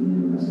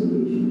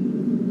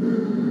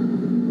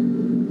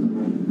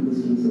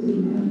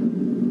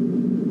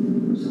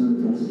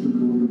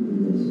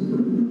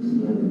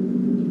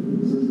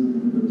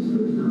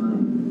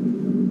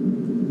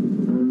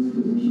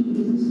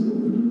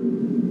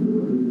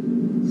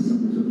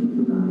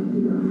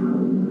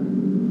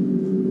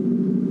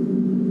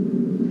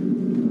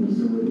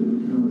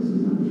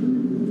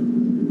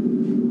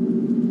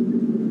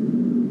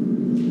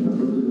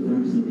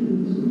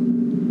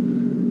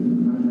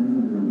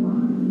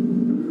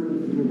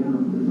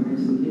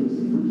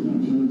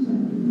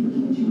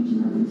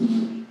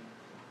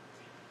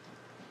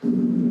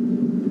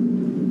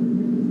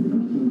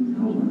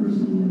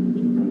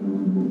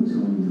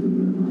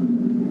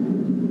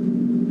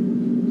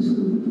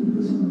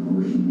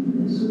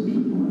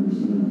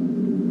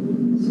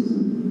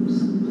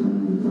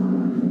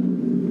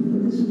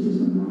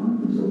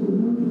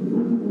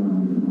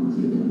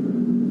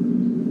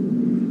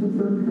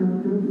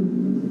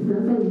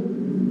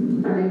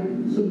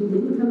 She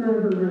didn't come out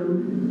of her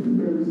room.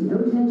 There was no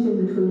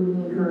tension between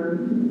me and her.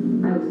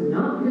 I was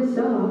not pissed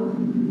off.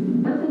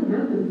 Nothing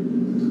happened.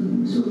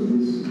 So if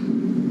this,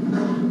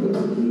 if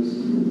the case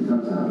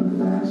comes out and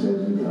the facts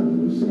as you tell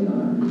you say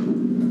are,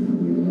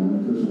 you're the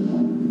only person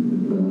home,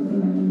 the only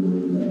thing I can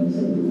believe in is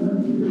that you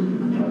wanted to do,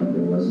 like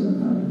there wasn't a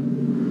fight,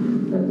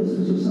 that this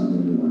was just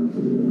something you wanted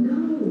to do. No,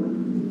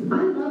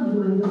 I loved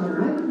my daughter.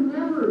 I would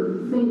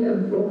never think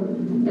of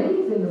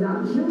anything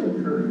about killing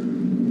her.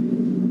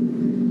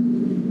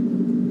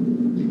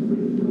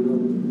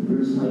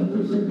 Your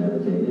slaves are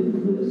dedicated to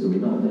this, so we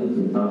don't think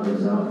you thought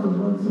this out for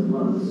months and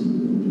months.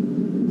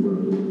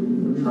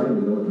 We're trying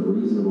to go with a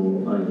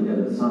reasonable idea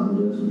that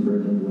something just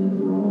freaking went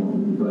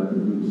wrong, but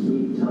you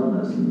keep telling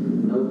us,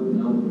 nope,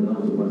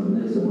 it wasn't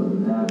this, it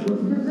wasn't that, it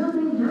wasn't Because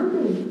nothing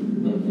happened.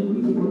 and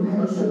we keep We're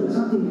past that.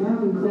 Something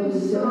happened, I'm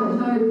Chloe's so dead.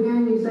 tired of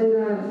hearing you say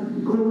that.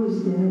 Chloe's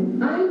dead.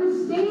 I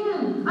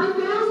understand. I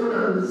found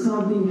her.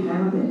 Something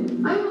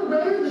happened. I'm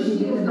aware that She she is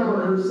didn't put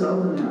gone.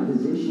 herself in that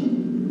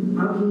position.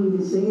 How can you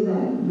even say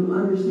that? You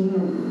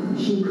understand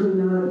she could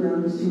not have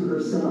done this to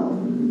herself.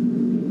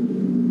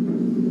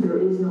 There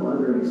is no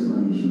other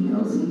explanation,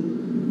 Kelsie.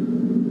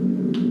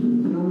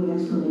 The only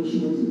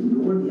explanation is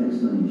you're the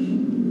explanation.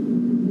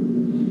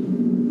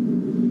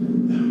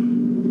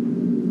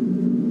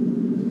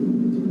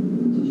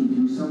 Did you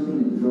do something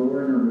and throw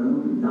her in her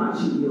room? Thought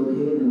she'd be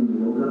okay, and then when you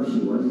woke up she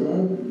was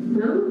dead?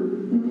 No.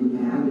 And then you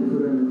had to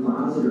put her in the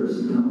closet or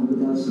come up with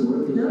that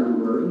story because you were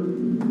worried?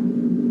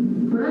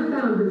 When I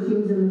found her, she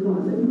was in the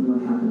closet. And what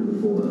happened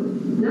before?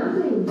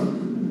 Nothing.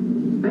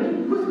 I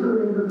didn't put her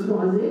in her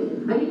closet.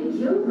 I didn't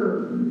kill her.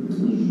 Did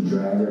you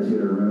drag her to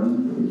her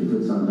room? Did you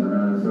put something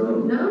around her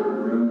throat? No. In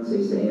her room and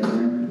say stay in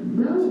there?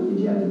 No. Did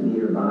you have to beat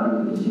her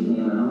bottom because she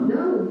came out?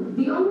 No.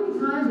 The only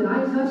time that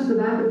I touched the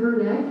back of her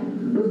neck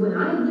was when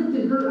I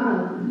lifted her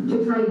up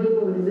to try to get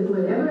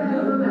whatever out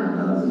of her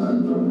mouth.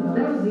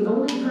 That was the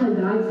only time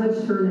that I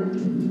touched her neck.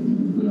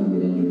 You don't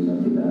get injuries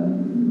after that.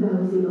 That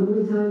was the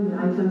only time that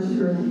I touched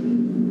her neck.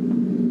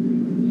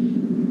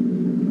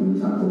 And we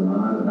talked a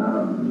lot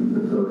about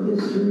her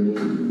history.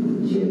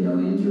 She had no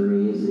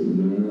injuries that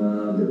you knew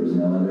of. There was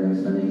no other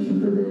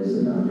explanation for this.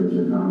 The doctors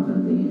are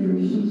confident the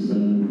injury she's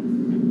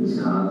seen is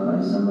caused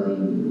by somebody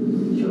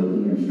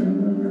choking or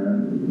strangling her.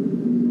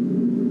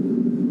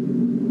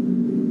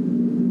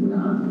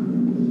 Not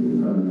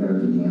from a pair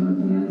of pajama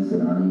pants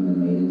that aren't even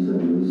made into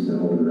a noose to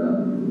hold her up.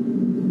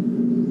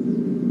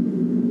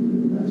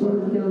 That's why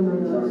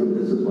Kelsie,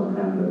 this is what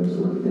happens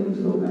when things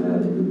go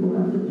bad and people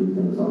have to do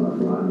things on the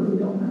fly that they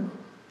don't have.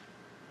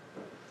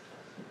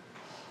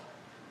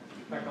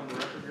 Back on the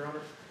record, Your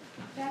Honor.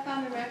 Back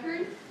on the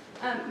record,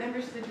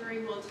 members of the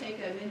jury will take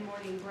a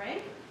mid-morning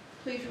break.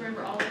 Please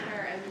remember all the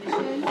prior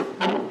admonitions.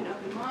 Keep an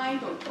open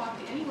mind. Don't talk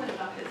to anyone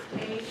about this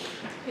case.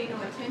 Pay no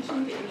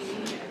attention to any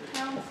media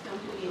accounts.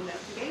 Don't do any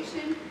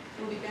investigation.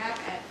 We'll be back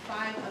at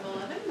 5 of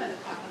 11 by the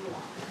clock on the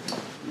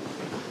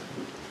wall.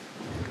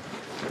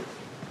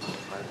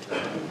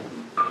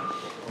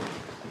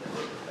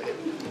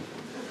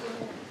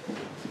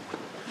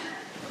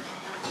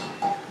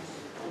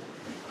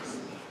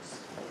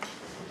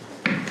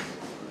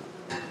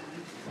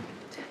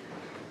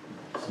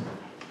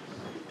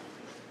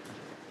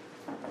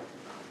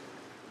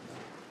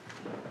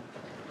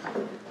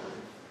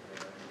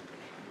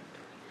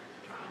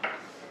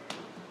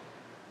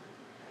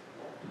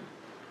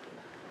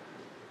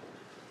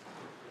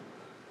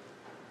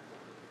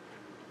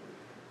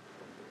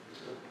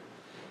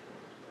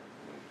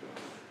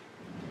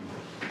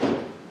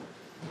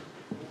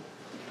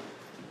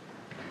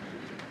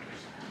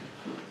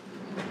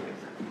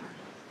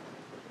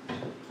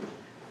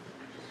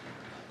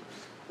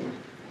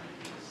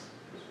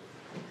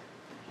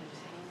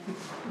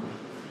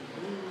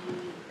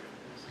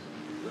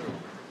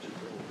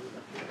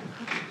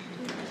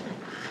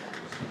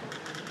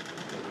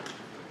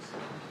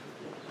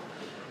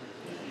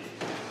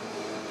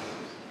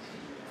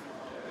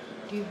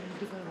 Do you need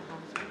to go to the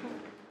hospital?